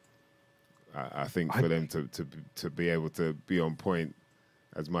 I think, for them to be able to be on point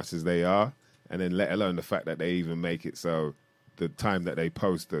as much as they are, and then let alone the fact that they even make it so the time that they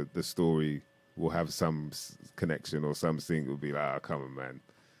post the story will have some connection or something. Will be like, oh, come on, man.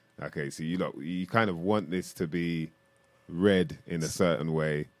 Okay, so you kind of want this to be read in a certain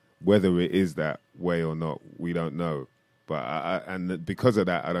way, whether it is that way or not, we don't know. But and because of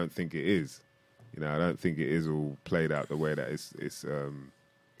that, I don't think it is. I don't think it is all played out the way that it's.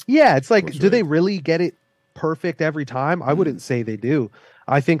 Yeah, it's like, do they really get it perfect every time? I wouldn't say they do.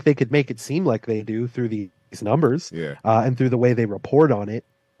 I think they could make it seem like they do through these numbers, and through the way they report on it,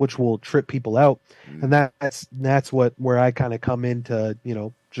 which will trip people out. And that's where I kind of come in to,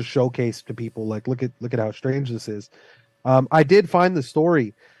 just showcase to people, like, look at how strange this is. I did find the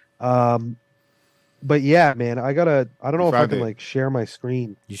story. But yeah, man, I don't know if I can like share my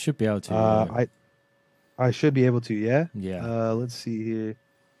screen. You should be able to. I should be able to. Yeah. Yeah. Let's see here.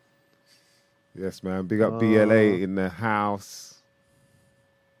 Yes, man. Big up BLA in the house.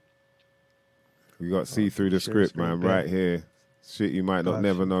 We got see through the script, man, right here. Shit you might not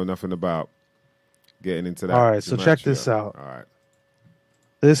never know nothing about. Getting into that. All right, so check this out. All right.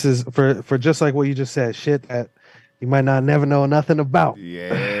 This is for just like what you just said, shit that you might not never know nothing about.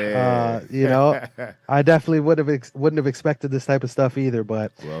 Yeah. I definitely wouldn't have expected this type of stuff either,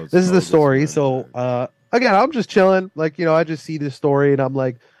 but this is the story. So again, I'm just chilling. Like, I just see this story and I'm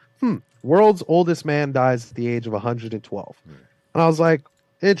like, world's oldest man dies at the age of 112. And I was like,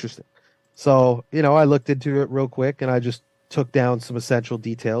 interesting. So, I looked into it real quick and I just took down some essential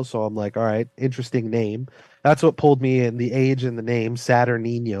details. So I'm like, all right, interesting name. That's what pulled me in, the age and the name,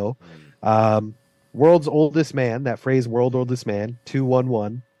 Saturnino. World's oldest man, that phrase, world oldest man,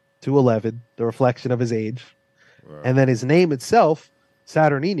 211, 211, the reflection of his age. Wow. And then his name itself,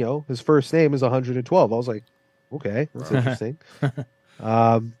 Saturnino, his first name is 112. I was like, okay, that's interesting.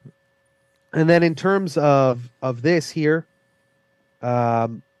 And then in terms of this here,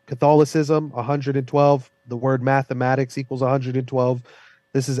 Catholicism, 112. The word mathematics equals 112.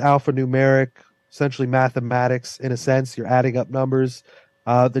 This is alphanumeric, essentially mathematics in a sense. You're adding up numbers.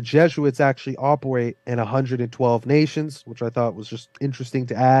 The Jesuits actually operate in 112 nations, which I thought was just interesting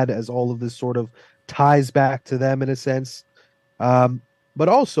to add, as all of this sort of ties back to them in a sense. But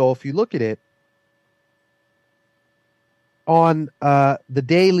also, if you look at it, on the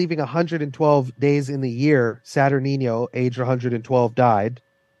day leaving 112 days in the year, Saturnino, age 112, died.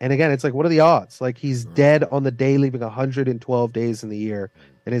 And again, it's like, what are the odds? Like, he's dead on the day leaving 112 days in the year,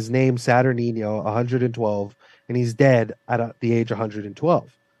 and his name Saturnino, 112, and he's dead at the age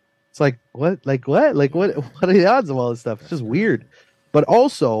 112. It's like, what? Like, what? Like, what are the odds of all this stuff? It's just weird. But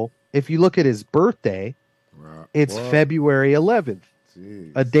also, if you look at his birthday, it's February 11th,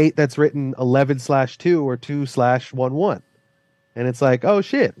 a date that's written 11/2 or 2/11. And it's like, oh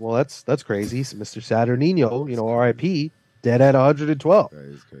shit, well that's crazy. So Mr. Saturnino, R.I.P., dead at 112. That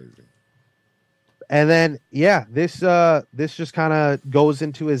is crazy. And then this just kind of goes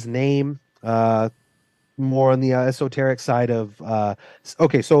into his name, more on the esoteric side of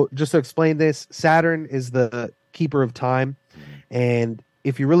okay, so just to explain this, Saturn is the keeper of time, and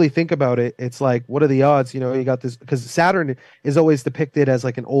if you really think about it, it's like, what are the odds? You got this, because Saturn is always depicted as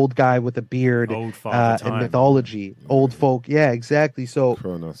like an old guy with a beard, in mythology, old folk. Yeah, exactly. So,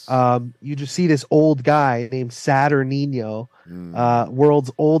 you just see this old guy named Saturnino,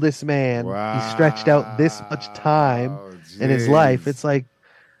 world's oldest man. Wow. He stretched out this much time in his life. It's like,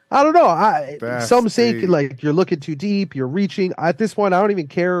 I don't know. Some say like you're looking too deep, you're reaching. At this point, I don't even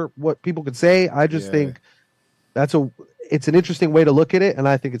care what people could say. I just think it's an interesting way to look at it, and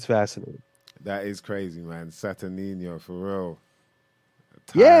I think it's fascinating. That is crazy, man. Saturnino, for real.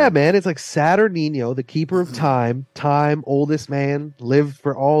 Yeah, man. It's like Saturnino, the keeper of time, oldest man, lived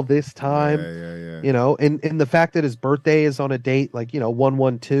for all this time. Yeah. And the fact that his birthday is on a date like,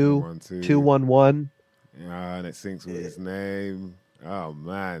 112, 211. Yeah, and it syncs with his name. Oh,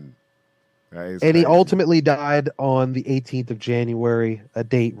 man. That is and crazy. He ultimately died on the 18th of January, a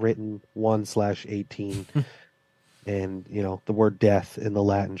date written 1/18. And, the word death in the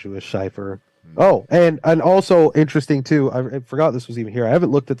Latin Jewish cipher. Oh, and also interesting, too, I forgot this was even here. I haven't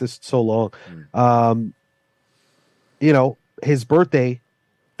looked at this so long. His birthday,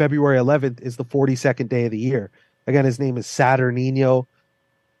 February 11th, is the 42nd day of the year. Again, his name is Saturnino.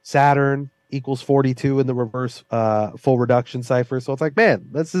 Saturn equals 42 in the reverse full reduction cipher. So it's like, man,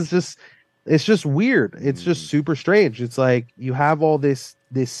 it's just weird. It's just super strange. It's like you have all this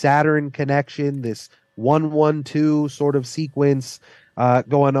Saturn connection, this 112 sort of sequence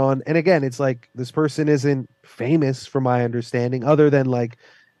going on. And again, it's like this person isn't famous from my understanding, other than like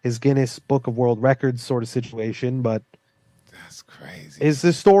his Guinness Book of World Records sort of situation. But that's crazy. Is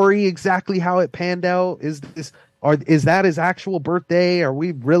the story exactly how it panned out? Is that his actual birthday? Are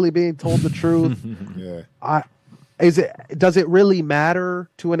we really being told the truth? Yeah. Does it really matter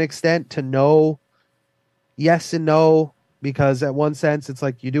to an extent to know? Yes and no. Because at one sense, it's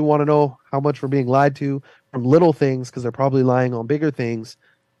like you do want to know how much we're being lied to from little things, because they're probably lying on bigger things.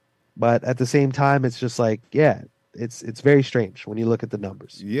 But at the same time, it's just like, it's very strange when you look at the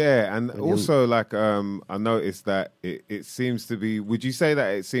numbers. Yeah, and also like I noticed that it seems to be. Would you say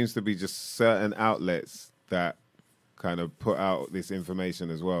that it seems to be just certain outlets that kind of put out this information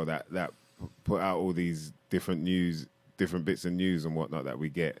as well? That put out all these different bits of news and whatnot that we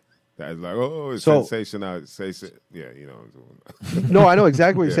get. That is like, it's sensational. Yeah, No, I know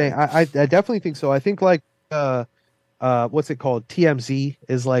exactly what you're saying. I definitely think so. I think like what's it called? TMZ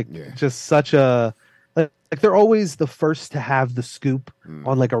is like just such a like they're always the first to have the scoop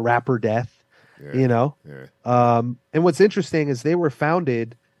on like a rapper death. Yeah. And what's interesting is they were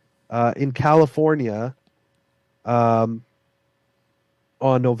founded in California on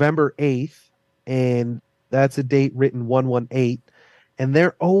November 8th, and that's a date written 118. And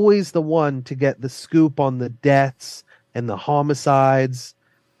they're always the one to get the scoop on the deaths and the homicides.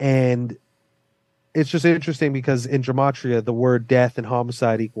 And it's just interesting because in Gematria, the word death and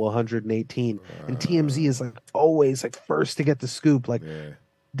homicide equal 118. And TMZ is like always like first to get the scoop. Like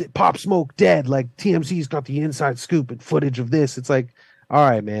Pop Smoke dead. Like TMZ's got the inside scoop and footage of this. It's like, all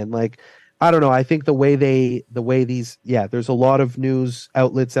right, man. Like, I don't know. I think the way these, there's a lot of news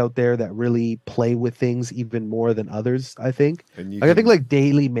outlets out there that really play with things even more than others, I think. I think like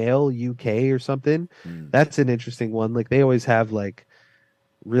Daily Mail UK or something. That's an interesting one. Like they always have like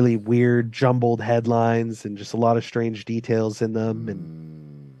really weird jumbled headlines and just a lot of strange details in them.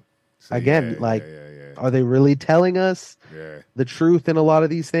 And again, are they really telling us the truth in a lot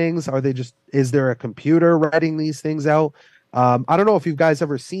of these things? Is there a computer writing these things out? I don't know if you guys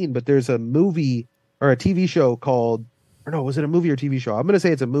ever seen, but there's a movie or a TV show called, or no, was it a movie or TV show? I'm going to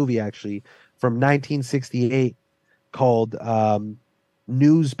say it's a movie actually from 1968 called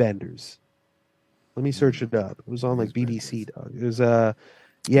Newsbenders. Let me search it up. It was on like BBC. Dog. It was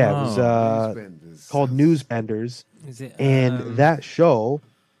called Newsbenders. Is it? And that show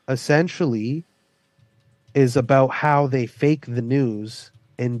essentially is about how they fake the news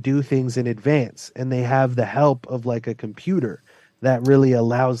and do things in advance, and they have the help of like a computer that really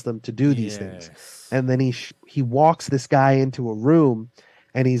allows them to do these things. And then he walks this guy into a room,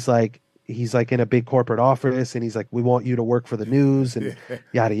 and he's like in a big corporate office, and he's like, we want you to work for the news and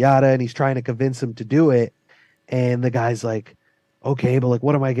yada yada, and he's trying to convince him to do it, and the guy's like, okay, but like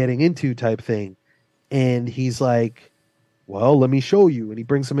what am I getting into type thing. And he's like, well, let me show you. And he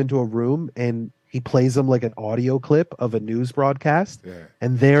brings him into a room and he plays him like an audio clip of a news broadcast. Yeah.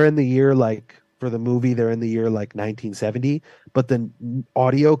 And they're in the year like for the movie, they're in the year like 1970, but the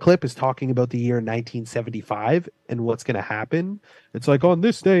audio clip is talking about the year 1975 and what's going to happen. It's like on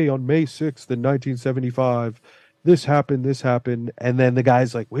this day, on May 6th in 1975, this happened. And then the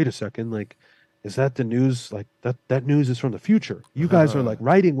guy's like, wait a second, like, is that the news? Like that news is from the future. You guys are like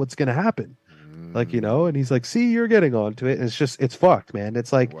writing what's going to happen. Like, you know, and he's like, see, you're getting onto it. And it's fucked, man.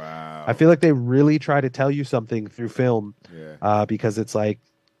 It's like, Wow. I feel like they really try to tell you something through film, because it's like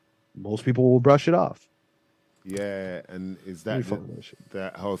most people will brush it off. Yeah, and is that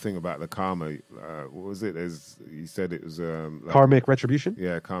that whole thing about the karma? What was it? You said it was like, karmic retribution.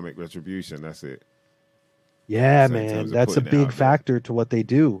 Yeah, karmic retribution. That's it. Yeah, so man, that's a big factor to what they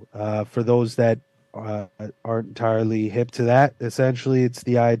do. For those that aren't entirely hip to that, essentially, it's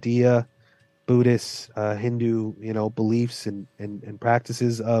the idea. Buddhist, Hindu, you know, beliefs and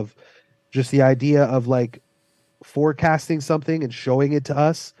practices of just the idea of like forecasting something and showing it to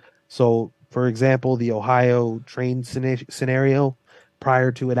us. So, for example, the Ohio train scenario,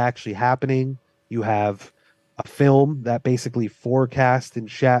 prior to it actually happening, you have a film that basically forecasts and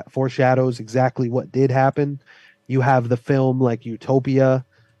foreshadows exactly what did happen. You have the film like Utopia,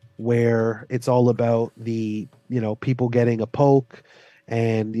 where it's all about the, you know, people getting a poke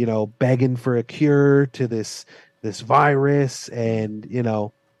and, you know, begging for a cure to this virus. And, you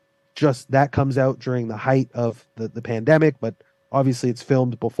know, just that comes out during the height of the pandemic, but obviously it's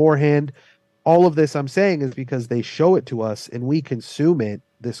filmed beforehand. All of this I'm saying is because they show it to us and we consume it,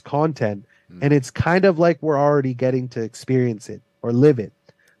 this content, and it's kind of like we're already getting to experience it or live it.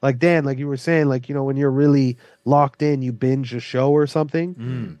 Like Dan, like you were saying, like, you know, when you're really locked in, you binge a show or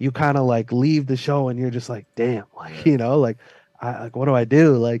something, you kind of like leave the show and you're just like, damn, like, you know, like, what do I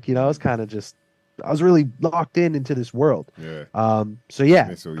do? Like, you know, I was really locked into this world. Yeah. So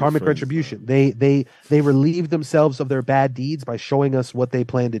yeah, karmic retribution. They relieve themselves of their bad deeds by showing us what they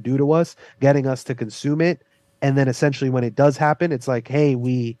plan to do to us, getting us to consume it, and then essentially when it does happen, it's like, hey,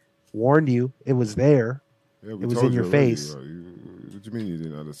 we warned you. It was there. Yeah, it was in your face. What do you mean you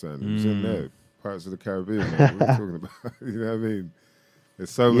didn't understand? It was in there. Pirates of the Caribbean. What are you talking about? You know what I mean?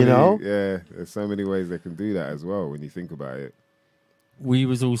 There's so many. You know? Yeah, there's so many ways they can do that as well when you think about it. We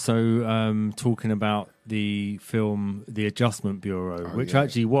was also talking about the film The Adjustment Bureau, which I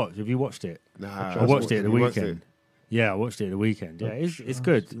actually watched. Have you watched it? Nah, I watched it at the weekend. Yeah, I watched it at the weekend. Yeah, it's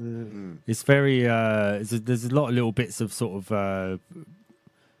good. It's very. There's a lot of little bits of sort of.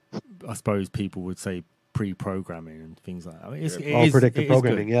 I suppose people would say pre-programming and things like that. I mean, predictive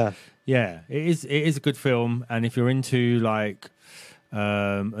programming. Yeah, it is. It is a good film, and if you're into like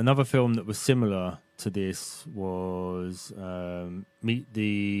another film that was similar to this was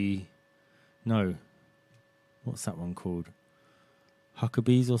what's that one called?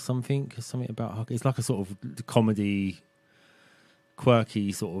 Huckabees or something? Something about it's like a sort of comedy,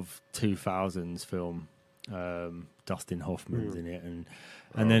 quirky sort of 2000s film. Dustin Hoffman's in it, and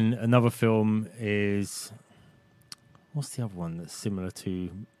then another film is what's the other one that's similar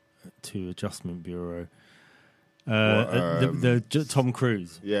to Adjustment Bureau? The Tom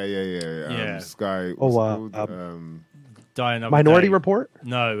Cruise. Yeah. Sky. Die Another Minority Day. Report?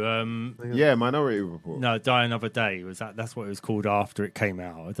 No. Minority Report. No, Die Another Day was that. That's what it was called after it came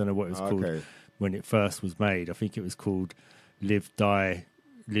out. I don't know what it was called when it first was made. I think it was called Live, Die,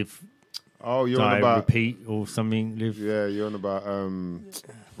 Live. Oh, you're Die, on about Repeat or something. Live. Yeah, you're on about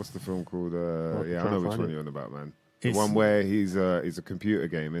what's the film called? I know which one you're on about, man. The one where he's a computer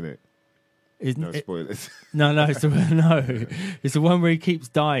game, isn't it? No spoilers. No. It's the one where he keeps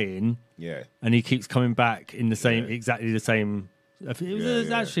dying. Yeah. And he keeps coming back in the same, exactly the same.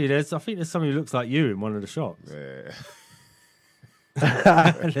 Actually, I think there's somebody who looks like you in one of the shots. Yeah.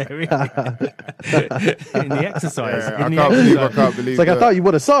 There we go. In the exercise. Yeah, I can't believe. It's like I thought you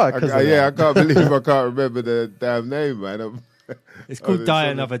would have saw it. I can't believe I can't remember the damn name, man. It's called Die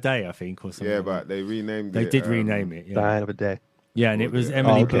Another Day, I think, or something. Yeah, but they renamed it. They did rename it. Yeah. Die Another Day. Yeah, and it was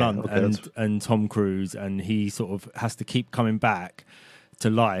Emily Blunt and Tom Cruise, and he sort of has to keep coming back to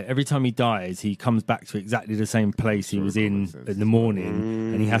life. Every time he dies, he comes back to exactly the same place he was in the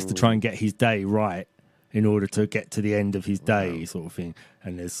morning, and he has to try and get his day right in order to get to the end of his day, sort of thing.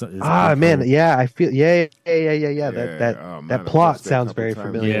 And there's man, yeah, I feel that plot sounds very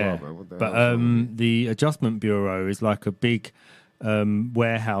familiar. Yeah, but the Adjustment Bureau is like a big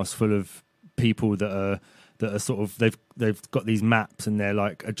warehouse full of people that are sort of they've got these maps and they're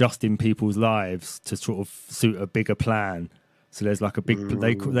like adjusting people's lives to sort of suit a bigger plan. So there's like a big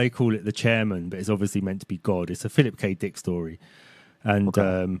they call it the chairman, but it's obviously meant to be God. It's a Philip K. Dick story, and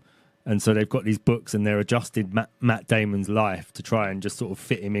And so they've got these books and they're adjusted Matt Damon's life to try and just sort of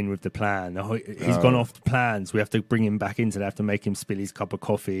fit him in with the plan. He's gone off the plans. We have to bring him back into. They have to make him spill his cup of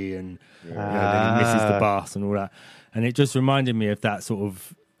coffee, and then he misses the bus and all that. And it just reminded me of that sort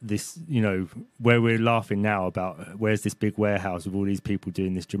of this, where we're laughing now about where's this big warehouse with all these people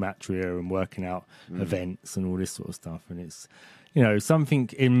doing this gematria and working out events and all this sort of stuff. And it's, something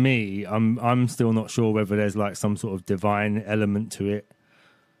in me, I'm still not sure whether there's like some sort of divine element to it.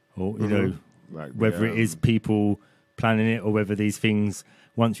 Or like whether it is people planning it, or whether these things,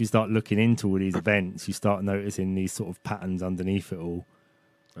 once you start looking into all these events, you start noticing these sort of patterns underneath it all.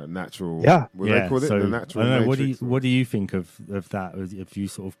 Natural, What they call it? So, the natural. I don't know. Matrix, what do you think of that? Have you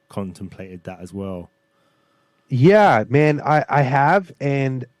sort of contemplated that as well? Yeah, man, I have,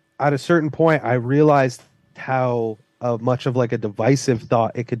 and at a certain point, I realized how much of like a divisive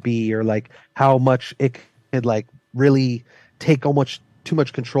thought it could be, or like how much it could like really take too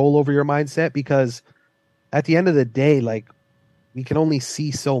much control over your mindset, because at the end of the day, like, we can only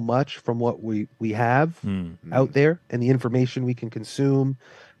see so much from what we have out there and the information we can consume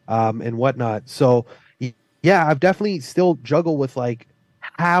and whatnot. So yeah, I've definitely still juggle with like,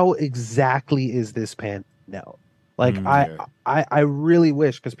 how exactly is this panned out? Like I really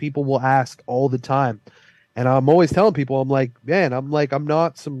wish, because people will ask all the time. And I'm always telling people, I'm like, I'm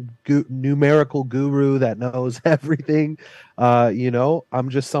not some numerical guru that knows everything. I'm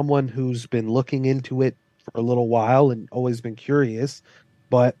just someone who's been looking into it for a little while and always been curious.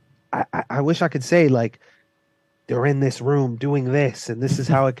 But I wish I could say, like, they're in this room doing this, and this is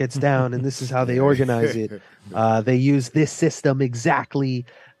how it gets down, and this is how they organize it. They use this system exactly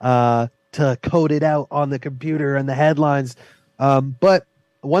to code it out on the computer and the headlines. But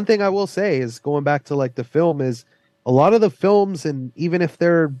one thing I will say is, going back to like the film, is a lot of the films, and even if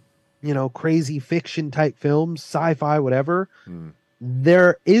they're, crazy fiction type films, sci-fi, whatever,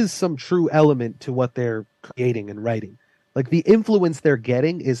 there is some true element to what they're creating and writing. Like, the influence they're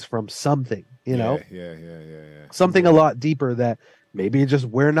getting is from something, Yeah. something a lot deeper that maybe just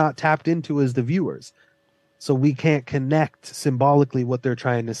we're not tapped into as the viewers. So we can't connect symbolically what they're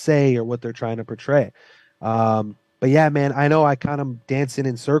trying to say or what they're trying to portray. But yeah, man, I know I kind of dancing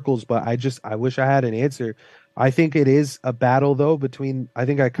in circles, but I wish I had an answer. I think it is a battle though between, I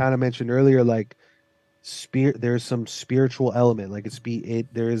think I kind of mentioned earlier, like there's some spiritual element, like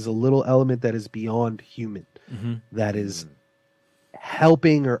there is a little element that is beyond human, that is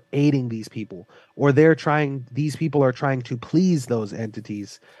helping or aiding these people, or these people are trying to please those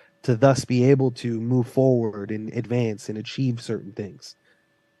entities to thus be able to move forward and advance and achieve certain things.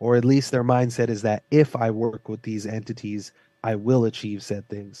 Or at least their mindset is that if I work with these entities, I will achieve said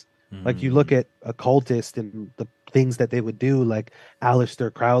things. Like, you look at occultists and the things that they would do, like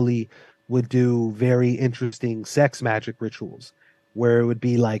Aleister Crowley would do very interesting sex magic rituals, where it would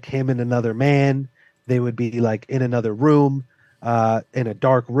be like him and another man. They would be like in another room, in a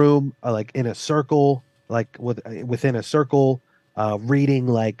dark room, like in a circle, like within a circle, reading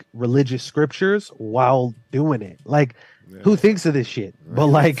like religious scriptures while doing it. Like, who thinks of this shit? But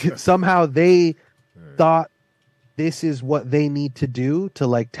like, somehow they thought this is what they need to do to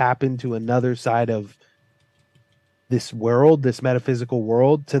like tap into another side of this world, this metaphysical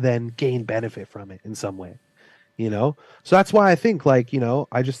world, to then gain benefit from it in some way, so that's why I think, like,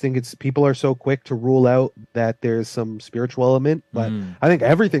 I just think it's, people are so quick to rule out that there's some spiritual element, but I think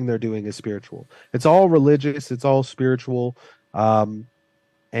everything they're doing is spiritual. It's all religious, it's all spiritual. And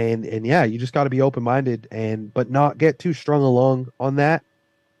yeah, you just got to be open-minded but not get too strung along on that,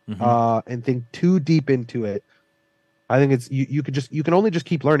 and think too deep into it. I think it's, you can only just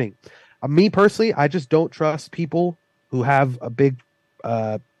keep learning. Me personally, I just don't trust people who have a big,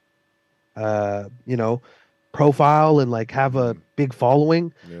 profile and like have a big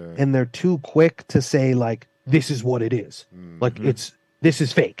following, and they're too quick to say like, this is what it is. Like, this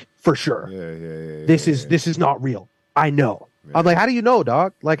is fake for sure. This is not real. I know. I'm like, how do you know,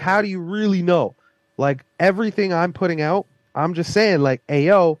 dog? Like, how do you really know? Like, everything I'm putting out, I'm just saying like, hey,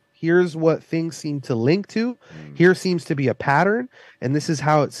 yo, here's what things seem to link to. Here seems to be a pattern. And this is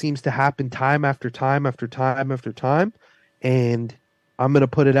how it seems to happen time after time after time after time. And I'm going to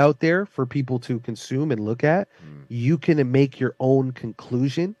put it out there for people to consume and look at. You can make your own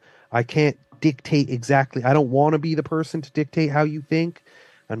conclusion. I can't dictate exactly. I don't want to be the person to dictate how you think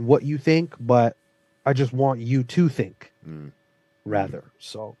and what you think, but I just want you to think rather.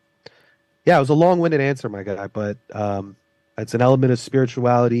 So yeah, it was a long-winded answer, my guy, but it's an element of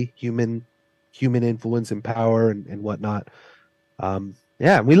spirituality, human influence and power and whatnot.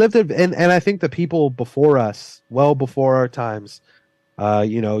 Yeah, we lived it, and I think the people before us, well before our times,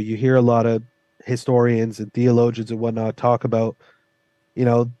 you hear a lot of historians and theologians and whatnot talk about,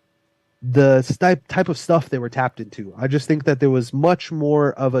 the type of stuff they were tapped into. I just think that there was much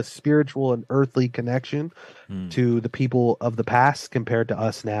more of a spiritual and earthly connection to the people of the past compared to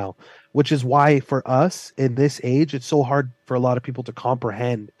us now, which is why for us in this age, it's so hard for a lot of people to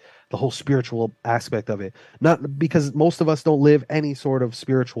comprehend the whole spiritual aspect of it. Not because most of us don't live any sort of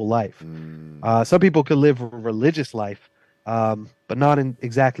spiritual life. Some people could live a religious life, but not in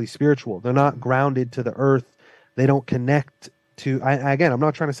exactly spiritual. They're not grounded to the earth. They don't connect to. Again, I'm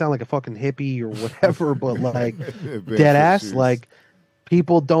not trying to sound like a fucking hippie or whatever, but like dead ass, shoes. Like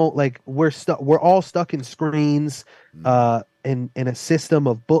people don't like. We're stuck. We're all stuck in screens, in a system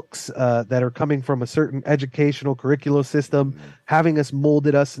of books that are coming from a certain educational curricular system, having us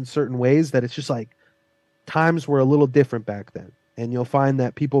molded us in certain ways that it's just like times were a little different back then. And you'll find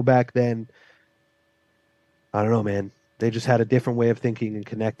that people back then, I don't know, man, they just had a different way of thinking and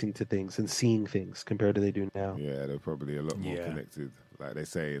connecting to things and seeing things compared to they do now. Yeah, they're probably a lot more connected. Like they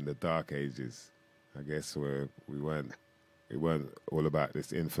say in the dark ages, I guess, where it weren't all about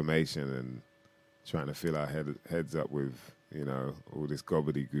this information and trying to fill our heads up with, you know, all this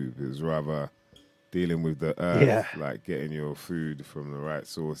gobbledygook. It was rather dealing with the earth, like getting your food from the right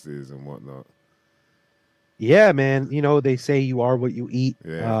sources and whatnot. Yeah, man. You know, they say you are what you eat,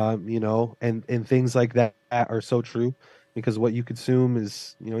 you know, and things like that are so true because what you consume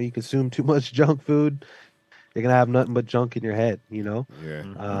is, you know, you consume too much junk food, you're going to have nothing but junk in your head, you know?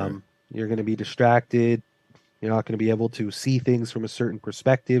 You're going to be distracted. You're not going to be able to see things from a certain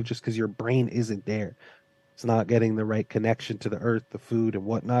perspective just because your brain isn't there. It's not getting the right connection to the earth, the food, and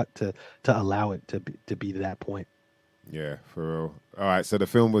whatnot to allow it to be to that point. Yeah, for real. All right, so the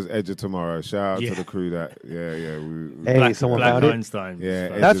film was Edge of Tomorrow. Shout out to the crew that, Hey, someone found Einstein.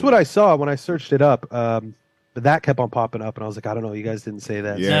 Yeah, that's what I saw when I searced it up. But that kept on popping up, and I was like, I don't know, you guys didn't say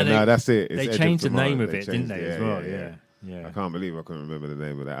that. Yeah, no, that's it. It's they Edge changed of the name of They it, didn't they, as well? Yeah. I can't believe I couldn't remember the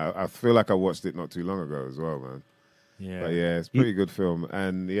name of that. I feel like I watched it not too long ago as well, man. Yeah. But yeah, it's a pretty good film.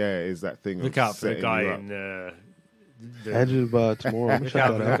 And yeah, it's that thing Look of out for the guy in the Edge of Tomorrow. Look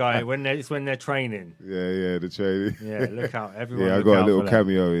out for the guy when they're training. Yeah, the training. Yeah, look out, everyone. Yeah, I got a little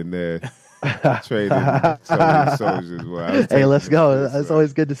cameo in there. Training some of the soldiers. Well, hey, let's go. That's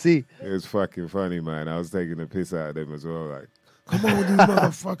always good to see. It was fucking funny, man. I was taking the piss out of them as well. Like, come on, these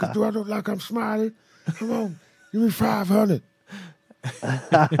motherfuckers. Do I look like I'm smiling? Come on, give me 500.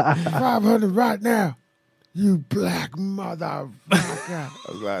 500 right now. You black motherfucker. I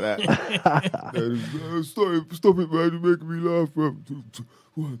was like that. Stop it, man. You're making me laugh.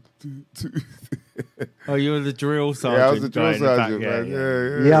 1, 2, 2. Oh, you were the drill sergeant. Yeah, I was the drill sergeant,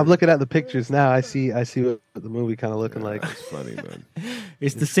 man. Yeah, I'm looking at the pictures now. I see what the movie kind of looking like. It's funny, man.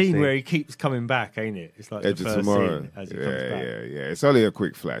 It's the scene where he keeps coming back, ain't it? It's like Edge the of first Tomorrow. scene as he comes back. Yeah. It's only a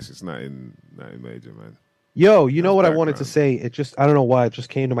quick flash. It's nothing major, man. Yo, you know what I wanted to say? It just, I don't know why, it just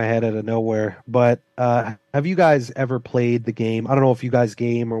came to my head out of nowhere. But have you guys ever played the game? I don't know if you guys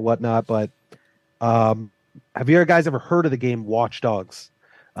game or whatnot, but have you guys ever heard of the game Watch Dogs?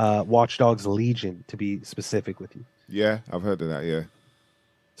 Watch Dogs Legion, to be specific with you. Yeah, I've heard of that, yeah.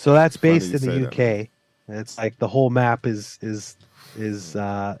 So that's based in the UK. It's like the whole map is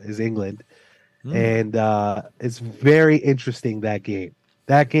England. And it's very interesting, that game.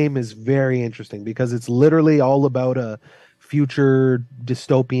 That game is very interesting because it's literally all about a future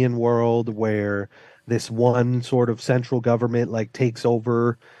dystopian world where this one sort of central government like takes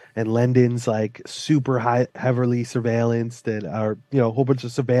over, and London's like super heavily surveillanced, and are, you know, a whole bunch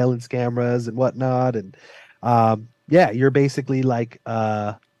of surveillance cameras and whatnot. And you're basically like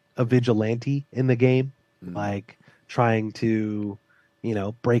a vigilante in the game, like trying to, you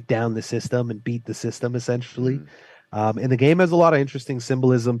know, break down the system and beat the system essentially. And the game has a lot of interesting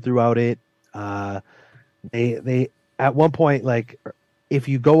symbolism throughout it. They at one point, like, if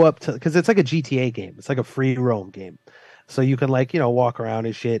you go up to, because it's like a GTA game, it's like a free roam game, so you can, like, you know, walk around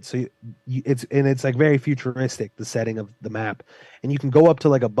and shit. So it's like very futuristic, the setting of the map, and you can go up to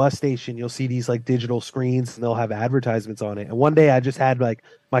like a bus station. You'll see these like digital screens, and they'll have advertisements on it. And one day I just had like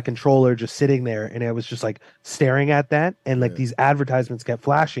my controller just sitting there, and I was just like staring at that, and like these advertisements kept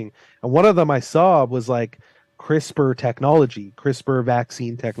flashing, and one of them I saw was like CRISPR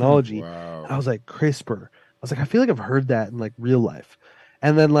vaccine technology. Wow. And I was like, CRISPR. I was like, I feel like I've heard that in like real life.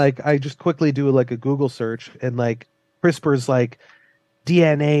 And then like I just quickly do like a Google search, and like CRISPR's like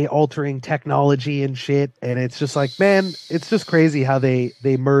DNA altering technology and shit. And it's just like, man, it's just crazy how they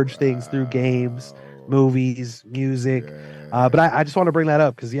merge things through games, movies, music. But I just want to bring that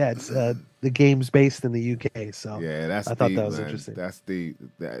up because it's the game's based in the UK. So yeah, that's I thought deep, that was man. interesting. That's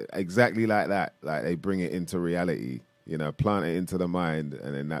exactly like that. Like they bring it into reality, you know, plant it into the mind,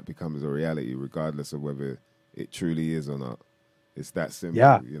 and then that becomes a reality, regardless of whether it truly is or not. It's that simple,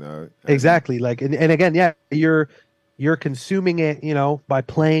 Yeah. you know. Exactly. Like, and again, yeah, you're consuming it, you know, by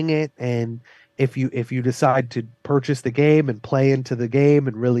playing it. And if you decide to purchase the game and play into the game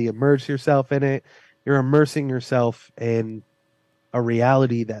and really immerse yourself in it, you're immersing yourself in a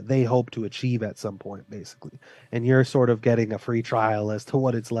reality that they hope to achieve at some point, basically. And you're sort of getting a free trial as to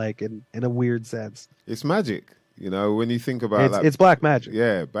what it's like in a weird sense. It's magic, you know, when you think about It's black magic.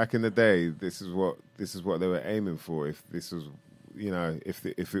 Yeah, back in the day, this is what they were aiming for. If this was, you know, if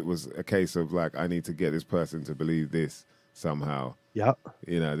it was a case of like, I need to get this person to believe this somehow. Yeah.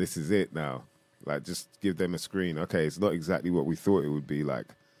 You know, this is it now. Like, just give them a screen. Okay, it's not exactly what we thought it would be, like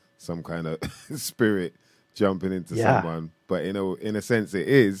some kind of spirit jumping into someone, but in a sense it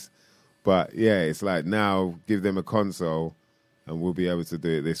is. But yeah, it's like, now give them a console and we'll be able to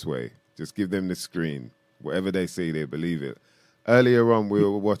do it this way. Just give them the screen. Whatever they see, they believe it. Earlier on, we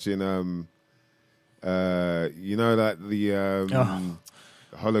were watching, you know, like the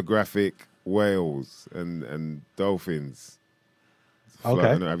holographic whales and dolphins.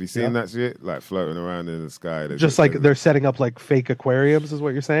 Okay. Have you seen that shit? Like floating around in the sky. Just like they're setting up like fake aquariums, is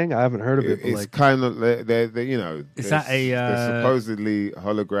what you're saying? I haven't heard of it. But it's like, kind of they're you know. Is that they're supposedly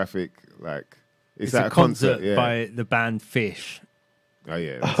holographic? Like it's at a concert by the band Fish. Oh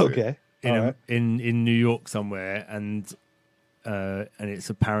yeah. Okay. In New York somewhere, and it's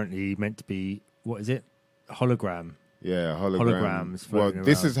apparently meant to be, what is it? Hologram. Yeah, holograms. Well,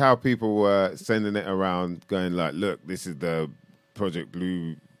 this is how people were sending it around, going like, "Look, this is the Project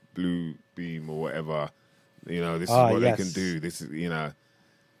Blue Beam or whatever. You know, this is what they can do. This is, you know."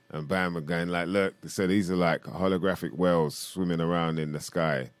 And bam, we're going like, "Look, so these are like holographic whales swimming around in the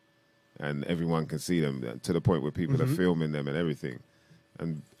sky, and everyone can see them to the point where people are filming them and everything."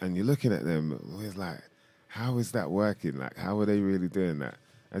 And you're looking at them, it's like, how is that working? Like, how are they really doing that?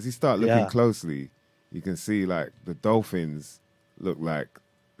 As you start looking closely, you can see like the dolphins look like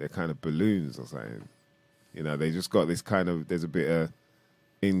they're kind of balloons or something. You know, they just got this kind of, there's a bit of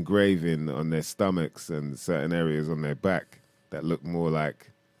engraving on their stomachs and certain areas on their back that look more like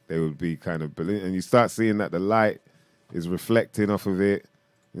they would be kind of balloon. And you start seeing that the light is reflecting off of it.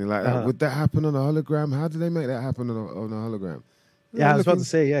 And you're like, would that happen on a hologram? How do they make that happen on a hologram? Yeah, I was about to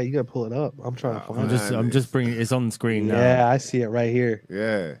say, you gotta pull it up. I'm trying to find it. I'm just bringing it's on screen now. Yeah, I see it right here.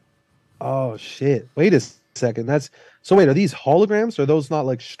 Yeah. Oh shit! Wait a second. Wait, are these holograms? Or are those not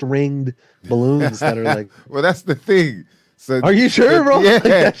like stringed balloons that are like? Well, that's the thing. So are you sure, bro? Yeah. Like,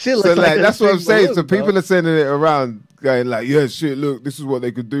 that shit looks like that's what I'm saying. balloon, so people are sending it around, going like, "Yeah, shit. Look, this is what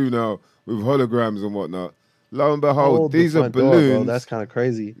they could do now with holograms and whatnot." Lo and behold, these are balloons. Door, bro. That's kind of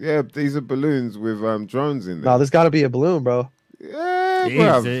crazy. Yeah, these are balloons with drones in them. No, there's got to be a balloon, bro. Yeah,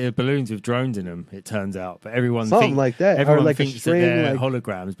 it is balloons with drones in them. It turns out, but everyone like that. Everyone like thinks that they're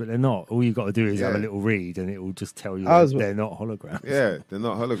holograms, but they're not. All you got to do is have a little read, and it will just tell you they're not holograms. Yeah, they're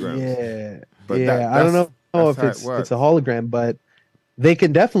not holograms. Yeah, but I don't know if it's a hologram, but they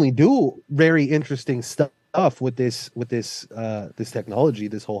can definitely do very interesting stuff with this technology,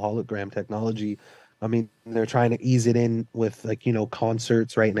 this whole hologram technology. I mean, they're trying to ease it in with like, you know,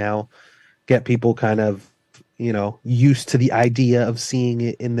 concerts right now, get people kind of, you know, used to the idea of seeing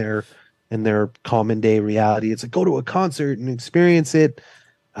it in their common day reality. It's like, go to a concert and experience it,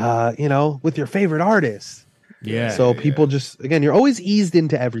 you know, with your favorite artist. Yeah. So people just, again, you're always eased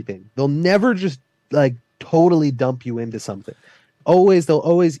into everything. They'll never just like totally dump you into something. They'll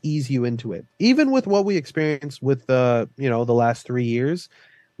always ease you into it. Even with what we experienced with you know, the last 3 years,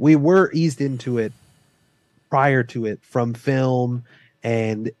 we were eased into it prior to it from film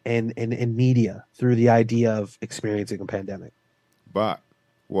and media through the idea of experiencing a pandemic. But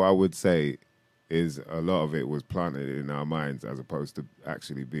what I would say is a lot of it was planted in our minds as opposed to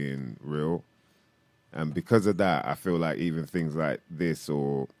actually being real. And because of that, I feel like even things like this,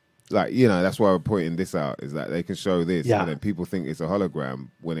 or like, you know, that's why we're pointing this out, is that they can show this and then people think it's a hologram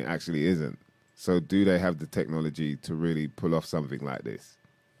when it actually isn't. So do they have the technology to really pull off something like this?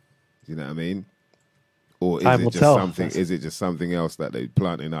 You know what I mean? Or is it just something else that they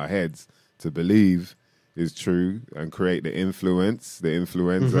plant in our heads to believe is true and create the influenza?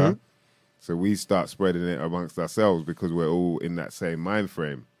 Mm-hmm. So we start spreading it amongst ourselves because we're all in that same mind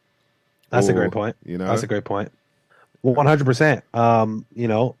frame. That's a great point. You know, that's a great point. 100%. You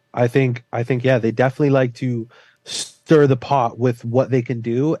know, I think, yeah, they definitely like to stir the pot with what they can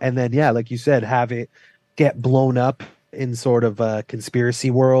do, and then, yeah, like you said, have it get blown up in sort of a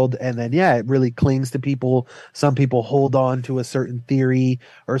conspiracy world, and then it really clings to people. Some people hold on to a certain theory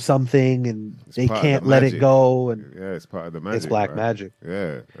or something, and they can't let it go. And it's part of the magic. It's black magic.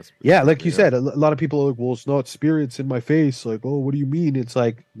 Yeah, like you said, a lot of people are like, well, it's not spirits in my face. Like, oh, what do you mean? It's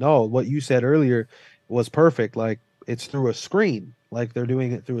like, no, what you said earlier was perfect. Like, it's through a screen. Like they're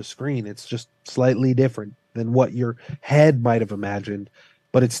doing it through a screen. It's just slightly different than what your head might have imagined,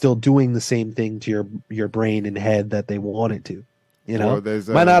 but it's still doing the same thing to your brain and head that they want it to. You know, Well, there's,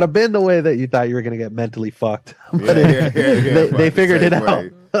 might not have been the way that you thought you were going to get mentally fucked, but they figured it out.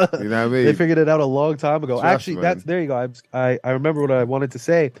 You know what I mean? They figured it out a long time ago. Trust, Actually, man. that's there you go. I remember what I wanted to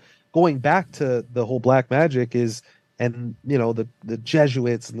say. Going back to the whole black magic is, and you know, the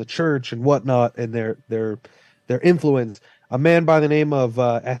Jesuits and the church and whatnot, and their influence. A man by the name of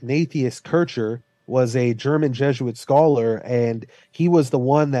Athanasius Kircher was a German Jesuit scholar, and he was the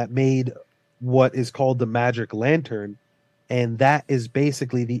one that made what is called the magic lantern, and that is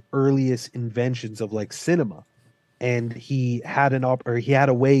basically the earliest inventions of like cinema. And he had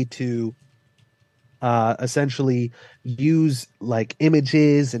a way to essentially use like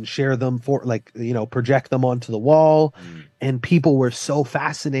images and share them for like, you know, project them onto the wall. And people were so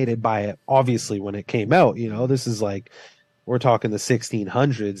fascinated by it. Obviously, when it came out, you know, this is like, we're talking the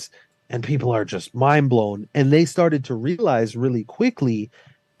 1600s, and people are just mind blown. And they started to realize really quickly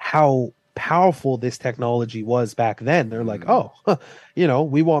how powerful this technology was back then. They're like, oh, you know,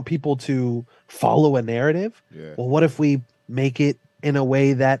 we want people to follow a narrative. Yeah. Well, what if we make it in a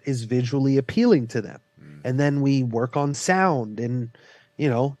way that is visually appealing to them? And then we work on sound. And, you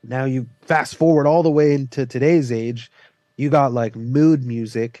know, now you fast forward all the way into today's age, you got like mood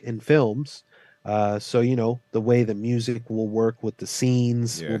music in films. So, you know, the way the music will work with the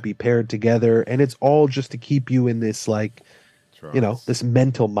scenes will be paired together. And it's all just to keep you in this, like, Trance. you know, this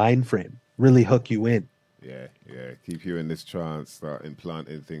mental mind frame, really hook you in. Yeah. Keep you in this trance, start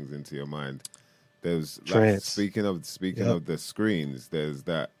implanting things into your mind. There's like, Trance. speaking of the screens, there's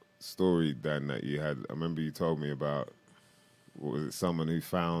that story, Dan, that you had. I remember you told me about, what was it, someone who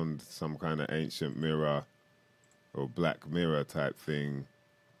found some kind of ancient mirror or black mirror type thing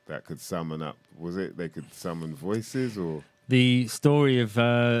that could summon up, was it they could summon voices? Or the story of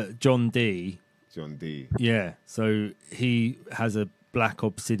John Dee. Yeah, so he has a black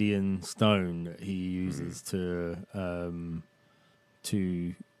obsidian stone that he uses to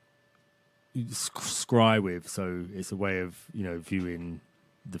scry with. So it's a way of, you know, viewing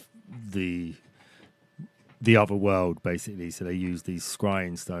the other world, basically. So they use these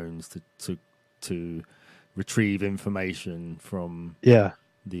scrying stones to retrieve information from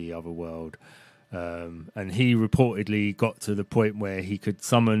the other world. And he reportedly got to the point where he could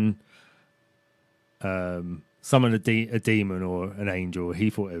summon a demon or an angel.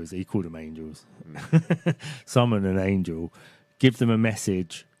 He called them angels. Summon an angel, give them a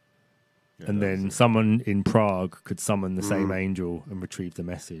message, and then someone in Prague could summon the same angel and retrieve the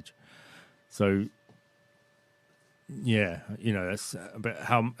message. So, yeah, you know, that's. But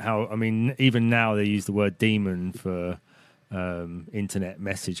how I mean, even now they use the word demon for internet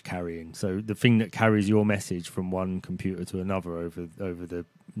message carrying. So the thing that carries your message from one computer to another over the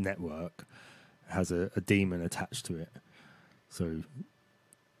network has a demon attached to it. So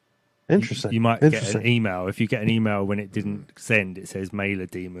interesting. You might get an email. If you get an email when it didn't send, it says mailer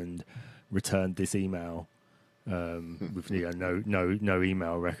demon returned this email with no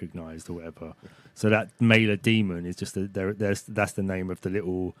email recognized or whatever. So that mailer demon is just that's the name of the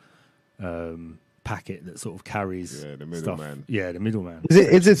little packet that sort of carries the stuff. middleman. Yeah, the middleman.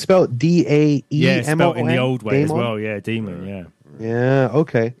 Is it spelled DAEMON? Yeah, spelled in the old way as well. Yeah, demon. Yeah. Yeah.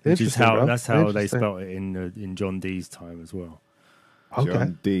 Okay. Which is how they spelled it in John Dee's time as well. Okay.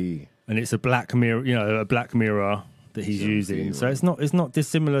 John Dee. And it's a black mirror, that he's using. So it's not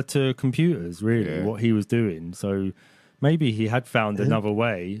dissimilar to computers, really, what he was doing. So maybe he had found another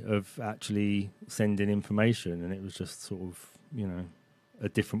way of actually sending information, and it was just sort of, you know, a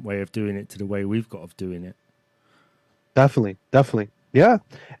different way of doing it to the way we've got of doing it. Definitely. Yeah.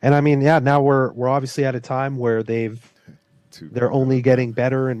 And I mean, now we're obviously at a time where they're only getting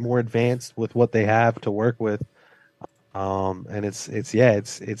better and more advanced with what they have to work with. And it's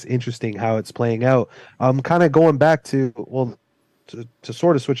interesting how it's playing out. Kind of going back to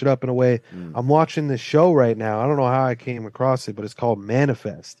sort of switch it up in a way. I'm watching this show right now. I don't know how I came across it, but it's called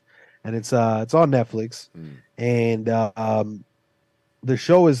Manifest, and it's on Netflix. And the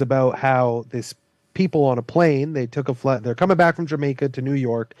show is about how this people on a plane, they took a flight, they're coming back from Jamaica to New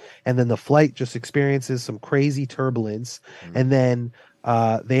York, and then the flight just experiences some crazy turbulence, and then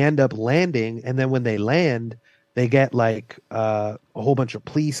they end up landing, and then when they land, they get like a whole bunch of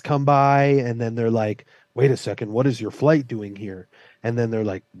police come by, and then they're like, wait a second, what is your flight doing here? And then they're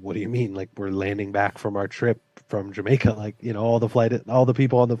like, what do you mean? Like, we're landing back from our trip from Jamaica. Like, you know, all the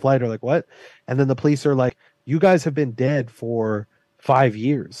people on the flight are like, what? And then the police are like, you guys have been dead for 5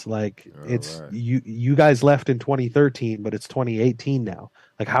 years. Like it's right. you guys left in 2013, but it's 2018 now.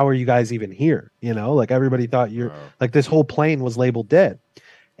 Like how are you guys even here? You know, like everybody thought you're Wow. like this whole plane was labeled dead.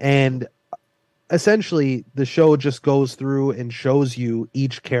 And essentially the show just goes through and shows you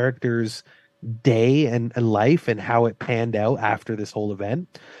each character's day and life and how it panned out after this whole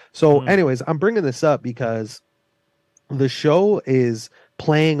event. So anyways, I'm bringing this up because the show is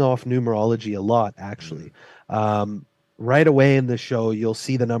playing off numerology a lot, actually. Right away in the show, you'll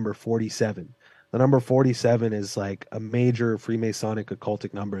see the number 47. The number 47 is like a major Freemasonic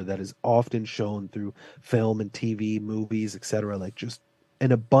occultic number that is often shown through film and TV, movies, etc. Like just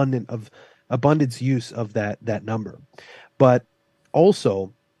an abundance use of that number. But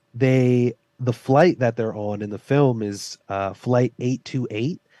also, the flight that they're on in the film is flight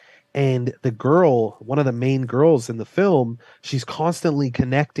 828, and the girl, one of the main girls in the film, she's constantly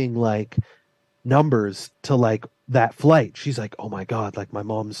connecting like numbers to like that flight. She's like, oh my god, like my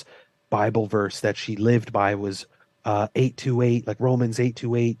mom's Bible verse that she lived by was 828, like Romans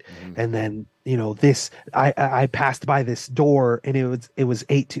 828. And then you know this, I passed by this door and it was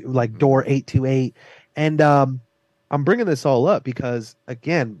like door 828. And I'm bringing this all up because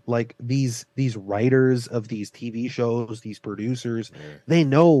again, like these writers of these TV shows, these producers, they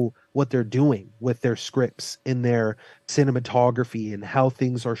know what they're doing with their scripts, in their cinematography, and how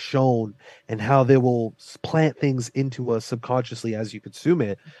things are shown, and how they will plant things into us subconsciously as you consume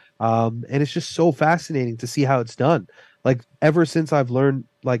it. And it's just so fascinating to see how it's done. Like ever since I've learned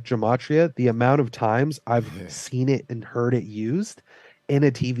like gematria, the amount of times I've seen it and heard it used in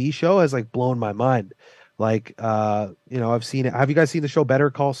a TV show has like blown my mind. Like, you know, I've seen it. Have you guys seen the show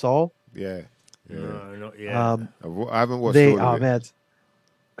Better Call Saul? Yeah. No, not yet. I haven't watched all of it. Man, it's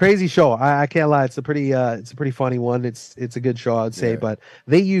crazy show. I can't lie. It's a pretty funny one. It's a good show, I'd say. But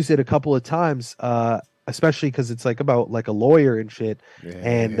they use it a couple of times, especially because it's like about like a lawyer and shit.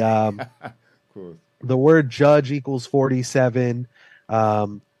 And the word judge equals 47.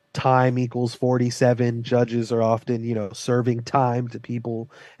 Time equals 47. Judges are often, you know, serving time to people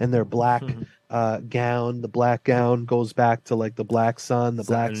in their black gown. The black gown goes back to like the black sun. The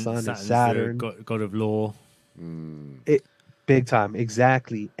black sun is Saturn, god of law. It big time,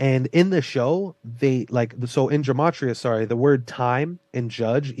 exactly. And in the show, they like so in gematria, sorry, the word time and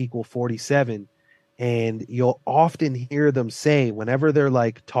judge equal 47, and you'll often hear them say whenever they're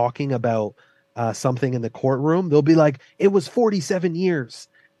like talking about something in the courtroom, they'll be like, "It was 47 years."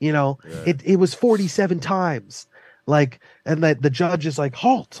 You know, it was 47 times. Like, and that the judge is like,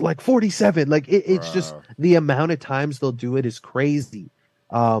 halt, like 47. Like it's just the amount of times they'll do it is crazy.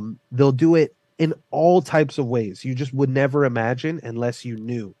 They'll do it in all types of ways you just would never imagine unless you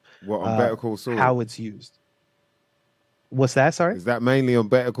knew What on Better Call Saul? How it's used. What's that? Sorry? Is that mainly on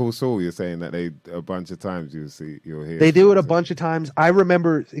Better Call Saul? You're saying that they a bunch of times you'll hear. They do it a bunch of times. I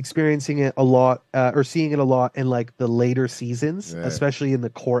remember experiencing it a lot, or seeing it a lot in like the later seasons, especially in the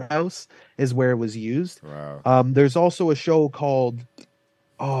courthouse, is where it was used. Wow. There's also a show called,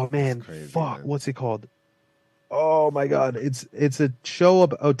 oh man, crazy, fuck, man. what's it called? Oh my god, it's a show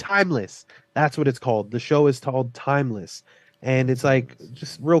about Timeless. That's what it's called. The show is called Timeless. And it's like,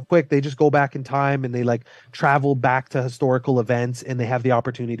 just real quick, they just go back in time and they like travel back to historical events and they have the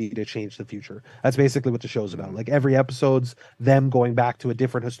opportunity to change the future. That's basically what the show's about. Like every episode's them going back to a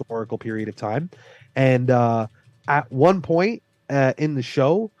different historical period of time. And at one point in the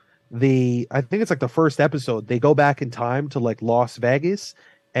show, I think it's like the first episode, they go back in time to like Las Vegas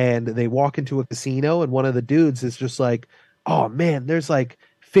and they walk into a casino and one of the dudes is just like, oh man, there's like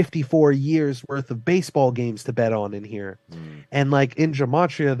 54 years worth of baseball games to bet on in here. And like in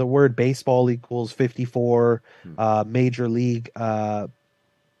gematria, the word baseball equals 54. Major league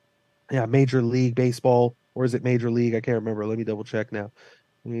Major League Baseball, or is it Major League? I can't remember. Let me double check now.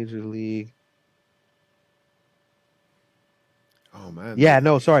 Major League. Oh man. Yeah,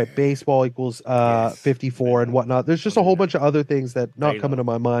 no, sorry. Baseball equals 54 and whatnot. There's just a whole bunch of other things that not coming to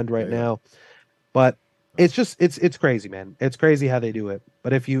my mind right now. But it's just it's crazy, man. It's crazy how they do it.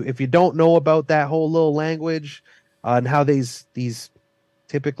 But if you don't know about that whole little language and how these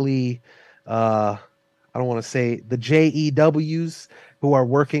typically I don't want to say the JEWs who are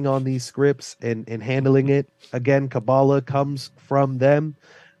working on these scripts and handling it, again, Kabbalah comes from them.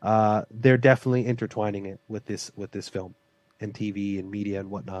 They're definitely intertwining it with this film and TV and media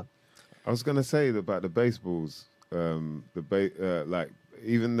and whatnot. I was gonna say about the baseballs, like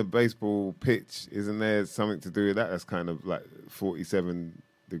even the baseball pitch, isn't there something to do with that? That's kind of like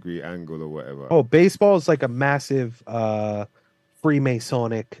 47-degree angle or whatever. Oh, baseball is like a massive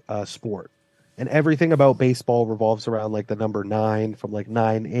Freemasonic sport, and everything about baseball revolves around like the number 9 from like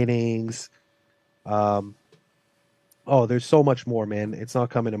 9 innings. Oh Oh, there's so much more, man. It's not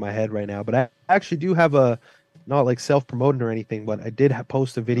coming to my head right now, but I actually do have a, not like self-promoting or anything, but I did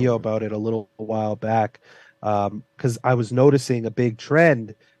post a video about it a little while back, because I was noticing a big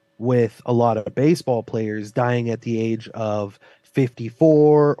trend with a lot of baseball players dying at the age of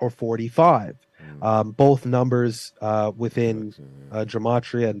 54 or 45. Both numbers within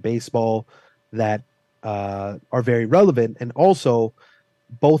gematria and baseball that are very relevant, and also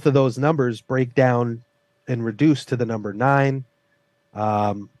both of those numbers break down and reduce to the number 9.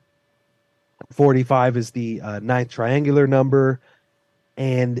 45 is the ninth triangular number,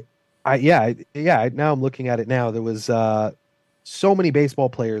 and now I'm looking at it now. There was so many baseball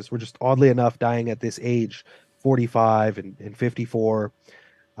players were just oddly enough dying at this age, 45 and 54.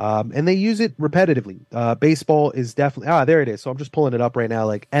 And they use it repetitively. Baseball is definitely, there it is. So I'm just pulling it up right now.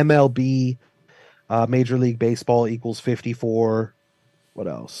 Like MLB, Major League Baseball equals 54. What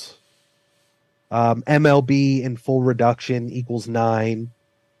else? MLB in full reduction equals 9.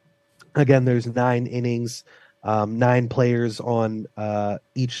 Again, there's 9 innings, 9 players on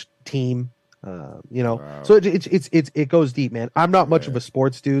each team. Wow. So it goes deep, man. I'm not much of a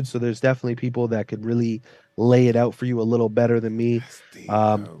sports dude, so there's definitely people that could really lay it out for you a little better than me.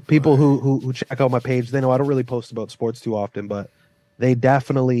 People who check out my page, they know I don't really post about sports too often, but they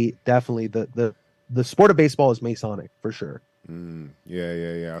definitely the sport of baseball is Masonic for sure.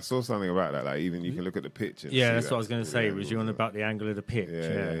 Yeah. I saw something about that. Like, even you can look at the pitch. And Yeah, that's that what I was going to say. Was you on about the angle of the pitch?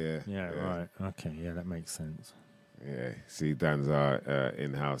 Yeah. Right. Okay. Yeah, that makes sense. Yeah, see, Dan's our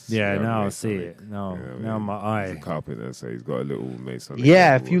in-house. Yeah, now I see it. Now my eye. He's a carpenter, so he's got a little Masonic.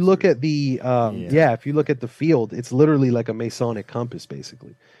 Yeah, if you look at the if you look at the field, it's literally like a Masonic compass,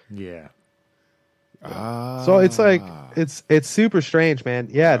 basically. Yeah. So it's like it's super strange, man.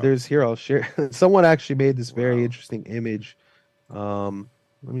 Yeah, there's here. I'll share. Someone actually made this very interesting image. Let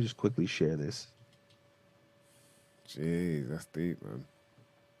me just quickly share this. Jeez, that's deep, man.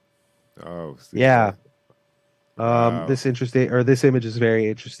 Oh, yeah. This image is very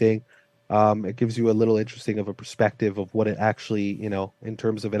interesting. It gives you a little interesting of a perspective of what it actually, in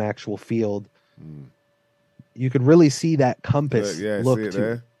terms of an actual field. You could really see that compass look see it to.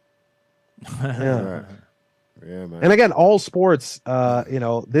 There? Yeah. Yeah, man. And again, all sports,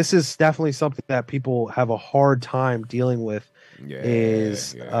 this is definitely something that people have a hard time dealing with.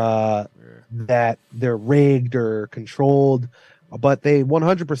 That they're rigged or controlled, but they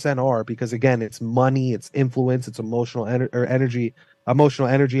 100% are, because again, it's money, it's influence, it's emotional energy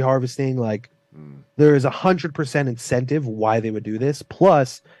harvesting. Like there is 100% incentive why they would do this.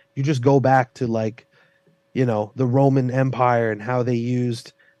 Plus, you just go back to the Roman Empire and how they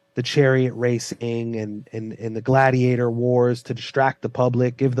used the chariot racing and the gladiator wars to distract the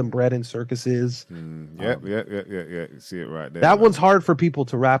public, give them bread in circuses. Yeah. See it right there. That one's hard for people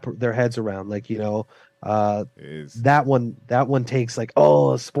to wrap their heads around. That one takes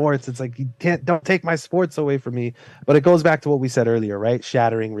sports. It's like, don't take my sports away from me. But it goes back to what we said earlier, right?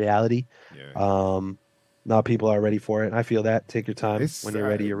 Shattering reality. Yeah. Not people are ready for it. And I feel that. Take your time. When you're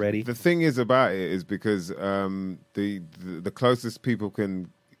ready, you're ready. The thing is about it is because the closest people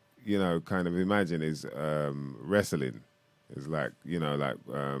can kind of imagine is wrestling. It's like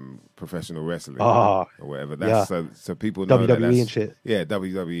professional wrestling or whatever. That's so people know WWE and shit. Yeah,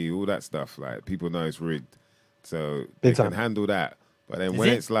 WWE, all that stuff. Like, people know it's rigged, so they can handle that. But then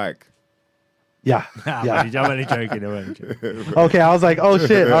it's like, yeah. I'm only joking. Okay, I was like, oh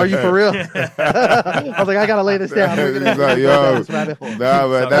shit, are you for real? I was like, I gotta lay this down. He's like, yo,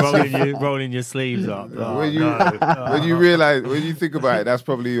 but that's rolling your sleeves up. When you realize, when you think about it, that's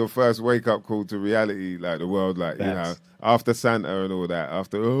probably your first wake up call to reality, like the world, after Santa and all that.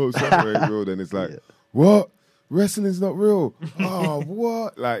 After Santa ain't real, then it's like, what? Wrestling's not real. Oh,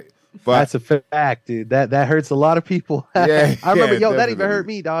 what? But that's a fact, dude. That hurts a lot of people. Yeah, I remember, definitely. That even hurt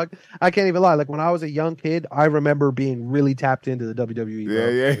me, dog. I can't even lie. Like, when I was a young kid, I remember being really tapped into the WWE. Bro.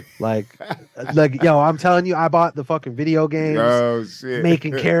 Yeah. I'm telling you, I bought the fucking video games. Oh shit.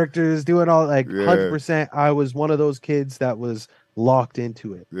 Making characters, doing all 100%. I was one of those kids that was locked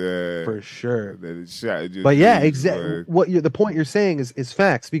into it. Yeah, for sure. Then it shattered your but yeah, dreams, exactly. The point you're saying is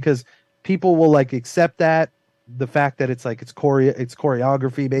facts, because people will accept that. The fact that it's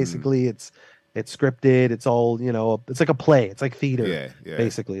choreography, basically. It's scripted. It's all, it's like a play. It's like theater,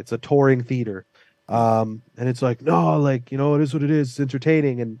 basically. It's a touring theater. And it's like, no, it is what it is. It's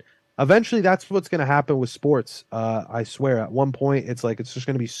entertaining. And eventually that's what's going to happen with sports. I swear, at one point, it's just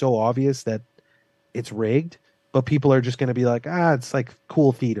going to be so obvious that it's rigged, but people are just going to be like, it's like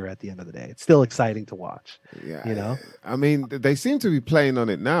cool theater at the end of the day. It's still exciting to watch. Yeah. I mean, they seem to be playing on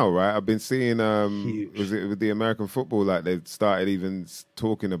it now, right? I've been seeing, was it with the American football, they've started even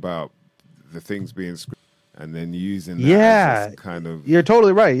talking about the things being scripted and then using that Yeah, as this kind of you're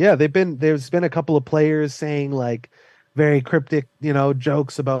totally right. Yeah, there's been a couple of players saying like very cryptic,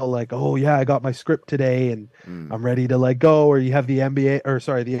 jokes about like, oh yeah, I got my script today and I'm ready to like go. Or you have the the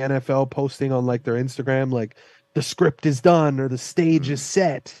NFL posting on like their Instagram like the script is done or the stage is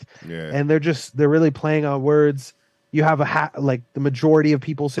set, yeah, and they're really playing on words. You have like the majority of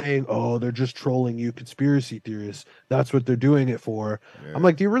people saying, "Oh, they're just trolling you, conspiracy theorists. That's what they're doing it for." yeah, I'm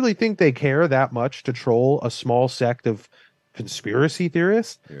like, do you really think they care that much to troll a small sect of conspiracy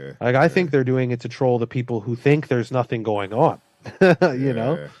theorists? yeah, Like, I think they're doing it to troll the people who think there's nothing going on. you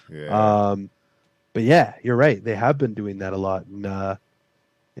know. yeah, yeah. But yeah, you're right. They have been doing that a lot, and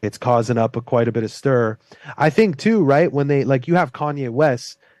it's causing up quite a bit of stir. I think too, right? When they like, you have Kanye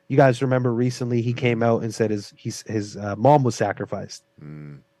West. You guys remember recently he came out and said his mom was sacrificed.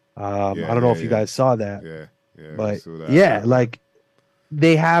 I don't know if you guys saw that, Yeah, but saw that. yeah, like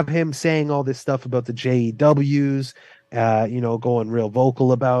they have him saying all this stuff about the JEWs, going real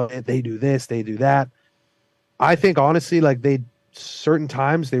vocal about it. They do this, they do that. I think honestly, like certain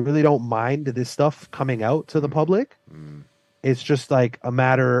times they really don't mind this stuff coming out to the public. It's just like a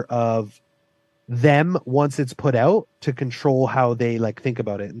matter of them once it's put out to control how they like think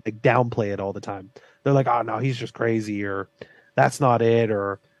about it and like downplay it all the time. They're like, oh no, he's just crazy, or that's not it,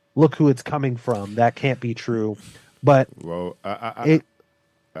 or look who it's coming from. That can't be true. But well, I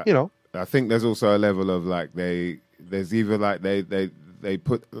think there's also a level of like there's either like they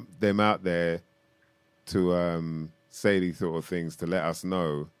put them out there to say these sort of things to let us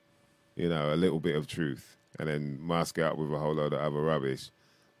know, a little bit of truth, and then mask it up with a whole load of other rubbish.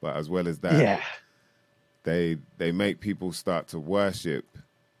 But as well as that, they make people start to worship,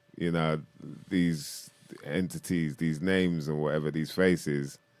 these entities, these names and whatever, these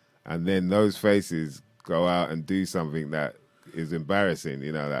faces, and then those faces go out and do something that is embarrassing,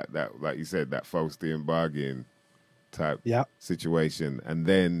 that like you said, that Faustian bargain type situation. And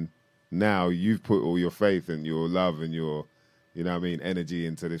then now you've put all your faith and your love and your, energy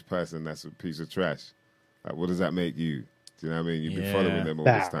into this person that's a piece of trash. Like, what does that make you? Do you know what I mean? You've been following them all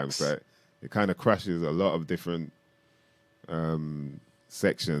this time. So it kind of crushes a lot of different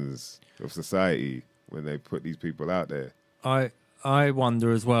sections of society when they put these people out there. I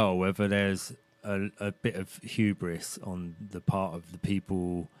wonder as well whether there's a bit of hubris on the part of the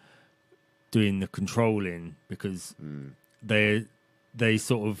people doing the controlling, because they're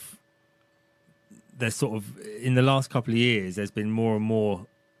sort of in the last couple of years there's been more and more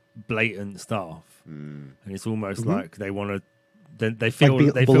blatant stuff, and it's almost like they want to. They feel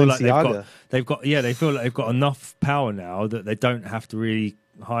like they've got enough power now that they don't have to really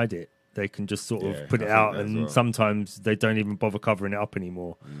hide it. They can just sort of put it out, and sometimes they don't even bother covering it up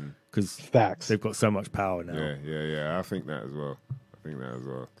anymore because they've got so much power now. Yeah. I think that as well.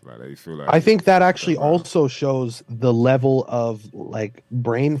 Like they feel like I think that actually also shows the level of like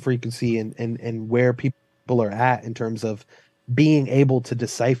brain frequency and where people are at in terms of being able to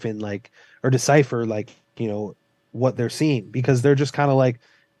decipher what they're seeing, because they're just kind of like,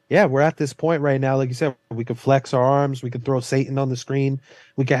 yeah, we're at this point right now. Like you said, we could flex our arms. We could throw Satan on the screen.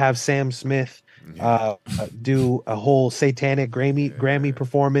 We could have Sam Smith do a whole satanic Grammy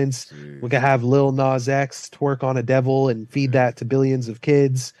performance. Jeez. We could have Lil Nas X twerk on a devil and feed that to billions of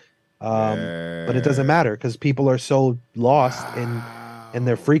kids. But it doesn't matter because people are so lost and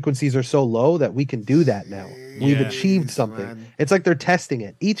their frequencies are so low that we can do that now. We've achieved something. Man. It's like they're testing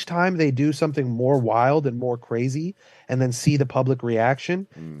it. Each time they do something more wild and more crazy and then see the public reaction,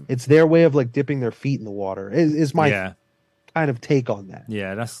 it's their way of like dipping their feet in the water. Is my kind of take on that.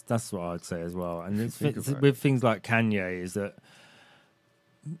 Yeah, that's what I'd say as well. And it's with things like Kanye is that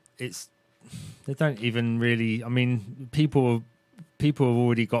they don't even really. I mean, people have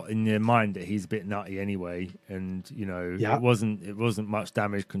already got in their mind that he's a bit nutty anyway, and it wasn't much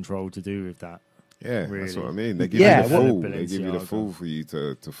damage control to do with that. Yeah, really. That's what I mean. They give you the fool. They give you the fool for you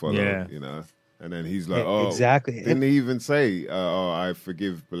to follow. And then he's like, "Oh, exactly." Didn't he even say, "Oh, I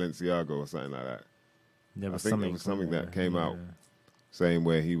forgive Balenciaga" or something like that? There was something that came out saying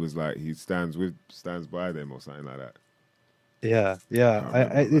where he was like he stands by them or something like that. Yeah.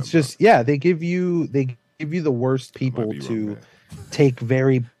 It's just they give you the worst people to take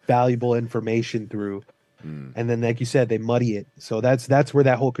very valuable information through, and then like you said, they muddy it. So that's where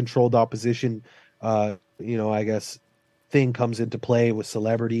that whole controlled opposition, I guess, thing comes into play with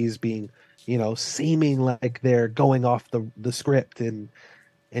celebrities being, seeming like they're going off the script and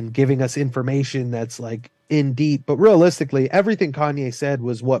giving us information that's like in deep, but realistically, everything Kanye said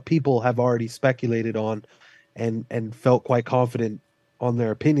was what people have already speculated on, and felt quite confident on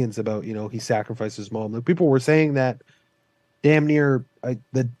their opinions about. He sacrificed his mom. Like people were saying that damn near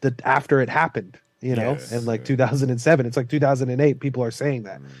the after it happened. you know, Yes. and like 2007, it's like 2008, people are saying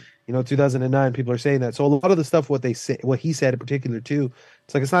that. You know, 2009, people are saying that. So a lot of the stuff, what he said in particular too,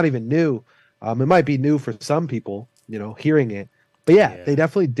 it's like it's not even new. It might be new for some people, you know, hearing it, but yeah, they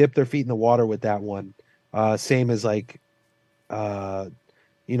definitely dipped their feet in the water with that one. Same as like,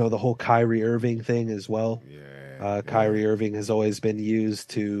 you know, the whole Kyrie Irving thing as well. Kyrie Irving has always been used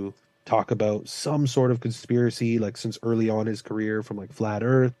to talk about some sort of conspiracy, like since early on his career, from like flat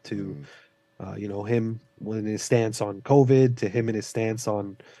Earth to, you know, him in his stance on COVID to him in his stance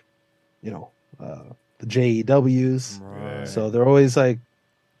on, you know, the JEWs. Right. So they're always,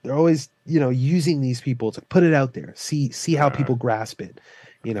 you know, using these people to put it out there, see how people grasp it,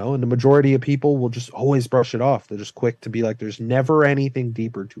 you know, and the majority of people will just always brush it off. They're just quick to be like, there's never anything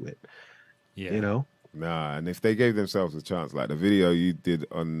deeper to it. Yeah. You know? Nah, and if they gave themselves a chance, like the video you did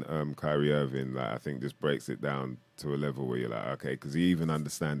on Kyrie Irving, like I think just breaks it down to a level where you're like, okay, because you even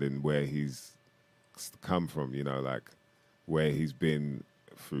understanding where he's come from, you know, like where he's been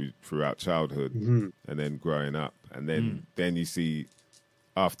throughout childhood and then growing up, and then you see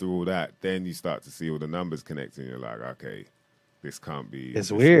after all that, then you start to see all the numbers connecting. You're like, okay, this can't be.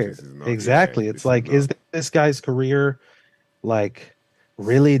 It's weird. This is not, exactly. It's like, is this guy's career like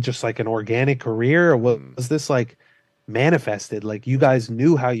really just like an organic career, or was this like manifested? Like you guys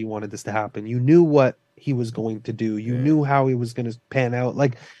knew how you wanted this to happen. You knew what he was going to do. You knew how he was going to pan out.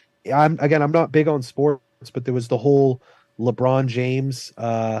 Like I'm not big on sports, but there was the whole LeBron James.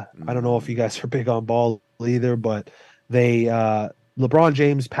 I don't know if you guys are big on ball either, but they LeBron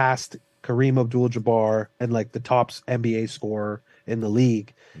James passed Kareem Abdul-Jabbar and like the top NBA scorer in the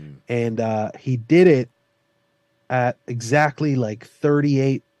league, and he did it at exactly like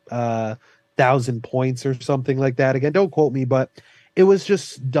 38,000 points or something like that. Again, don't quote me, but it was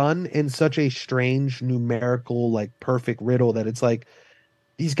just done in such a strange numerical, like perfect riddle that it's like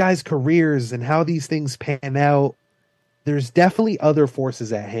these guys' careers and how these things pan out. There's definitely other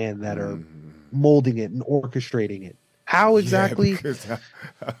forces at hand that are molding it and orchestrating it. How exactly? Yeah,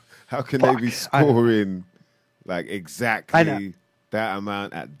 how can they be scoring like exactly that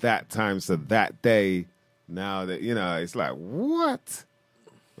amount at that time, so that day? Now that, you know, it's like, what?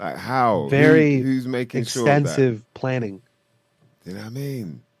 Like how? Who's making extensive sure planning? You know what I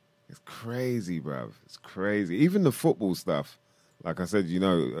mean? It's crazy, bruv. It's crazy. Even the football stuff. Like I said, you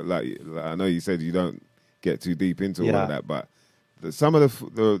know, like I know you said you don't get too deep into all of that, but some of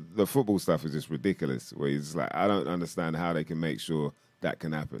the football stuff is just ridiculous. Where it's like, I don't understand how they can make sure that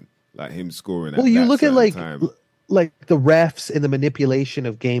can happen. Like him scoring. Well, you look at like time. Like the refs and the manipulation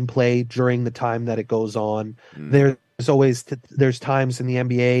of gameplay during the time that it goes on. There's always there's times in the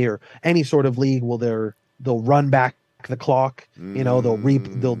NBA or any sort of league where they'll run back the clock. You know,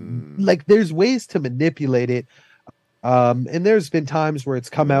 they'll like there's ways to manipulate it. And there's been times where it's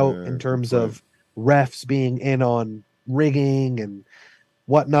come out in terms of refs being in on rigging and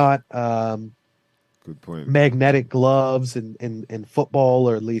whatnot. Good point. Magnetic gloves in football,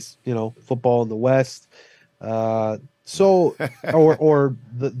 or at least, you know, football in the West. So or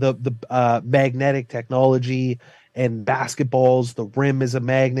the magnetic technology and basketballs, the rim is a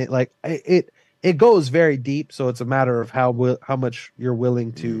magnet. Like it goes very deep. So it's a matter of how much you're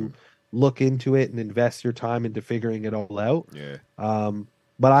willing to look into it and invest your time into figuring it all out. Yeah.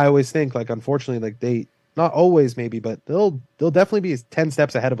 But I always think, like, unfortunately, like they, not always maybe, but they'll definitely be 10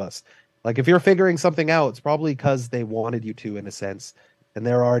 steps ahead of us. Like if you're figuring something out, it's probably because they wanted you to, in a sense, and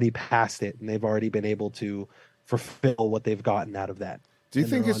they're already past it and they've already been able to fulfill what they've gotten out of that. Do you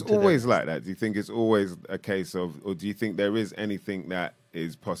think it's always like that? Do you think it's always a case of, or do you think there is anything that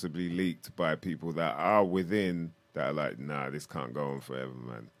is possibly leaked by people that are within that are like, nah, this can't go on forever,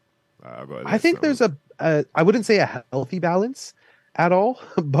 man? I think there's I wouldn't say a healthy balance at all,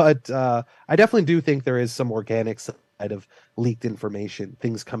 but I definitely do think there is some organic side of leaked information,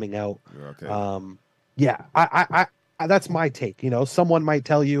 things coming out. Okay. Yeah, I that's my take. You know, someone might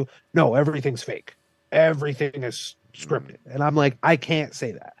tell you, no, everything's fake. Everything is scripted. And I'm like, I can't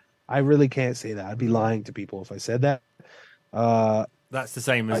say that. I really can't say that. I'd be lying to people if I said that. That's the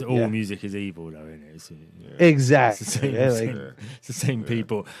same as all music is evil, though, isn't it? Exactly. It's the same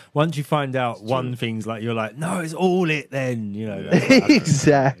people. Once you find out one thing's like, you're like, no, it's all it then. You know.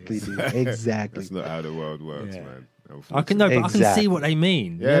 Exactly, dude. Exactly. That's not how the world works, man. I can see what they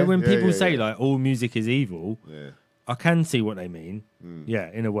mean. Yeah, you know, when people say like all music is evil, I can see what they mean.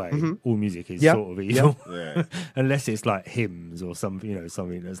 Yeah, in a way, all music is sort of evil, unless it's like hymns or something. You know,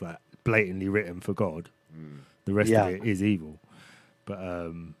 something that's like blatantly written for God. The rest of it is evil. But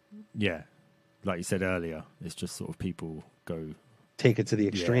like you said earlier, it's just sort of people take it to the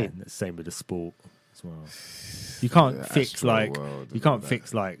extreme. Yeah, same with the sport as well. You can't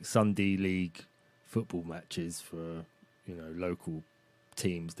fix like Sunday League football matches for, you know, local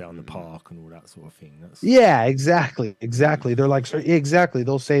teams down the park and all that sort of thing. That's Yeah, exactly. They're like, so exactly.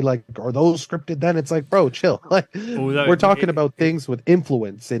 They'll say like, are those scripted? Then it's like, bro, chill. Like, Although we're talking about things with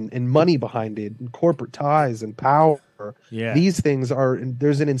influence and money behind it, and corporate ties and power. Yeah. These things are,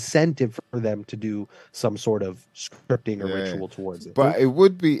 there's an incentive for them to do some sort of scripting or ritual towards it. But it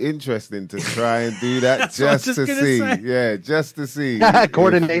would be interesting to try and do that just to see. say. Yeah, just to see.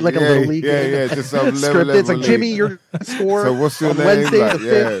 Coordinate like a little league. Yeah, just some level. It's like, Jimmy, you're score. So what's your on name? Wednesday Like, the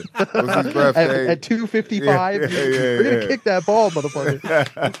 5th what's his birthday? at 2:55. We're gonna Yeah. kick that ball,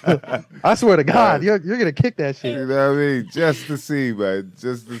 motherfucker. I swear to God, you're gonna kick that shit. You know what I mean? Just to see, man.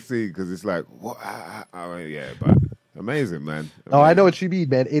 Just to see, because it's like, what? But amazing, man. Amazing. Oh, I know what you mean,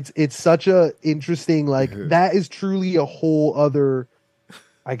 man. It's such a interesting, like, that is truly a whole other,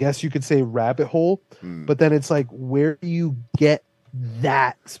 I guess you could say, rabbit hole. But then it's like, where do you get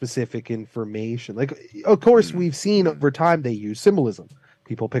that specific information? Like, of course, we've seen over time they use symbolism.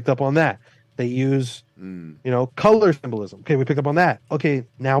 People picked up on that. They use, you know, color symbolism. Okay, we picked up on that. Okay,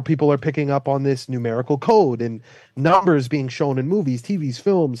 now people are picking up on this numerical code and numbers being shown in movies, TVs,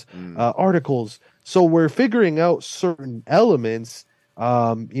 films, articles. So we're figuring out certain elements,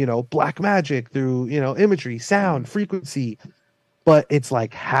 you know, black magic through, you know, imagery, sound, frequency. But it's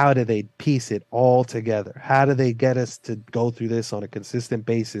like, how do they piece it all together? How do they get us to go through this on a consistent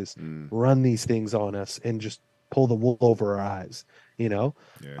basis, run these things on us, and just pull the wool over our eyes, you know?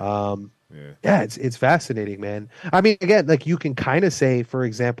 Yeah, it's fascinating, man. I mean, again, like, you can kind of say, for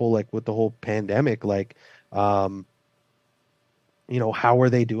example, like with the whole pandemic, like, you know, how are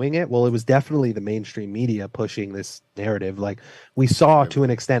they doing it? Well, it was definitely the mainstream media pushing this narrative. Like, we saw to an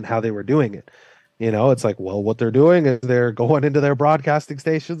extent how they were doing it. You know, it's like, well, what they're doing is they're going into their broadcasting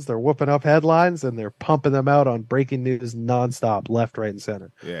stations, they're whooping up headlines, and they're pumping them out on breaking news nonstop, left, right, and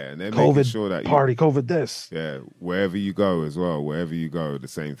center. Yeah, and they're COVID making sure that COVID this. Yeah, wherever you go as well, wherever you go, the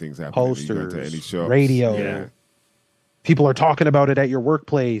same things happen. Posters, you go to any shops, radio. Yeah. People are talking about it at your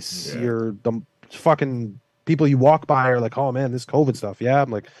workplace. The fucking people you walk by are like, oh man, this COVID stuff. Yeah, I'm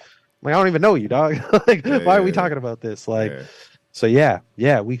like I don't even know you, dog. Like, why are we talking about this? Like, so yeah,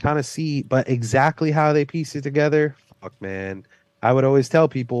 we kind of see, but exactly how they piece it together, fuck, man. I would always tell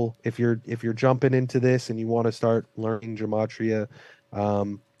people, if you're jumping into this and you want to start learning gematria,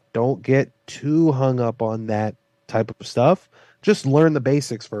 don't get too hung up on that type of stuff. Just learn the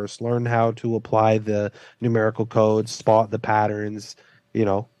basics first. Learn how to apply the numerical codes, spot the patterns. You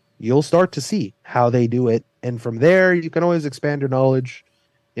know, you'll start to see how they do it, and from there you can always expand your knowledge.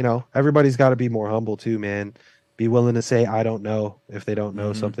 You know, everybody's got to be more humble too, man. Be willing to say I don't know if they don't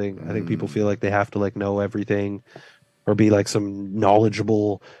know something. I think people feel like they have to like know everything, or be like some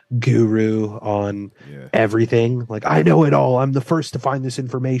knowledgeable guru on everything. Like, I know it all. I'm the first to find this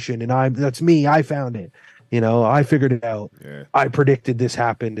information, and that's me. I found it. You know, I figured it out. I predicted this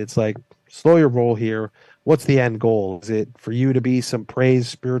happened. It's like, slow your roll here. What's the end goal? Is it for you to be some praised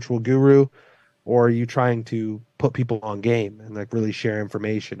spiritual guru, or are you trying to put people on game and like really share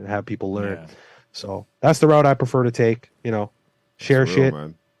information and have people learn? So that's the route I prefer to take. You know, share shit,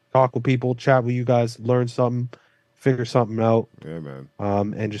 man. Talk with people, chat with you guys, learn something, figure something out. Yeah, man.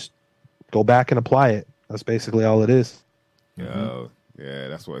 And just go back and apply it. That's basically all it is. Yeah,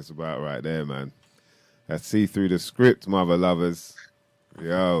 that's what it's about right there, man. Let's see through the script, mother lovers.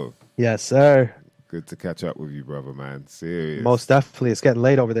 Yo. Yes, sir. Good to catch up with you, brother, man. Serious. Most definitely. It's getting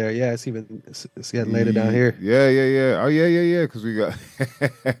late over there. Yeah, it's getting later down here. Yeah. Oh, yeah. Because we got...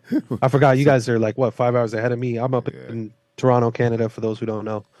 I forgot you guys are like, what, 5 hours ahead of me? I'm up in Toronto, Canada, for those who don't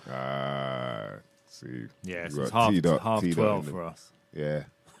know. See. Yeah, so it's half 12 for us. Yeah.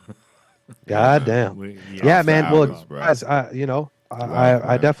 God damn. Yeah, man. Well, guys, you know,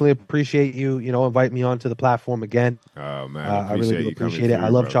 I definitely appreciate you, you know, inviting me onto the platform again. Oh, man. I really do appreciate it. I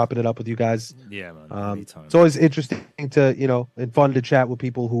love chopping it up with you guys. Yeah, man. It's always interesting to, you know, and fun to chat with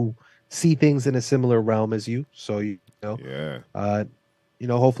people who see things in a similar realm as you. So, you know, you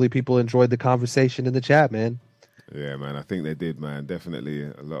know, hopefully people enjoyed the conversation in the chat, man. Yeah, man. I think they did, man. Definitely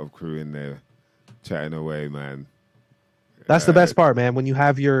a lot of crew in there chatting away, man. That's the best part, man, when you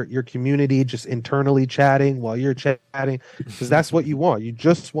have your community just internally chatting while you're chatting, because that's what you want. You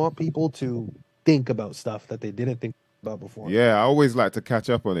just want people to think about stuff that they didn't think about before. Yeah, I always like to catch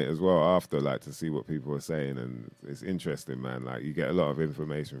up on it as well after, like, to see what people are saying, and it's interesting, man. Like, you get a lot of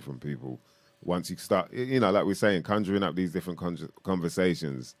information from people. Once you start, you know, like we're saying, conjuring up these different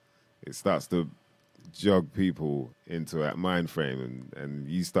conversations, it starts to jog people into that mind frame, and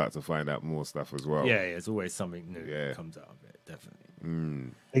you start to find out more stuff as well. Yeah, it's always something new that comes out of it, definitely.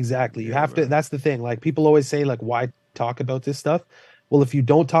 Exactly. You have to, that's the thing. Like, people always say, like, why talk about this stuff? well, if you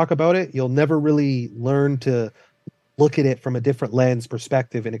don't talk about it, you'll never really learn to look at it from a different lens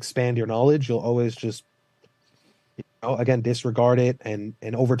perspective and expand your knowledge. You'll always just, again, disregard it, and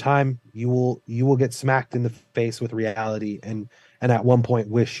over time you will get smacked in the face with reality, and at one point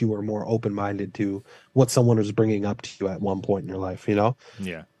wish you were more open-minded to what someone was bringing up to you at one point in your life.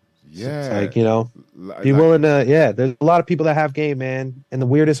 Yeah. Yeah. It's like, be willing to, there's a lot of people that have game, man. In the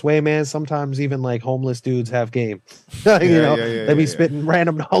weirdest way, man. Sometimes even like homeless dudes have game. They be spitting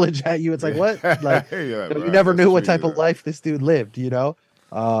random knowledge at you. It's like, what? Like, you never knew what type of life this dude lived,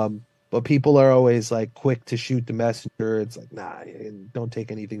 But people are always like quick to shoot the messenger. It's like, nah, don't take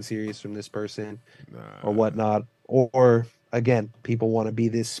anything serious from this person or whatnot. Or again, people want to be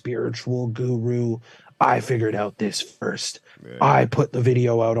this spiritual guru. I figured out this first. Yeah. I put the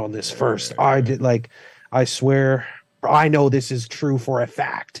video out on this first. I did, like, I swear, I know this is true for a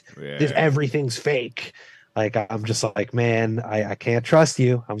fact. Everything's fake. Like, I'm just like, man, I can't trust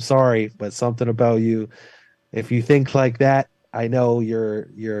you. I'm sorry, but something about you, if you think like that, I know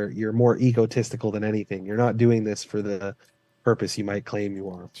you're more egotistical than anything. You're not doing this for the purpose you might claim you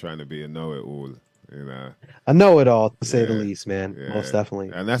are. Trying to be a know-it-all. I know it all, to say the least, man. Most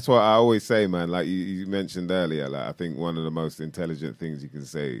definitely. And that's what I always say, man. Like you mentioned earlier, like I think one of the most intelligent things you can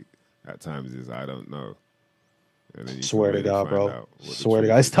say at times is "I don't know." And then you swear to God, bro. Swear to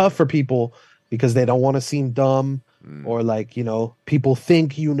God, it's tough for people because they don't want to seem dumb or like people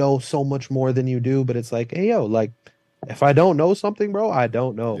think you know so much more than you do. But it's like, hey, yo, like, if I don't know something, bro, I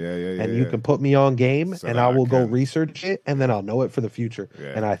don't know. And you can put me on game and I will go research it and then I'll know it for the future.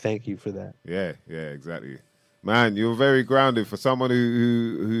 And I thank you for that. Yeah, exactly. Man, you're very grounded for someone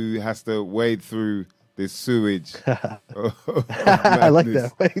who has to wade through this sewage. I like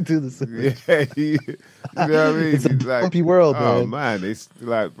that. Wade through the sewage. Yeah, you know what I mean? It's a bumpy world, man. Oh, man. It's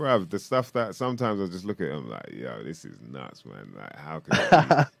like, bruv, the stuff that sometimes I just look at them like, yo, this is nuts, man. Like, how can it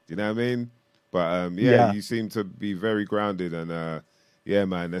be? Do you know what I mean? But you seem to be very grounded, and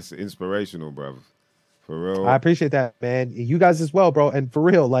man, that's inspirational, bro. For real. I appreciate that, man. You guys as well, bro. And for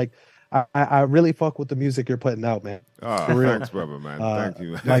real, like, I really fuck with the music you're putting out, man. Oh, for real. Thanks, brother, man. Thank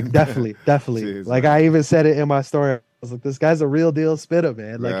you, man. Like, definitely. Cheers, like, man. I even said it in my story. I was like, this guy's a real deal spitter,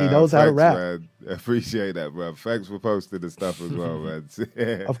 man. Like, he knows how to rap. Man. I appreciate that, bro. Thanks for posting the stuff as well, man.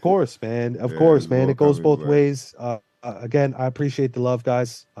 Of course, man. Of course, man. It goes both ways. Again, I appreciate the love,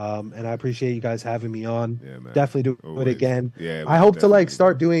 guys, and I appreciate you guys having me on. Man. Definitely do it again. I hope to like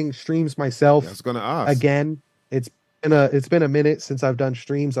start doing streams myself. I was gonna ask again. It's been a minute since I've done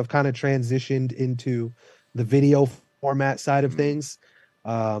streams. I've kind of transitioned into the video format side of things.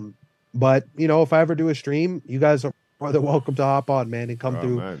 But if I ever do a stream, you guys are more than welcome to hop on, man, and come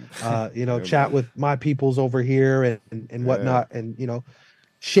through. Chat with my peoples over here and whatnot, and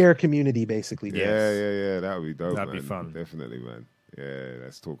share community, basically. Yeah. That would be dope. That'd be fun. Definitely, man. Yeah,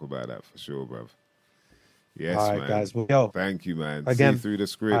 let's talk about that for sure, bruv. Yes, all right, man. Guys. Well, thank you, man. Again, see through the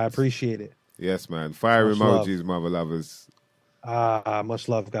script. I appreciate it. Yes, man. Fire much emojis, love. Mother lovers. Much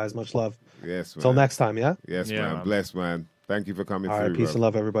love, guys. Much love. Yes, man. Till next time, yeah? Yes, man. Bless, man. Thank you for coming through. All right, peace and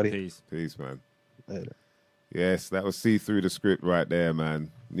love, everybody. Peace, man. Later. Yes, that was See Through the Script right there, man.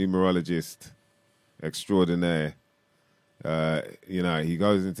 Numerologist extraordinaire. He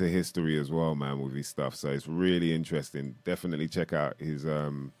goes into history as well, man, with his stuff. So it's really interesting. Definitely check out his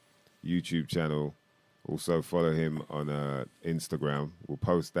YouTube channel. Also follow him on Instagram. We'll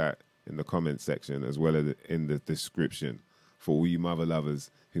post that in the comment section as well as in the description for all you mother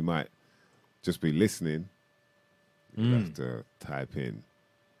lovers who might just be listening. You have to type in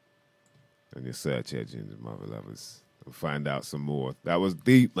on your search engine, mother lovers, and find out some more. That was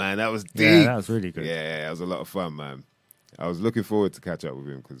deep, man. That was deep. Yeah, that was really good. Yeah, that was a lot of fun, man. I was looking forward to catch up with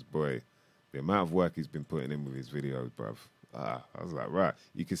him because, boy, the amount of work he's been putting in with his videos, bruv. I was like, right.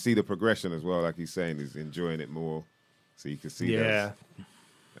 You can see the progression as well, like he's saying, he's enjoying it more. So you can see that.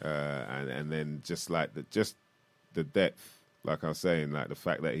 And then just like the depth, like I was saying, like the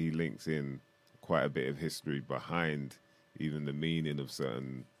fact that he links in quite a bit of history behind even the meaning of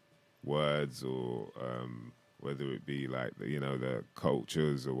certain words or whether it be like, the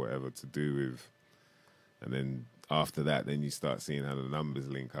cultures or whatever to do with. And then after that, then you start seeing how the numbers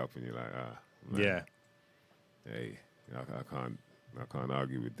link up and you're like, man. Yeah. Hey, I can't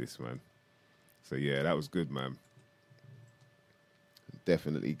argue with this, man. So yeah, that was good, man.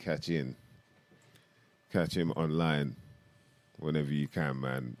 Definitely catch him online whenever you can,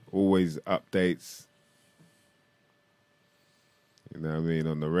 man. Always updates. You know what I mean?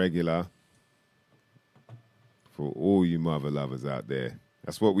 On the regular. For all you mother lovers out there.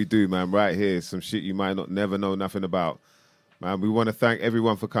 That's what we do, man. Right here, some shit you might never know nothing about. Man, we want to thank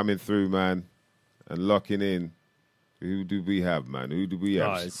everyone for coming through, man, and locking in Who do we have, man? Who do we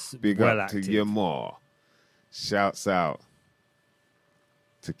have? it's Big well up acted. to Yamar. Shouts out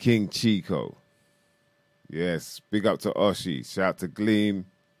to King Chico. Yes, big up to Oshi. Shout to Gleam.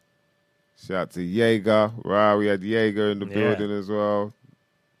 Shout to Jaeger. Wow, we had Jaeger in the building as well.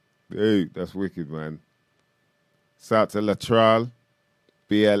 Hey, that's wicked, man. Shout to Latral,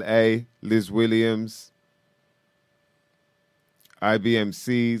 BLA, Liz Williams,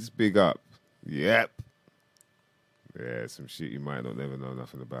 IBMCs, big up. Yep. Yeah, some shit you might not never know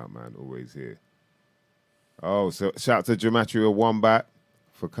nothing about, man. Always here. Oh, so shout to Gematria Wombat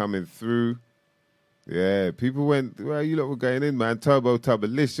for coming through. Yeah, people went, well, you lot were going in, man. Turbo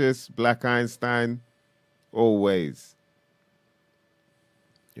Tubalicious, Black Einstein, always.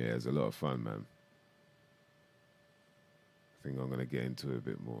 Yeah, it's a lot of fun, man. I think I'm going to get into it a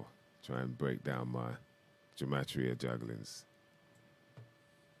bit more. Try and break down my Gematria jugglings.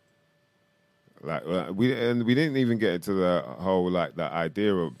 Like we didn't even get into the whole, like, the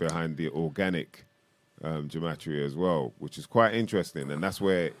idea of behind the organic gematria as well, which is quite interesting. And that's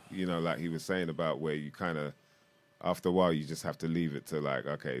where, you know, like he was saying about where you kind of, after a while, you just have to leave it to, like,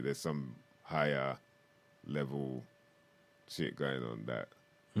 okay, there's some higher level shit going on that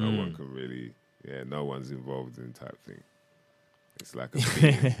no one can really, no one's involved in type thing. It's like a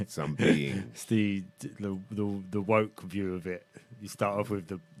being, some being. It's the woke view of it. You start off with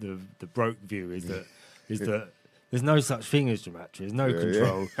the broke view is that there's no such thing as gematria. There's no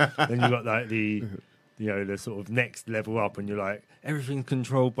control. Then you got like the the sort of next level up, and you're like, everything's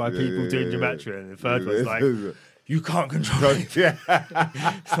controlled by people doing gematria. And the third one's like, you can't control it.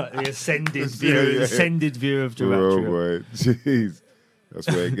 It's like the ascended view, ascended view of gematria. Oh boy, jeez, that's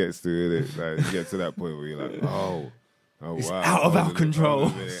where it gets to, isn't it? Like, you get to that point where you're like, oh it's wow, out of our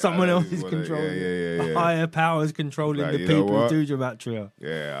control. Someone else is controlling. A higher power is controlling like, the people who do gematria.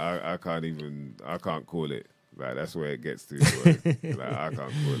 Yeah, I can't call it. Like, that's where it gets to. Like, I can't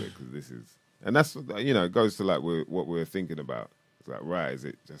call it because this is, and that's, you know, it goes to like what we're thinking about. It's like, right, is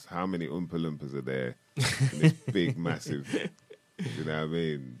it just how many Oompa Loompas are there in this big, massive, you know what I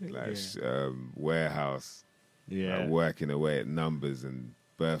mean? Like warehouse, like, working away at numbers and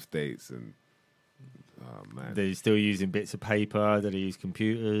birth dates and. Oh man! They're still using bits of paper. Do they use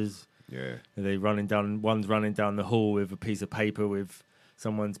computers? Yeah. Are they running down? One's running down the hall with a piece of paper with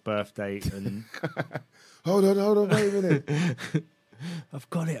someone's birth date and. Hold on, wait a minute. I've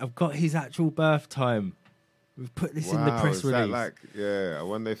got it. I've got his actual birth time. We've put this in the press is release. That like, I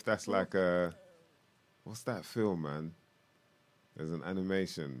wonder if that's like a. What's that film, man? There's an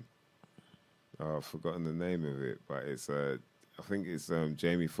animation. Oh, I've forgotten the name of it, but it's I think it's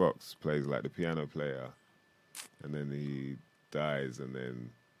Jamie Foxx plays like the piano player, and then he dies and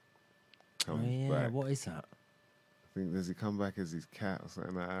then comes back. What is that? I think, does he come back as his cat or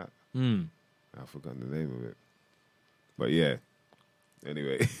something like that? I've forgotten the name of it. But yeah,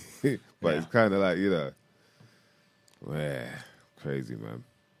 anyway. But it's kind of like, you know, crazy, man.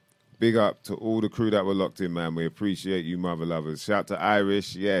 Big up to all the crew that were locked in, man. We appreciate you, mother lovers. Shout to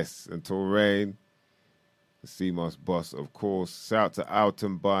Irish, yes, and Torain. The CMOS boss, of course. Shout to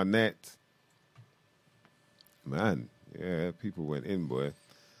Alton Barnett. Man, yeah, people went in, boy.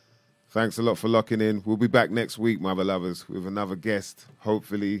 Thanks a lot for locking in. We'll be back next week, mother lovers, with another guest,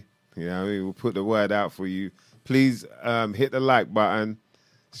 hopefully. You know what I mean? We'll put the word out for you. Please hit the like button,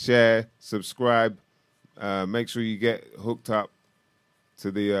 share, subscribe. Make sure you get hooked up to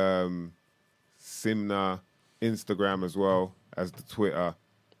the Simna Instagram as well as the Twitter.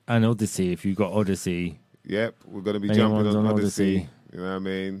 And Odyssey, if you've got Odyssey. Yep, we're going to be Anyone's jumping on on Odyssey. You know what I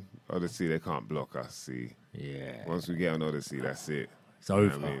mean? Odyssey, they can't block us, see. Yeah. Once we get on Odyssey, that's it. It's over. You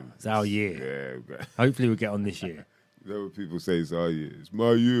know what I mean? It's our year. Yeah. Hopefully we'll get on this year. You know what people say, it's our year. It's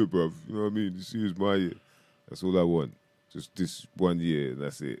my year, bruv. You know what I mean? This year is my year. That's all I want. Just this 1 year, and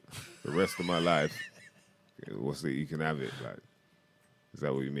that's it. The rest of my life, what's it? You can have it. Like, is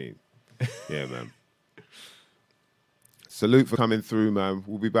that what you mean? Yeah, man. Salute for coming through, man.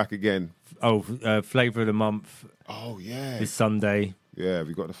 We'll be back again. Oh, Flavour of the Month. Oh, yeah. This Sunday. Yeah, have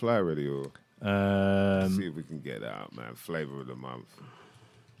you got the flyer ready? Or Um, see if we can get that out, man. Flavour of the Month.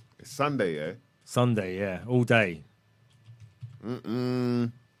 It's Sunday, yeah? Sunday, yeah. All day. Yeah,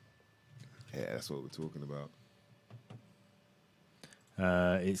 that's what we're talking about.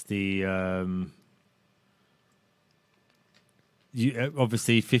 It's the...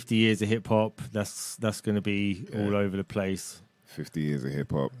 obviously 50 years of hip-hop. That's going to be all over the place. 50 years of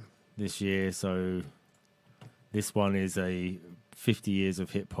hip-hop. This year, so this one is a 50 years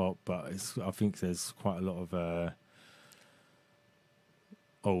of hip-hop, but I think there's quite a lot of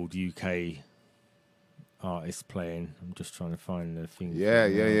old UK artists playing. I'm just trying to find the thing. Yeah.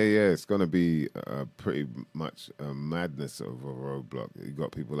 It's gonna be pretty much a madness of a roadblock. You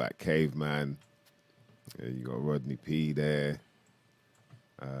got people like Caveman. Yeah, you got Rodney P there.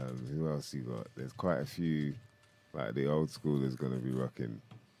 Who else you got? There's quite a few. Like the old schoolers gonna be rocking.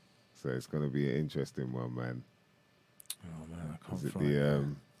 So it's gonna be an interesting one, man. Oh man, I can't Is it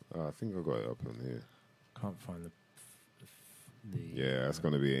find the? I think I got it up on here. Can't find the. Yeah, that's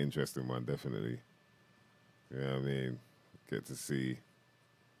gonna be an interesting one, definitely. You know what I mean? Get to see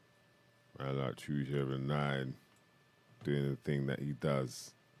man like Thru 9 doing the thing that he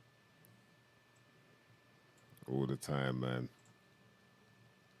does all the time, man.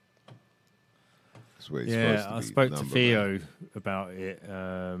 That's what he's supposed to I be, spoke to Theo man. about it.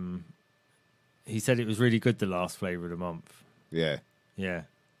 He said it was really good, the last Flavour of the Month. Yeah. Yeah.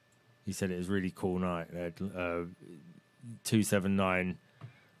 He said it was a really cool night. They had 279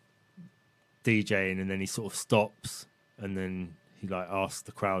 DJing, and then he sort of stops, and then he like asks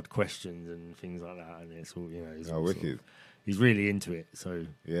the crowd questions and things like that, and it's all, you know, he's all wicked. He's really into it, so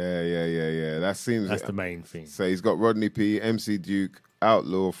Yeah. That's the main thing. So he's got Rodney P, MC Duke,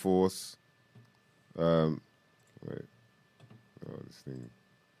 Outlaw Force. Wait. Oh, this thing.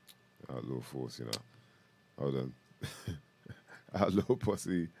 Outlaw Force, you know. Hold on. Outlaw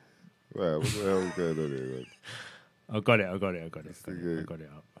Posse. Well, what the hell is going on here, man? I got it. I got it up.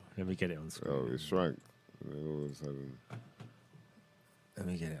 Let me get it on screen. Oh, it shrunk. And then all of a sudden. Let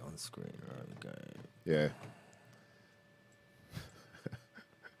me get it on screen. There we go. Yeah.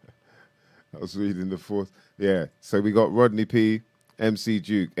 I was reading the fourth. Yeah. So we got Rodney P, MC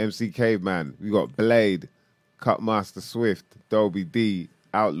Duke, MC Caveman. We got Blade, Cutmaster Swift, Dolby D,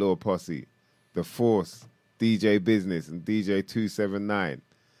 Outlaw Posse, The Force, DJ Business, and DJ 279.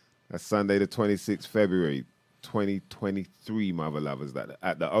 That's Sunday the 26th February, 2023, mother lovers,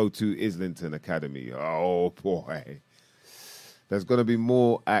 at the O2 Islington Academy. Oh, boy. There's going to be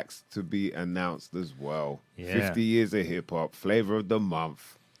more acts to be announced as well. Yeah. 50 years of hip-hop, Flavor of the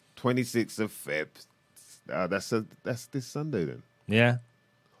Month, 26th of Feb. That's this Sunday, then. Yeah.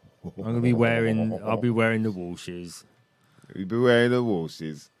 I'll be wearing the wall shoes. You'll be wearing the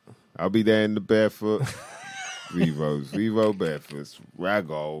Walshes. I'll be there in the barefoot. Revo barefoots,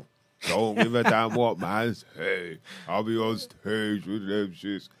 raggo. Don't give a damn what man say. I'll be on stage with them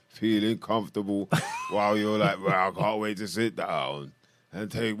shits, feeling comfortable while you're like, well, I can't wait to sit down and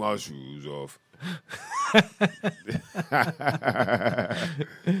take my shoes off.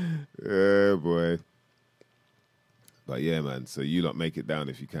 Yeah, boy. But yeah, man, so you lot make it down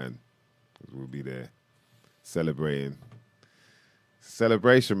if you can. 'Cause we'll be there celebrating.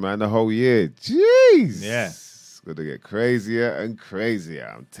 Celebration, man, the whole year. Jeez. Yeah. It's going to get crazier and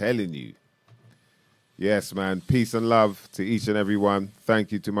crazier, I'm telling you. Yes, man. Peace and love to each and every one.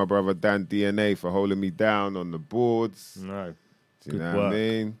 Thank you to my brother Dan DNA for holding me down on the boards. No. Do you know what I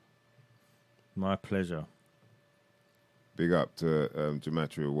mean? My pleasure. Big up to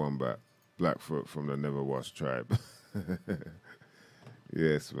Gematria Wombat, Blackfoot from the Never Wash tribe.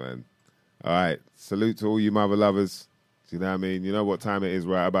 Yes, man. All right. Salute to all you mother lovers. Do you know what I mean? You know what time it is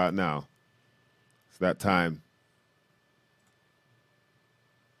right about now? It's that time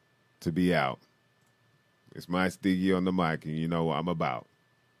to be out. It's my Stiggy on the mic, and you know what I'm about.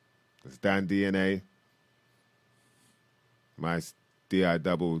 It's Dan DNA. My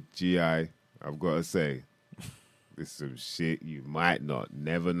D-I-double-G-I. I've got to say, this is some shit you might not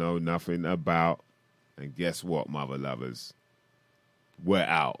never know nothing about. And guess what, mother lovers? We're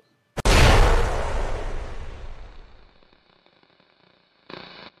out.